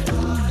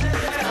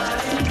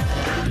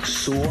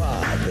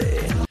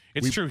 Suave.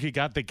 It's true. He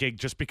got the gig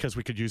just because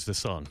we could use the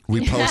song.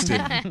 We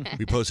posted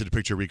a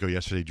picture of Rico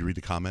yesterday. Did you read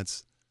the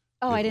comments?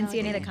 Oh, I didn't see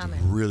any of the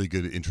comments. Really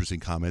good, interesting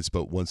comments.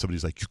 But when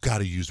somebody's like, you got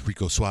to use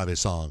Rico Suave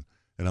song.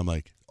 And I'm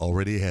like,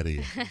 already ahead of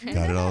you.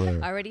 Got it all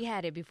there. Already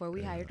had it before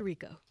we hired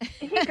Rico.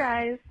 Hey,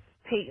 guys.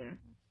 Peyton.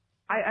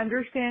 I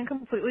understand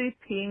completely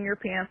peeing your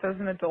pants as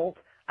an adult.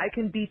 I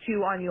can beat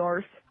you on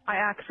yours. I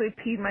actually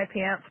peed my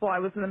pants while I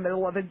was in the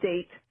middle of a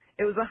date.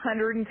 It was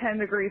 110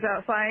 degrees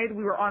outside.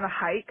 We were on a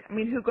hike. I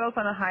mean, who goes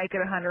on a hike at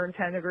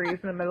 110 degrees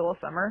in the middle of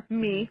summer?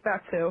 Me,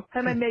 that's who.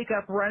 Had my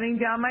makeup running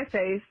down my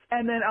face,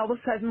 and then all of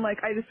a sudden,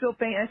 like, I just feel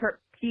faint and I start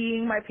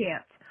peeing my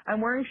pants. I'm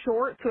wearing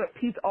shorts, so it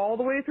pees all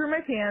the way through my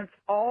pants,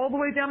 all the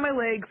way down my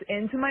legs,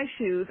 into my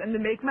shoes, and to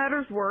make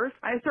matters worse,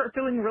 I start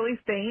feeling really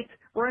faint,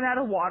 run out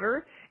of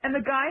water, and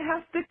the guy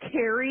has to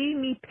carry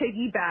me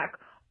piggyback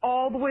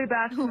all the way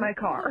back to my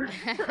car.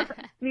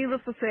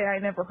 Needless to say, I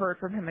never heard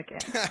from him again.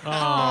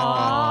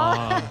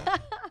 Aww.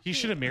 He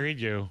should have married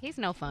you. He's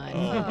no fun. Oh,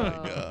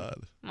 my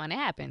God. Come on, it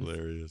happens.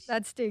 Hilarious.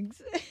 That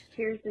stinks.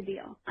 Here's the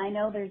deal. I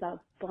know there's a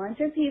bunch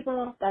of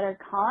people that are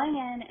calling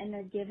in and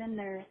they're giving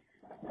their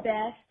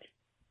best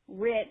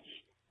Rich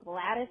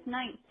Gladys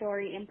Knight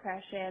story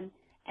impression,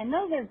 and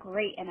those are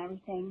great and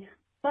everything,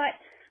 but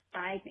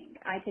I think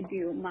I could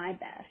do my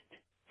best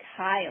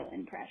Kyle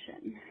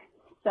impression.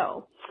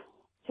 So,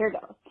 here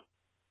goes.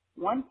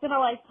 Once in a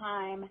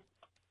lifetime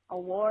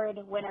award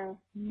winner,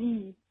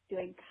 me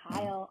doing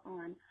Kyle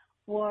on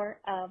War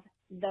of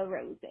the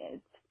Roses.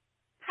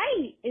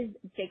 Hi, is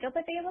Jacob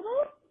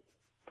available?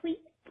 Please.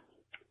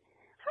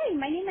 Hi,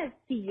 my name is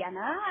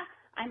Sienna.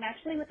 I'm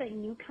actually with a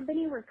new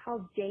company. We're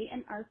called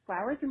J&R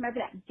Flowers. Remember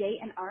that,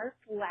 J&R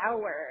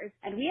Flowers.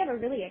 And we have a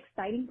really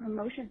exciting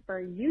promotion for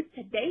you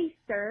today,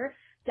 sir.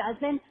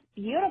 Dozen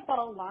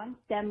beautiful long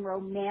stem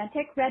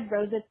romantic red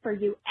roses for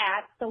you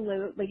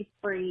absolutely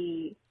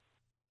free.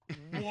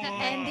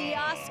 And the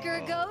Oscar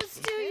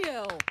goes to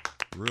you.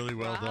 Really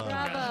well done.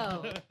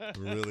 Bravo.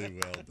 Really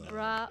well done.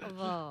 Bravo.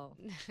 Oh,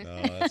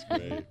 that's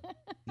great.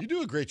 You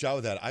do a great job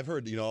with that. I've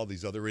heard, all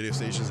these other radio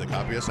stations that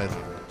copy us. I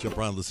jump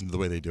around and listen to the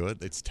way they do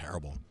it. It's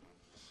terrible.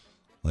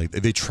 Like,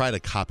 they try to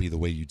copy the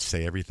way you'd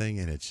say everything,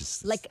 and it's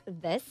just... Like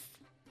this?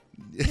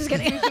 Just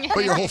kidding.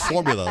 But your whole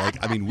formula,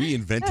 we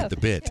invented the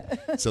bit.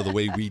 So the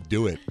way we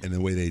do it and the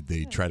way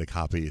they try to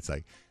copy,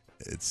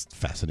 it's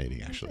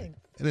fascinating, actually.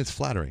 And it's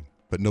flattering,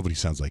 but nobody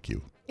sounds like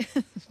you.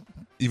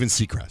 Even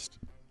Seacrest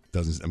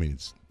doesn't,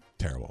 it's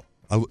terrible.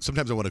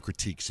 Sometimes I want to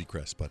critique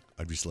Seacrest, but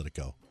I just let it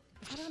go.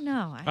 I don't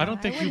know. I don't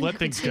think you let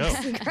things go.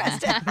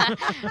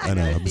 I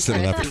know. I've been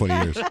saying that for 20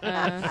 years.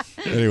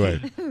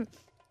 Anyway.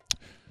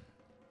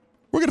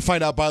 We're going to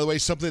find out, by the way,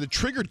 something that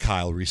triggered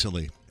Kyle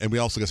recently. And we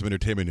also got some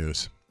entertainment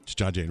news. It's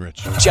John Jay and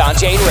Rich. John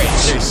Jay and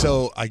Rich. Okay,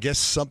 so I guess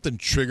something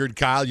triggered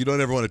Kyle. You don't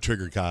ever want to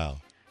trigger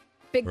Kyle.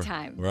 Big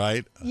time.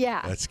 Right?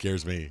 Yeah. That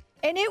scares me.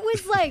 And it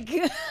was like...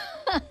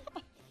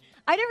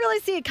 I didn't really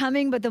see it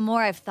coming, but the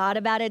more I've thought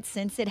about it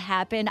since it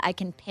happened, I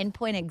can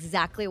pinpoint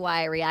exactly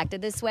why I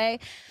reacted this way.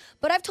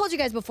 But I've told you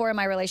guys before in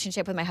my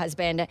relationship with my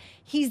husband,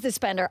 he's the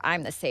spender,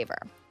 I'm the saver.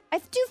 I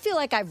do feel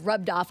like I've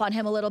rubbed off on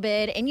him a little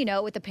bit. And,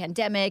 with the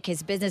pandemic,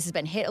 his business has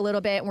been hit a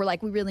little bit. And we're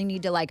like, we really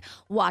need to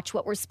watch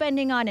what we're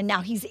spending on. And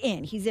now he's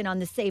in on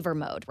the saver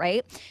mode,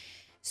 right?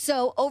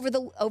 So over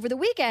the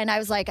weekend, I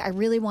was like, I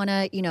really want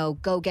to,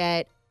 go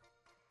get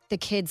the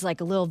kids a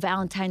little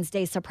Valentine's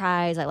Day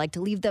surprise. I like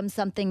to leave them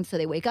something so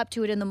they wake up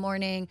to it in the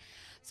morning.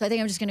 So I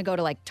think I'm just going to go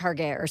to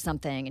Target or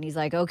something. And he's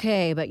like,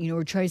 okay, but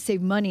we're trying to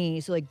save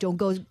money. So don't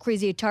go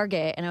crazy at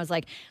Target. And I was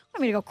like, I'm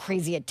going to go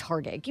crazy at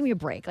Target. Give me a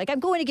break. I'm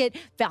going to get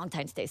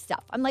Valentine's Day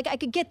stuff. I'm like, I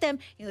could get them,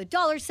 the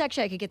dollar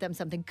section. I could get them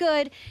something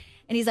good.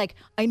 And he's like,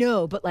 I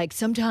know, but like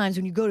sometimes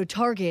when you go to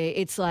Target,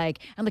 it's like,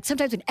 I'm like,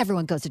 sometimes when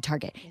everyone goes to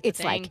Target,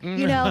 it's like,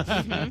 you know,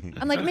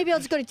 I'm like, maybe I'll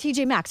just go to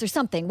TJ Maxx or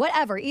something,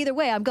 whatever. Either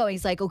way, I'm going.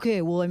 He's like,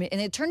 okay, well, I mean, and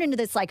it turned into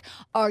this like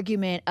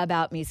argument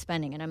about me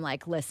spending. And I'm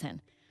like,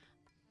 listen,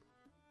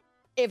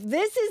 if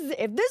this is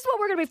what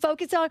we're going to be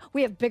focused on,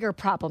 we have bigger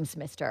problems,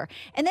 mister.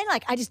 And then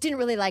like, I just didn't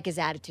really like his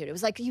attitude. It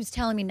was like he was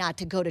telling me not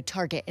to go to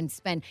Target and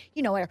spend,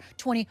 you know,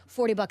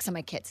 $20-$40 on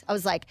my kids. I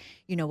was like,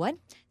 you know what?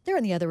 They're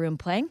in the other room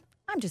playing.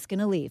 I'm just going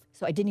to leave.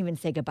 So I didn't even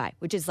say goodbye,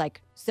 which is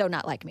like so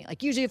not like me.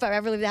 Like usually if I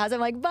ever leave the house, I'm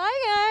like, bye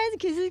guys,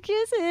 kisses,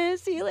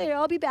 kisses, see you later.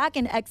 I'll be back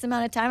in X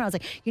amount of time. And I was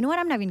like, you know what?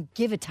 I'm not even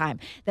give a time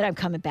that I'm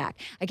coming back.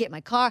 I get in my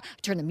car,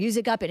 I turn the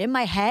music up, and in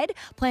my head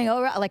playing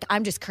over, like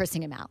I'm just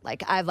cursing him out.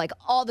 Like I have like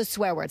all the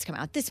swear words come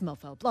out. This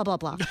mofo, blah, blah,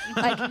 blah.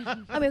 Like,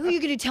 I mean, who are you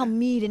going to tell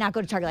me to not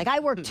go to Target? Like I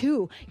work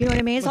too, you know what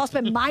I mean? So I'll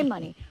spend my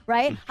money,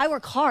 right? I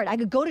work hard. I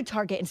could go to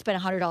Target and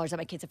spend $100 on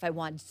my kids if I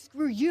want.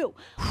 Screw you.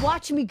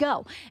 Watch me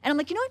go. And I'm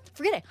like, you know what?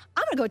 Forget it.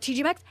 I'm going to go to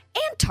TJ Maxx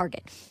and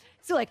Target.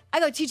 So like I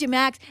go to TJ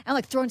Maxx, I'm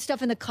like throwing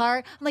stuff in the car.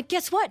 I'm like,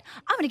 guess what?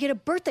 I'm gonna get a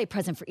birthday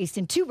present for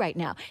Easton too right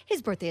now.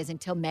 His birthday isn't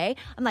until May.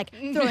 I'm like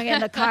throwing it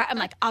in the car. I'm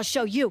like, I'll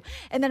show you.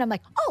 And then I'm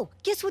like, oh,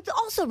 guess what's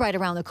also right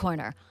around the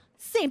corner?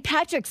 St.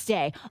 Patrick's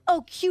Day.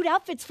 Oh, cute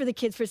outfits for the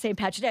kids for St.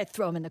 Patrick's Day. I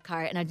throw them in the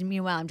car. And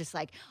meanwhile, I'm just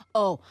like,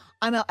 oh,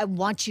 I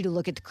want you to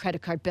look at the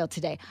credit card bill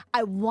today.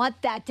 I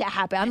want that to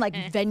happen. I'm like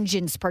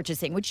vengeance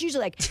purchasing, which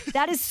usually like,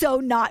 that is so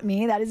not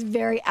me. That is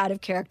very out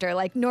of character.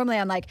 Like normally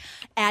I'm like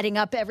adding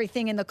up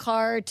everything in the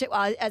car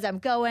as I'm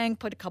going,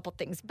 put a couple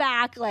things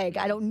back. Like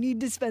I don't need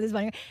to spend this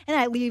money. And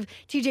I leave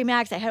TJ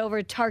Maxx. I head over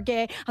to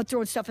Target. I'm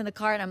throwing stuff in the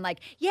car. And I'm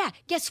like, yeah,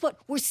 guess what?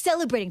 We're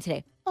celebrating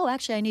today. Oh,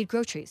 actually, I need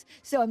groceries.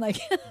 So I'm like,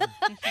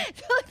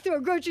 throw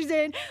groceries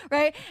in,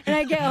 right? And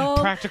I get home.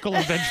 Practical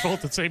and vengeful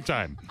at the same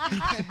time.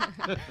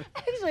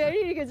 Actually, I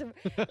need to get some,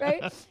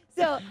 right?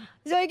 So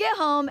I get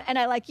home and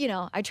I like, you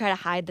know, I try to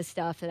hide the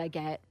stuff that I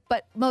get,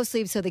 but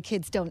mostly so the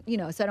kids don't, you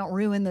know, so I don't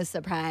ruin the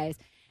surprise.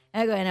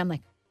 And I go and I'm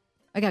like,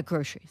 I got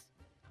groceries.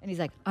 And he's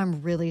like,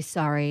 I'm really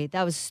sorry.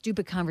 That was a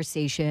stupid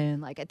conversation.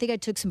 Like, I think I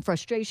took some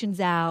frustrations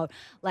out.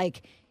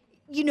 Like,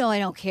 you know, I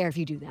don't care if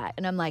you do that.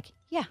 And I'm like,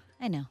 yeah,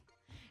 I know.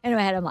 And in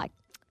my head, I'm like,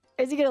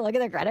 is he going to look at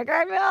the credit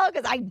card bill?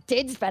 Because I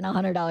did spend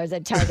 $100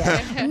 at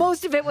Target.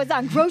 Most of it was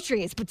on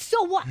groceries, but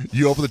so what?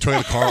 You open the trunk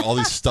of the car, all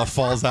these stuff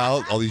falls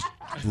out, all these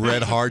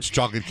red hearts,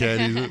 chocolate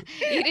candies.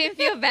 You didn't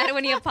feel bad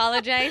when you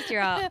apologized?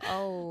 You're all,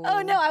 oh.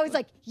 Oh, no. I was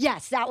like,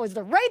 yes, that was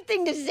the right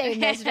thing to say,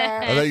 mister.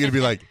 I thought you were going to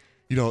be like,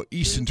 you know,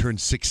 Easton turned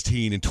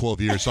 16 in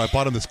 12 years, so I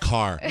bought him this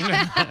car. It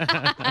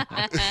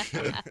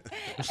wasn't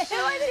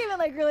even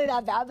like really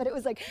that bad, but it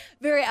was like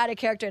very out of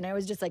character. And I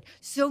was just like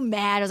so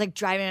mad. I was like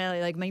driving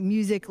like my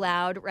music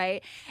loud,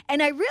 right?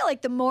 And I really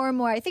like the more and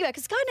more I think about it,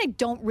 because Scott and I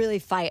don't really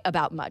fight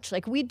about much.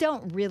 Like we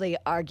don't really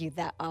argue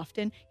that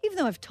often, even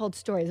though I've told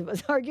stories of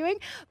us arguing,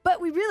 but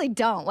we really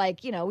don't.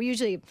 Like, you know, we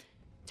usually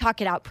talk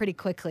it out pretty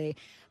quickly.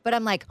 But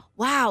I'm like,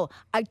 wow,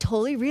 I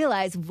totally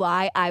realized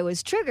why I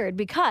was triggered,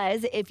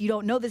 because if you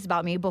don't know this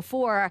about me,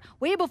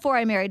 way before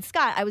I married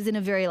Scott, I was in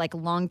a very like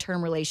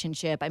long-term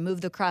relationship. I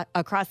moved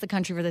across the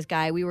country for this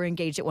guy. We were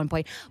engaged at one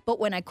point. But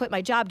when I quit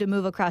my job to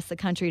move across the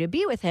country to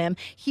be with him,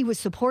 he was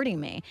supporting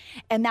me.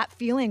 And that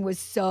feeling was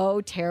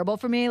so terrible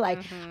for me. Like,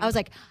 I was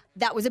like,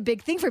 that was a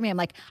big thing for me. I'm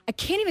like, I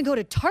can't even go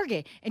to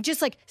Target and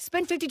just like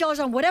spend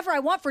 $50 on whatever I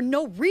want for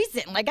no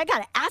reason. Like I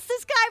got to ask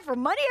this guy for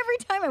money every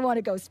time I want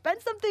to go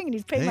spend something, and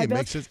he's paying my bills.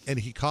 Makes sense. And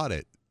he caught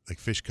it. Like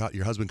fish caught,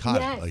 your husband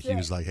caught it. Like he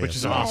was like, hey, which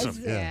is awesome.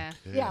 Yeah.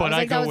 But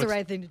I go that was the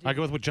right thing to do. I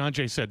go with what John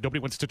Jay said. Nobody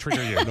wants to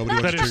trigger you.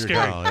 Nobody wants to trigger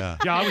Kyle. Yeah.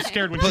 Yeah, I was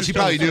scared when Plus, he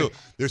probably knew.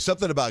 There's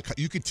something about,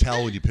 you could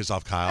tell when you piss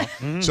off Kyle.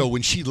 So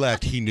when she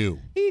left, he knew.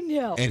 He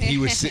knew. And he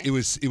was, it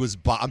was,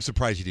 I'm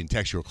surprised he didn't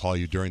text you or call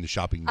you during the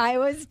shopping. I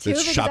was too,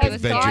 because I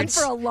was gone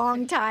for a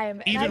long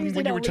time. Even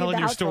when you were telling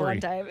your story,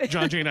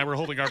 John Jay and I were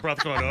holding our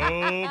breath going,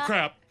 oh,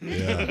 crap.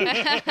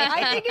 Yeah.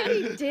 I think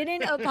if he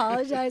didn't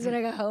apologize when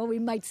I got home, we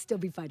might still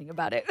be fighting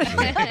about it.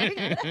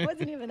 It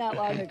wasn't even that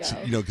long ago.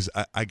 You know, because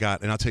I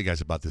got, and I'll tell you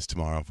guys about this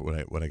tomorrow for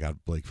what I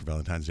got Blake for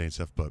Valentine's Day and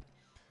stuff, but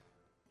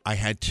I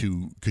had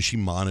to, because she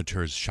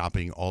monitors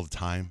shopping all the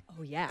time.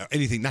 Oh, yeah.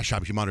 Anything, not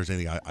shopping, she monitors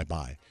anything I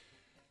buy.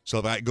 So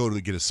if I go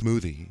to get a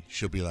smoothie,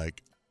 she'll be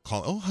like,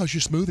 oh, how's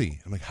your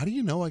smoothie? I'm like, how do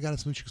you know I got a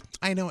smoothie? She goes,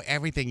 I know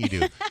everything you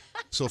do.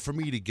 So for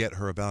me to get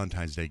her a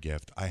Valentine's Day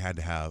gift, I had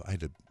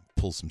to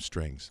pull some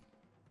strings.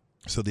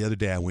 So the other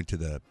day I went to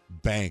the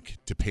bank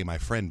to pay my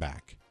friend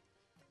back.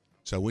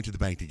 So I went to the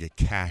bank to get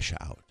cash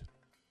out.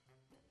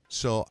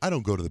 So I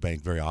don't go to the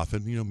bank very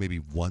often, you know, maybe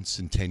once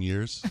in 10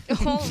 years.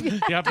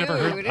 Yeah,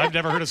 I've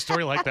never heard a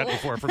story like that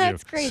before from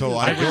That's you. crazy. So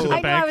I go to the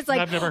bank. I was like,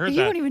 I've never heard you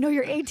that. don't even know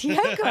your ATM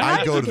code.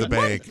 I go to the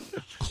bank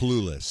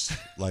clueless.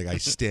 Like I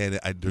stand,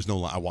 there's no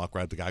line. I walk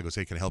right. The guy goes,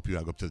 hey, can I help you?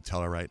 I go up to the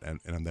teller, right? And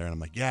I'm there and I'm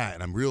like, yeah.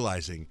 And I'm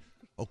realizing,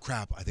 oh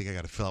crap, I think I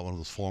got to fill out one of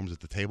those forms at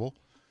the table.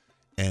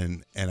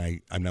 And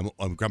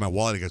I'm grab my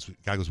wallet. The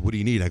guy goes, what do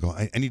you need? I go,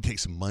 I need to take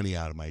some money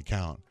out of my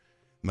account.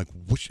 I'm like,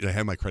 I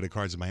have my credit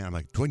cards in my hand. I'm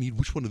like,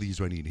 which one of these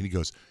do I need? And he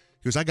goes,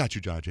 I got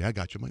you, John Jay. I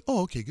got you. I'm like,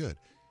 oh, okay, good.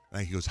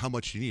 And he goes, how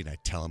much do you need? And I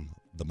tell him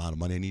the amount of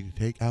money I need to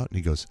take out. And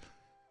he goes,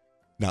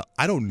 now,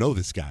 I don't know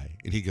this guy.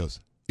 And he goes,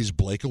 is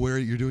Blake aware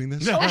that you're doing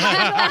this? Oh my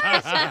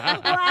gosh.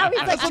 Wow. He's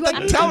like, That's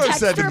what the teller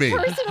said to me.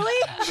 Personally?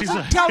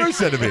 The teller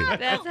said to me.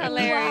 That's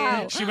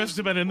hilarious. She must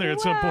have been in there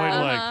at some point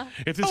like,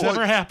 if this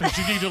ever happens,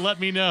 you need to let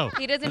me know.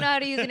 He doesn't know how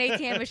to use an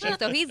ATM machine,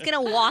 so he's going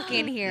to walk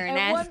in here and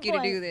At ask you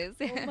one to do point.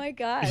 this. Oh, my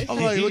gosh. I'm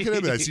like, look at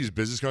him. And I see his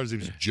business card. His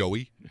name's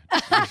Joey.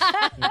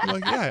 I'm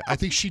like, yeah, I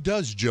think she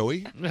does,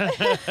 Joey. He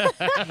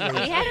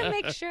had to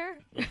make sure.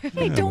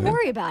 Hey, don't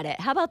worry about it.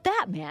 How about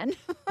that, man?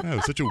 Yeah, it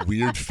was such a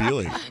weird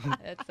feeling.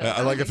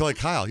 I feel like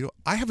Kyle.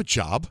 I have a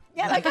job.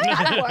 Yeah, like I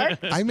gotta work.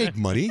 I make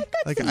money.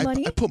 Like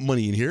I put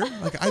money in here.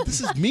 Like this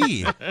is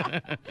me.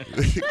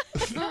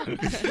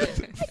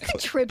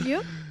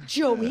 Contribute,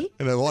 Joey.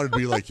 And I wanted to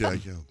be like, yeah,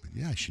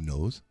 she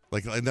knows.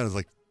 Like, and then I was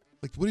like,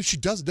 what if she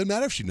does? It doesn't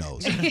matter if she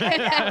knows.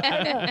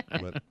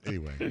 But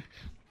anyway,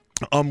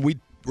 we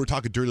were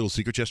talking dirty little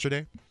secrets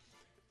yesterday.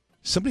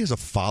 Somebody has a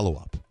follow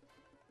up.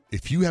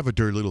 If you have a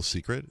dirty little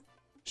secret,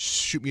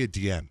 shoot me a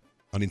DM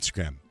on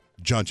Instagram,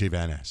 John J.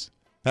 Van Ness.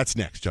 That's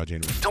next, John J.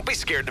 Don't be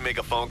scared to make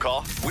a phone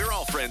call. We're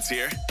all friends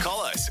here.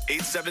 Call us,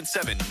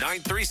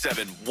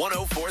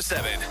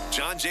 877-937-1047.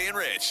 John Jay and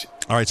Rich.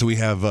 All right, so we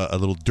have a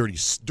little dirty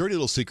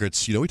little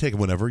secrets. We take them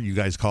whenever you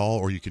guys call,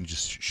 or you can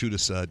just shoot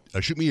us.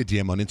 Shoot me a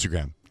DM on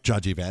Instagram, John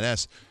J. Van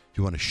Ness, if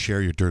you want to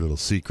share your dirty little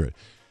secret.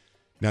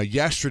 Now,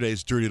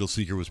 yesterday's dirty little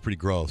secret was pretty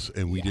gross,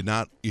 and we did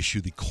not issue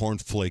the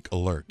cornflake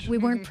alert. We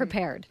weren't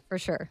prepared, for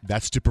sure.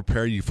 That's to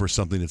prepare you for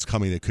something that's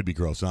coming that could be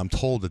gross. And I'm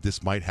told that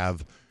this might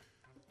have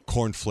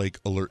cornflake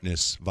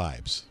alertness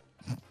vibes.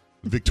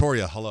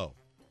 Victoria, hello.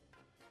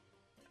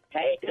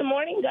 Hey, good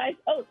morning, guys.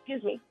 Oh,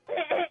 excuse me.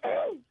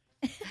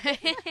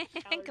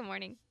 Good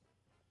morning.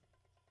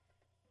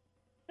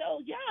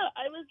 So, yeah,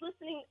 I was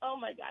listening. Oh,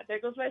 my God, there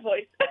goes my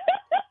voice.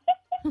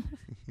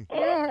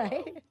 You're all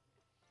right.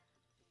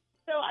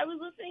 So I was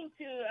listening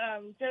to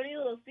Dirty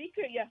Little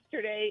Secret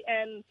yesterday,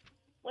 and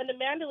when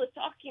Amanda was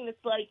talking,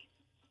 it's like,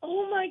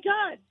 oh, my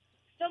God,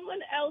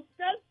 someone else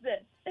does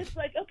this. It's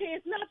like, okay,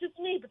 it's not just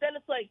me, but then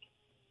it's like,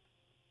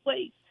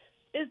 wait,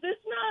 is this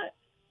not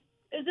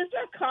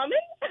common?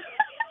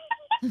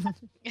 What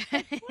the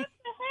heck?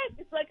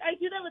 It's like, I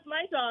do that with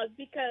my dog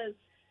because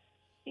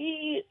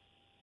he...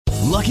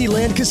 Lucky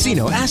Land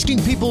Casino,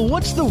 asking people,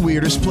 what's the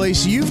weirdest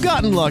place you've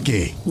gotten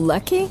lucky?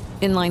 Lucky?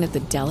 In line at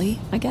the deli,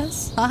 I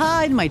guess?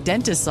 Aha, in my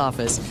dentist's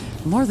office.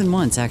 More than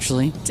once,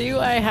 actually. Do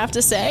I have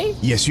to say?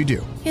 Yes, you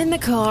do. In the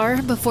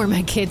car before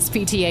my kids'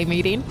 PTA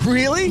meeting.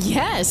 Really?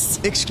 Yes.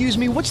 Excuse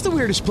me, what's the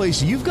weirdest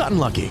place you've gotten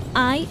lucky?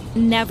 I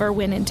never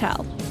win and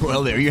tell.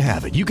 Well, there you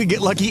have it. You can get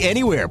lucky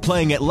anywhere,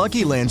 playing at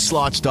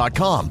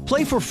LuckyLandSlots.com.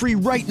 Play for free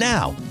right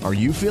now. Are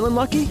you feeling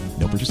lucky?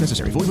 No purchase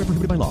necessary. Void where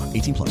prohibited by law.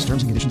 18 plus.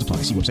 Terms and conditions apply.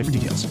 See website for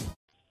details.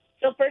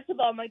 So first of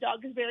all, my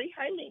dog is very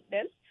high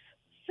maintenance.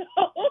 So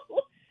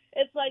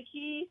it's like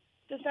he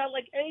does not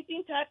like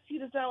anything touched. He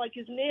does not like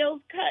his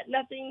nails cut,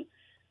 nothing.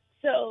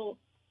 So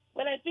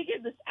when I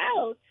figured this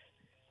out,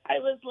 I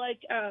was like,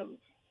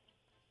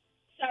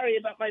 sorry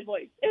about my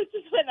voice. It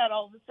just went out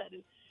all of a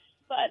sudden.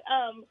 But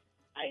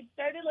I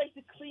started like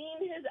to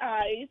clean his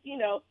eyes. You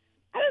know,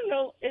 I don't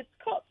know. It's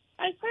called,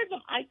 I've heard of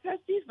them eye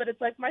crusties, but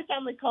it's like my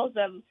family calls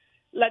them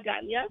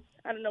lagañas.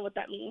 I don't know what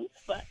that means,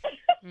 but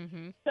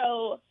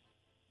so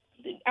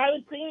I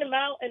would clean him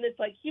out, and it's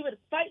like he would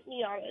fight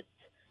me on it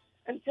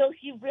until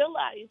he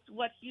realized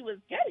what he was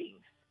getting.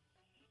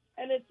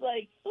 And it's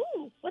like,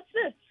 ooh, what's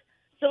this?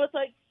 So it's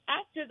like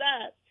after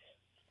that,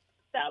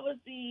 that was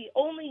the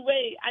only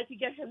way I could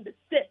get him to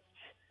sit.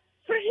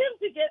 For him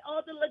to get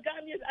all the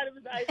lagañas out of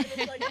his eyes, and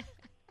it's like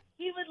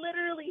he would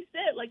literally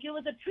sit like it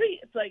was a treat.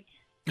 It's like,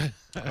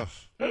 okay.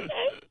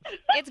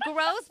 It's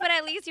gross, but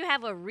at least you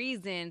have a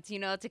reason,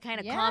 to kind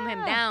of calm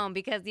him down,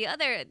 because the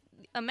other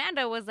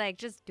Amanda was like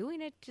just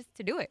doing it just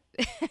to do it.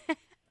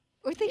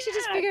 I think she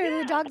just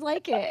figured the dogs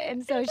like it,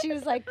 and so she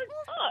was like,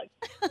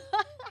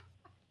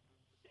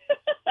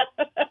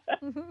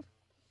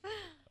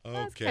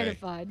 That's kind of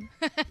fun.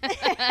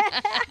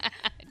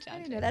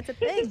 I know that's a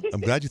thing.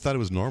 I'm glad you thought it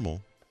was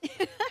normal.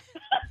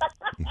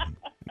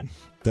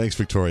 Thanks,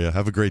 Victoria.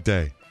 Have a great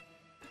day.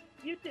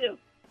 You too.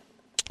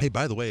 Hey,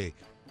 by the way,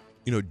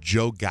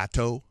 Joe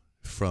Gatto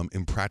from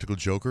Impractical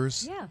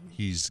Jokers. Yeah.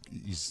 He's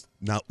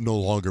no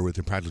longer with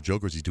Impractical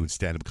Jokers. He's doing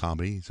stand-up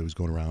comedy, so he's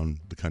going around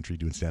the country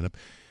doing stand-up.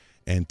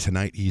 And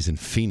tonight he's in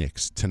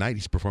Phoenix. Tonight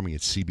he's performing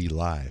at CB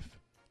Live.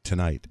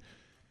 Tonight.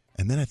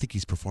 And then I think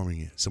he's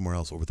performing somewhere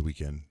else over the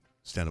weekend.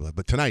 Stand-up Live.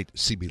 But tonight,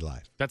 CB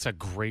Live. That's a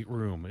great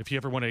room. If you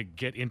ever want to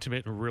get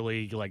intimate and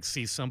really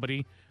see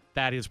somebody,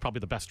 that is probably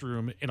the best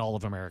room in all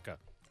of America,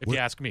 if you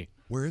ask me.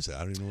 Where is it? I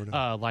don't even know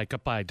where to Like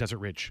up by Desert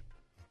Ridge.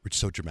 Which is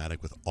so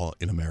dramatic with all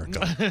in America.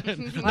 Not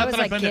that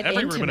I've been to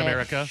every room in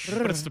America,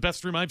 but it's the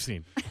best room I've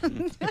seen.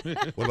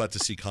 What about to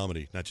see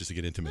comedy, not just to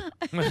get intimate?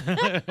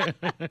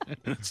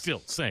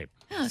 Still, same.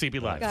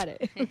 CB Live. Got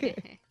it.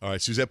 Okay. All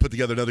right, Suzette put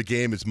together another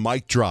game. It's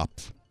Mic Drop.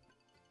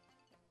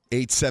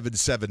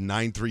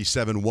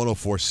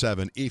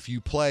 877-937-1047. If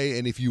you play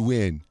and if you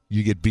win,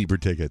 you get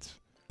Bieber tickets.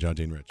 John,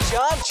 Jay, and Rich.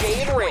 John,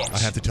 Jay, and Rich. I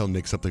have to tell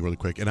Nick something really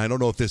quick, and I don't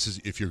know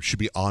if you should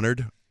be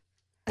honored,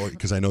 or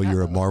because I know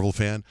you're a Marvel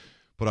fan,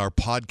 but our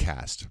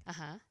podcast,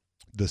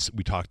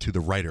 we talked to the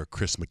writer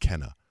Chris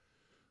McKenna,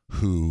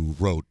 who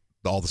wrote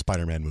all the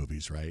Spider-Man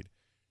movies, right?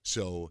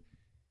 So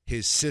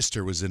his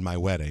sister was in my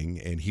wedding,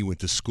 and he went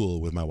to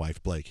school with my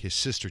wife Blake. His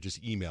sister just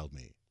emailed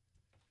me,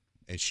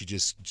 and she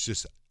just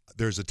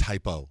there's a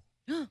typo,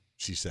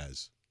 she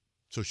says.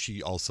 So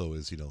she also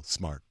is,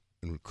 smart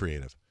and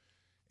creative.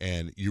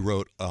 And you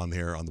wrote on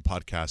there on the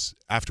podcast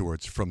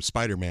afterwards, from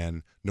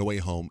Spider-Man No Way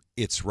Home,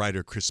 it's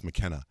writer Chris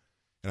McKenna.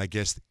 And I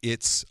guess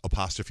it's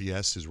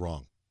 ' is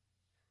wrong.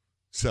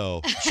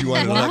 So she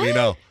wanted to let me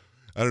know.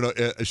 I don't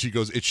know. She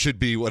goes, it should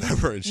be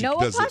whatever. And she no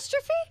does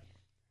apostrophe?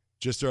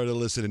 Just started to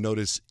listen and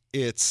notice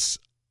it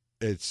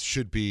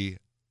should be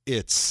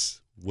it's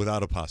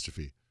without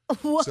apostrophe.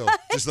 What? So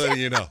just letting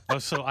you know. Oh,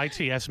 so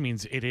ITS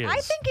means it is.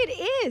 I think it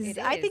is.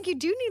 I think you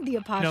do need the No,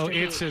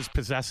 apostrophe. it's is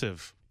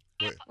possessive.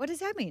 Wait. What does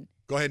that mean?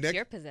 Go ahead, Nick.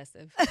 You're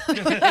possessive. What does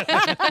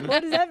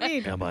that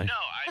mean? Am I? No,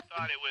 I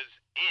thought it was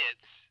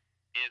it's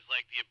is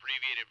like the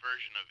abbreviated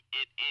version of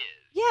it is.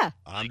 Yeah.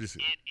 I'm just.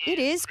 It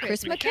is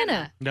Chris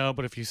McKenna. No,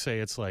 but if you say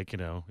it's like,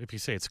 if you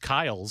say it's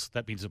Kyle's,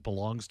 that means it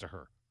belongs to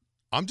her.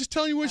 I'm just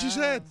telling you what she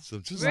said. So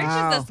just Rich is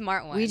the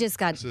smart one. We just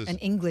got This is- an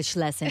English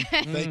lesson.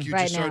 Thank you.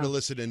 Right Just started now. to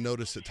listen and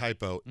notice the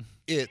typo.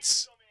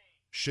 It's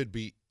should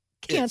be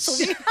Canceled.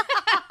 it's.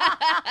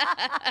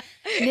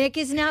 Nick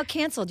is now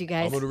canceled, you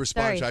guys. I'm going to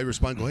respond. Sorry. I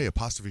respond. Go, hey,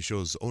 apostrophe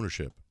shows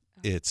ownership.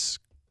 It's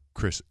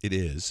Chris. It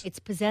is. It's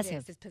possessive.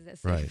 Yes, it's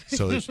possessive. Right.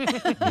 So Nick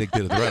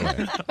did it the right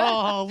way.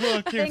 Oh,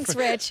 look. Thanks,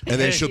 Rich. And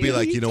then she'll be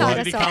like, you know what?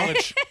 Community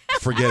college.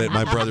 Forget it.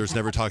 My brother's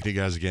never talking to you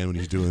guys again when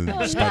he's doing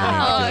Spider-Man.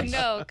 Oh, begins.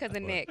 no, because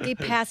of Nick. He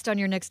passed on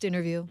your next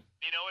interview.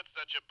 You know what's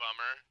such a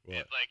bummer?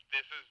 What? It's like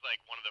this is like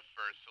one of the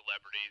first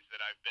celebrities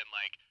that I've been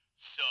like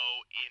so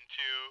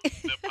into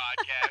the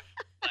podcast,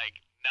 like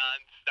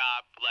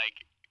nonstop,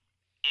 like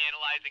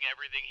analyzing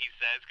everything he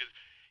says, because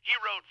he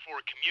wrote for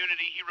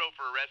Community, he wrote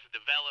for Arrested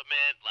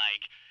Development.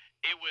 Like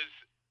it was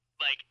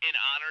like an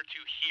honor to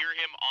hear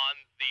him on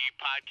the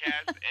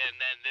podcast, and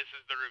then this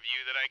is the review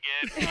that I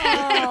get.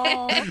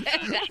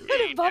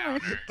 What a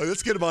bummer. Oh,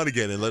 let's get him on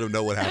again and let him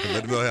know what happened.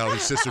 Let him know how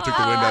his sister took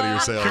the wind out of your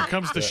sail. Here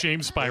comes the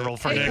shame spiral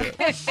for Nick.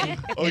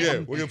 Okay,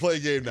 we're gonna play a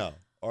game now.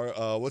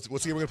 What's the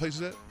game we're gonna play?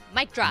 Today?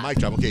 Mic drop. Mic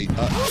drop. Okay.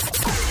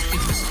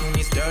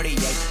 It's 38,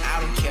 I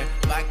don't care.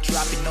 Mic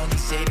dropping on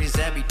these haters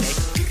every day.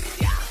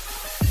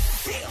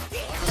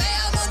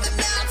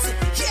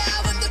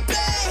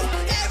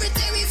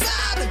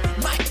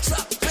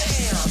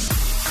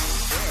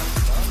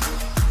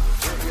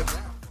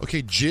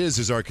 Okay, Jizz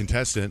is our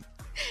contestant.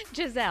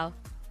 Giselle.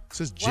 It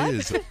says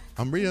Jizz.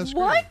 I'm reading on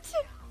screen. What?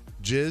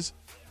 Jizz.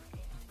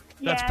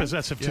 That's Yes.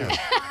 possessive, too. Yeah.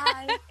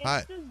 Hi, it's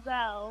Hi.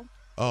 Giselle.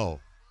 Oh.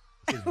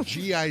 It says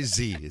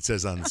G-I-Z. It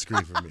says on the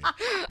screen for me.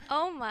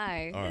 Oh,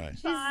 my. All right.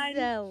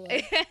 Giselle.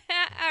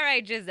 All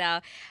right,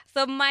 Giselle.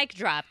 So, mic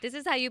drop. This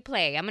is how you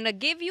play. I'm going to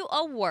give you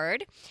a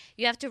word.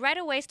 You have to right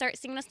away start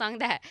singing a song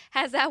that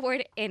has that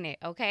word in it,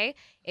 okay?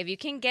 If you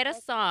can get a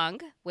song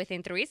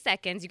within 3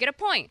 seconds, you get a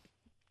point.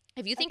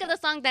 If you think of the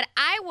song that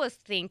I was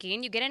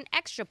thinking, you get an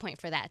extra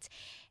point for that.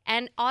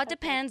 And all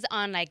depends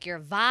on like your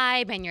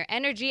vibe and your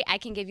energy. I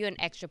can give you an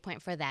extra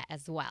point for that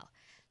as well.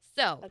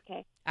 So,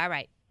 all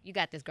right, you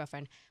got this,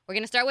 girlfriend. We're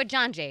going to start with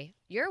John Jay.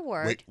 Your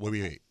word.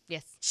 Wait.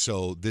 Yes.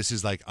 So this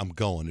is like I'm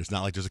going. It's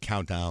not like there's a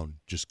countdown.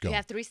 Just go. You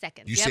have 3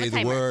 seconds. You have say a the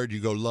timer. word, you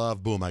go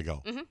love, boom, I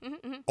go.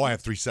 Oh, I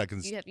have 3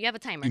 seconds. You have a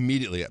timer.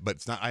 Immediately, but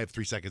it's not. I have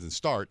 3 seconds and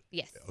start.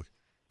 Yes.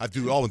 I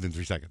do it all within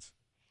 3 seconds.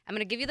 I'm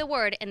going to give you the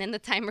word, and then the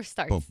timer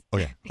starts. Boom.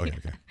 Okay.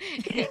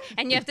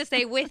 And you have to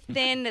say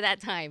within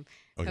that time.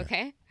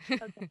 Okay. All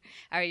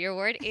right, your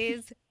word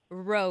is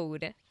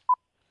road.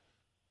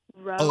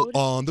 Road. Oh,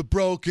 on the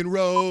broken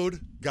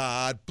road,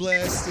 God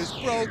bless this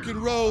broken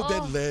road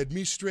that led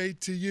me straight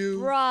to you.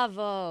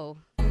 Bravo.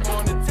 That's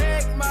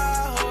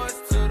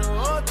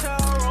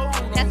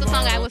the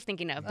song I was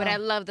thinking of, but I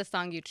love the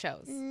song you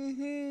chose.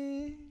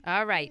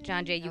 All right,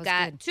 John Jay, you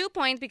got 2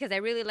 points because I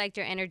really liked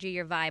your energy,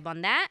 your vibe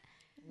on that.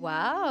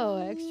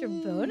 Wow, extra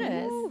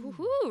bonus.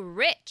 Ooh,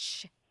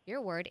 Rich, your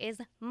word is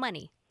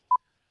money.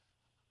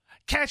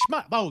 Cash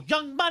money. Oh,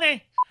 young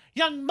money.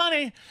 Young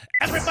money.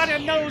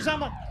 Everybody knows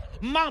I'm a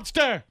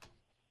monster.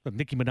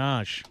 Nicki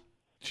Minaj.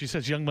 She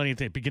says young money at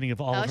the beginning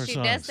of all of her She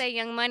songs. does say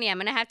young money. I'm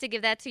going to have to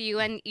give that to you,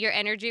 and your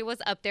energy was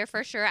up there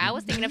for sure. I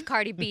was thinking of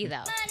Cardi B,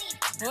 though.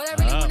 What I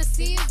really want to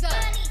see is the.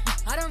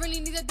 I don't really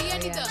need a D, I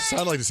need the.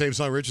 Sound like the same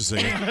song Rich is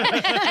singing.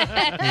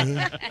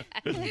 I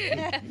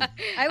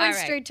All went right.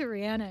 straight to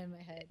Rihanna in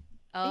my head.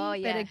 Oh,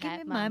 You yeah. better give had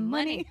me my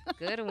money.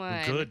 Good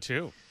one. Good,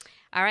 too.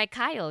 All right,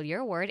 Kyle,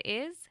 your word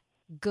is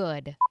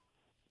good.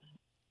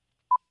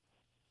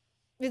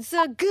 It's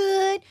a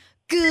good.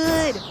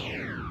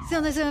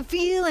 Something I'm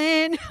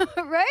feeling,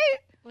 right?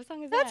 What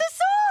song is That's that?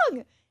 a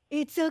song.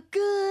 It's a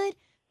good.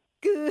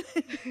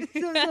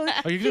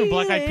 Are you doing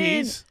Black Eyed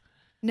Peas?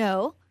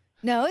 No,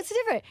 it's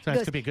different. So it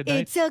has to be a good night?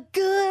 It's a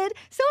good.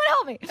 Someone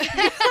help me.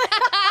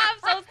 I'm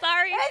so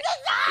sorry. It's a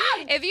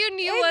song. If you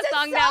knew what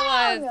song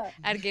that was,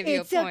 I'd give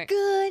you a point. It's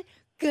a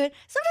good.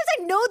 Sometimes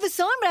I know the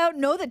song, but I don't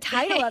know the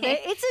title of it.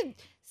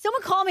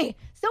 Someone call me.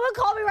 Someone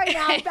call me right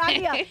now. Back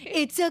me up.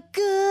 It's a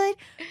good.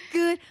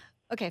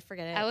 Okay,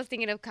 forget it. I was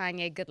thinking of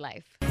Kanye, Good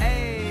Life. Welcome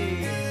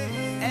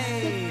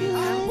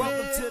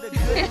to the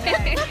good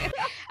life.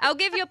 I'll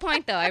give you a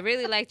point, though. I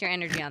really liked your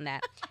energy on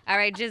that. All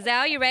right,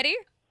 Giselle, you ready?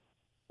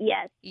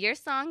 Yes. Your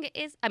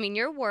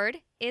word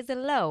is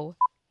low.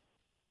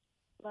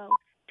 Low.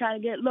 Try to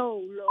get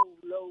low.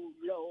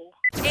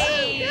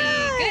 Hey,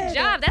 good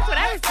job. That's what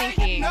I was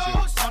thinking.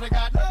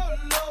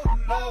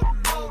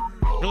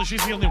 Really,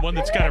 she's the only one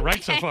that's got it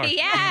right so far.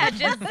 Yeah,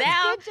 Giselle.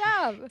 Good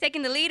job.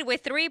 Taking the lead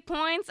with 3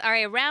 points. All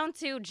right, round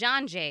 2,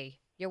 John Jay.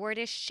 Your word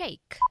is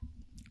shake.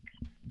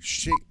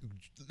 Shake.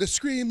 Let's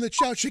scream, let's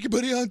shout, shake your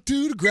booty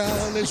onto the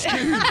ground. Let's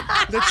scream,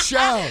 let's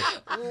shout.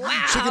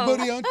 Wow. Shake your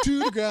booty onto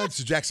the ground.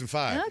 It's Jackson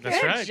 5. Okay.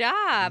 That's right. Good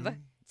job.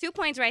 2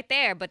 points right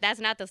there, but that's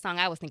not the song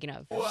I was thinking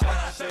of. All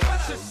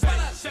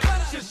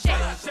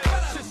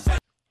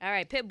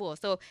right,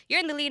 Pitbull. So you're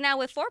in the lead now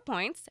with 4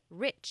 points.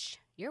 Rich,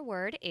 your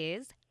word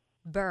is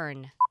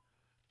burn.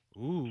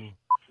 Ooh.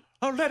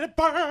 Oh, let it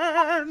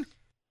burn.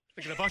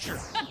 Thinking of Usher.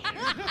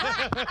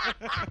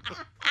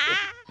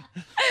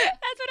 That's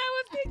what I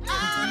was thinking.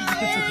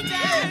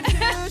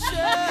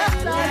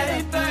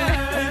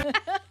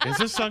 Is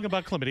this song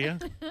about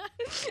chlamydia?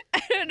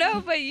 I don't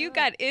know, but you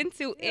got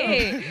into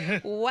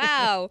it.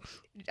 Wow.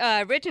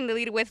 Rich in the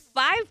lead with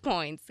 5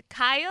 points.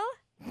 Kyle,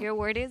 your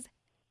word is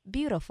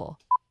beautiful.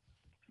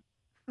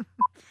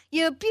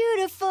 You're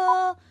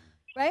beautiful,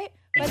 right?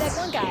 By that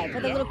one guy, by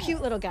the little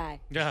cute little guy.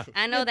 Yeah.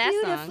 I know You're that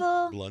beautiful.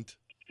 song. Blunt.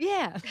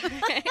 Yeah.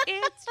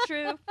 It's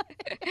true.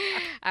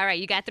 All right,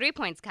 you got 3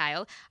 points,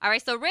 Kyle. All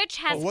right, so Rich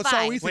has 5. What song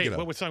are you thinking Wait,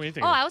 of? what song are you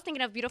thinking Oh, of? I was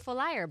thinking of Beautiful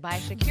Liar by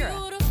Shakira.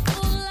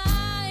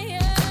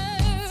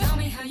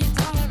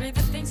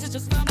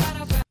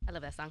 I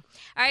love that song.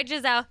 All right,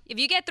 Giselle, if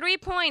you get 3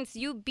 points,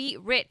 you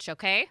beat Rich,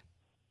 okay?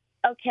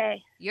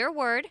 Okay. Your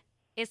word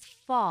is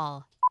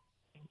fall.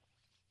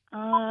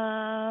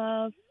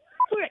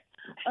 Frick.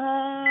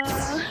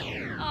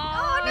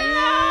 Oh, no!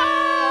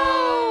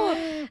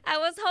 I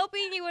was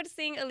hoping you would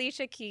sing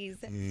Alicia Keys'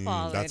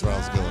 Fallen. That's where I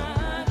was going.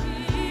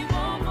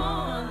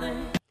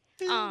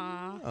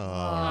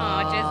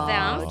 Oh,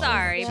 Giselle, I'm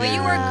sorry, but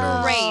you were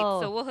great,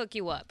 so we'll hook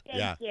you up.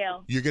 Yeah. Thank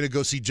you. You're going to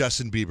go see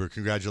Justin Bieber.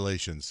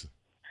 Congratulations.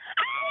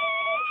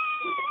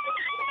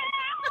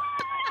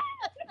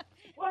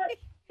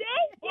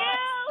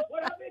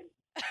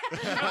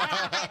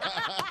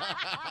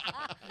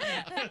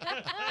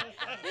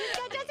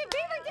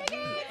 Thank you.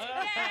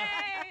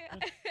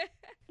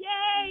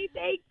 Yay,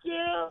 thank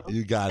you.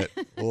 You got it.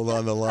 Hold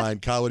on the line.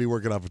 Kyle, what are you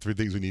working on for 3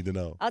 things we need to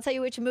know? I'll tell you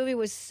which movie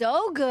was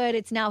so good,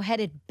 it's now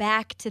headed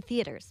back to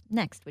theaters.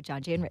 Next with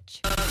John Jay and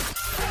Rich.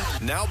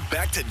 Now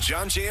back to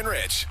John Jay and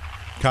Rich.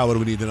 Kyle, what do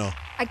we need to know?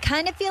 I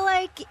kind of feel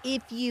like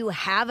if you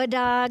have a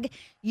dog,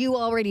 you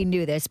already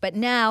knew this, but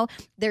now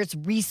there's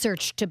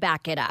research to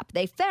back it up.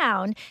 They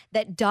found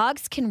that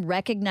dogs can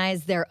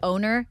recognize their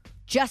owner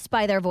just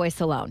by their voice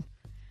alone.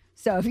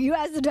 So if you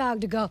ask the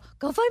dog to go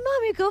find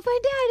mommy, go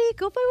find daddy,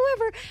 go find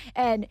whoever,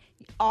 and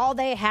all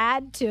they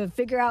had to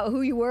figure out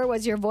who you were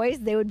was your voice,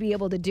 they would be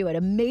able to do it.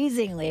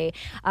 Amazingly,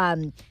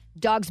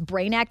 dogs'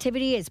 brain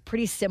activity is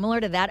pretty similar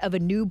to that of a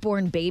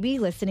newborn baby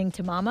listening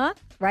to mama,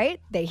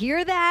 right? They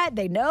hear that,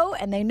 they know,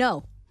 and they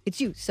know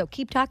it's you. So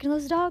keep talking to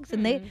those dogs,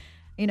 and they,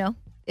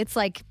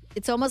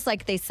 it's almost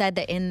like they said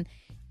that in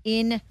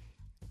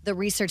the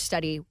research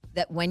study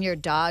that when your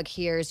dog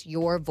hears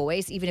your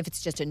voice, even if it's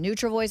just a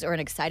neutral voice or an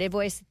excited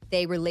voice,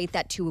 they relate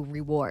that to a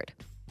reward.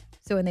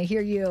 So when they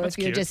hear you, That's if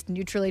you're cute. just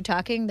neutrally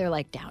talking, they're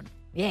like, down.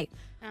 Yay.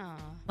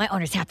 My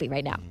owner's happy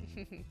right now.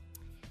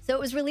 So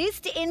it was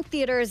released in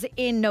theaters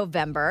in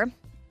November,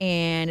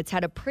 and it's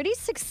had a pretty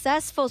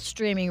successful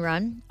streaming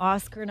run,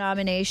 Oscar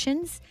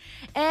nominations,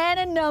 and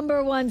a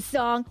 #1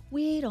 song,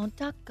 We Don't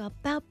Talk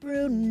About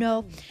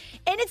Bruno.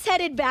 And it's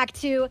headed back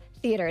to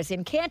theaters.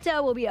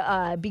 Encanto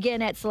will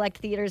begin at select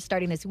theaters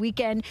starting this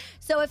weekend.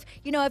 So if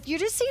you're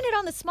just seeing it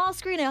on the small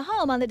screen at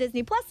home on the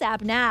Disney Plus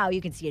app, now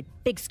you can see it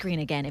big screen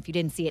again if you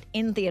didn't see it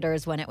in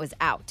theaters when it was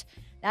out.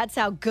 That's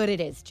how good it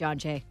is, John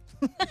Jay.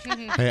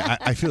 Hey,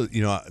 I feel,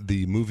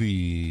 the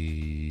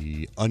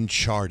movie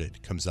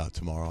Uncharted comes out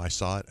tomorrow. I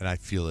saw it, and I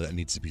feel it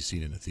needs to be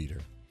seen in a theater.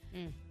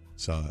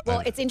 So,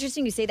 Well, it's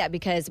interesting you say that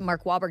because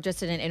Mark Wahlberg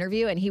just did an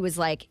interview, and he was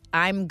like,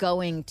 I'm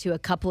going to a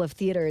couple of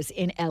theaters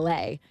in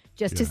L.A.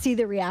 just to see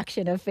the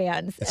reaction of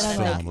fans. it's and I'm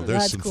phenomenal. like,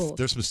 There's that's cool.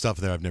 There's some stuff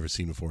there I've never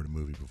seen before in a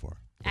movie before.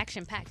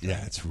 Action-packed.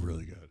 Yeah, it's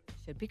really good.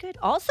 Should be good.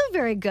 Also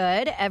very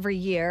good every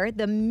year,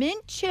 the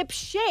Mint Chip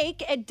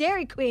Shake at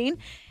Dairy Queen.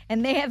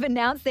 And they have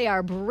announced they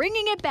are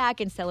bringing it back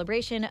in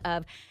celebration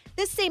of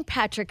this St.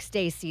 Patrick's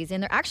Day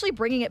season. They're actually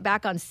bringing it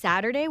back on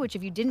Saturday, which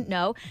if you didn't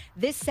know,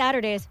 this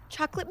Saturday is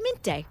Chocolate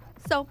Mint Day.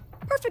 So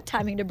perfect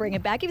timing to bring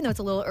it back, even though it's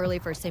a little early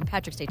for St.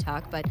 Patrick's Day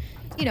talk. But,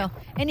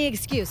 any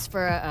excuse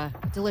for a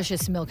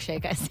delicious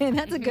milkshake, I say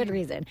that's a good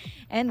reason.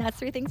 And that's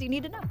 3 things you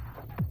need to know.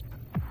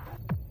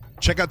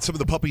 Check out some of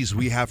the puppies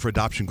we have for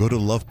adoption. Go to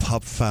Love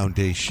Pup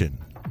Foundation.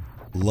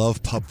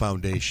 Love Pup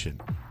Foundation.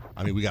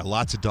 I mean, we got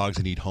lots of dogs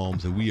that need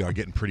homes, and we are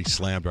getting pretty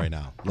slammed right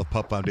now. Love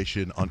Pup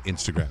Foundation on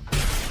Instagram.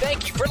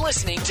 Thank you for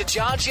listening to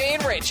John, Jay,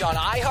 and Rich on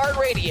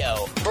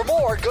iHeartRadio. For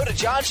more, go to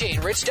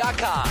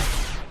johnjayandrich.com.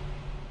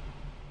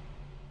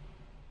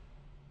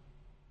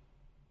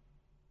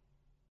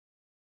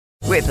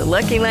 With the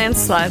Lucky Land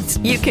Slots,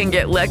 you can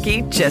get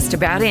lucky just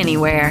about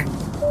anywhere.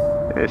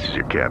 This is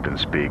your captain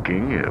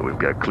speaking. We've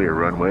got clear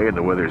runway and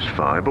the weather's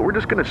fine, but we're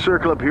just going to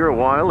circle up here a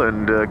while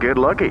and get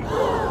lucky.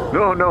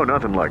 No,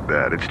 nothing like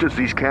that. It's just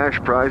these cash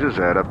prizes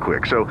add up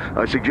quick. So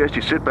I suggest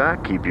you sit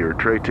back, keep your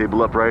tray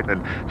table upright,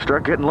 and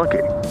start getting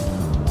lucky.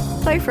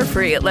 Play for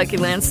free at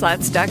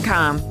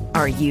LuckyLandSlots.com.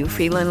 Are you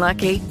feeling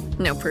lucky?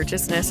 No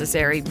purchase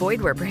necessary.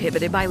 Void where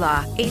prohibited by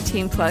law.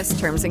 18+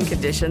 terms and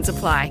conditions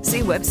apply.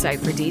 See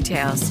website for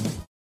details.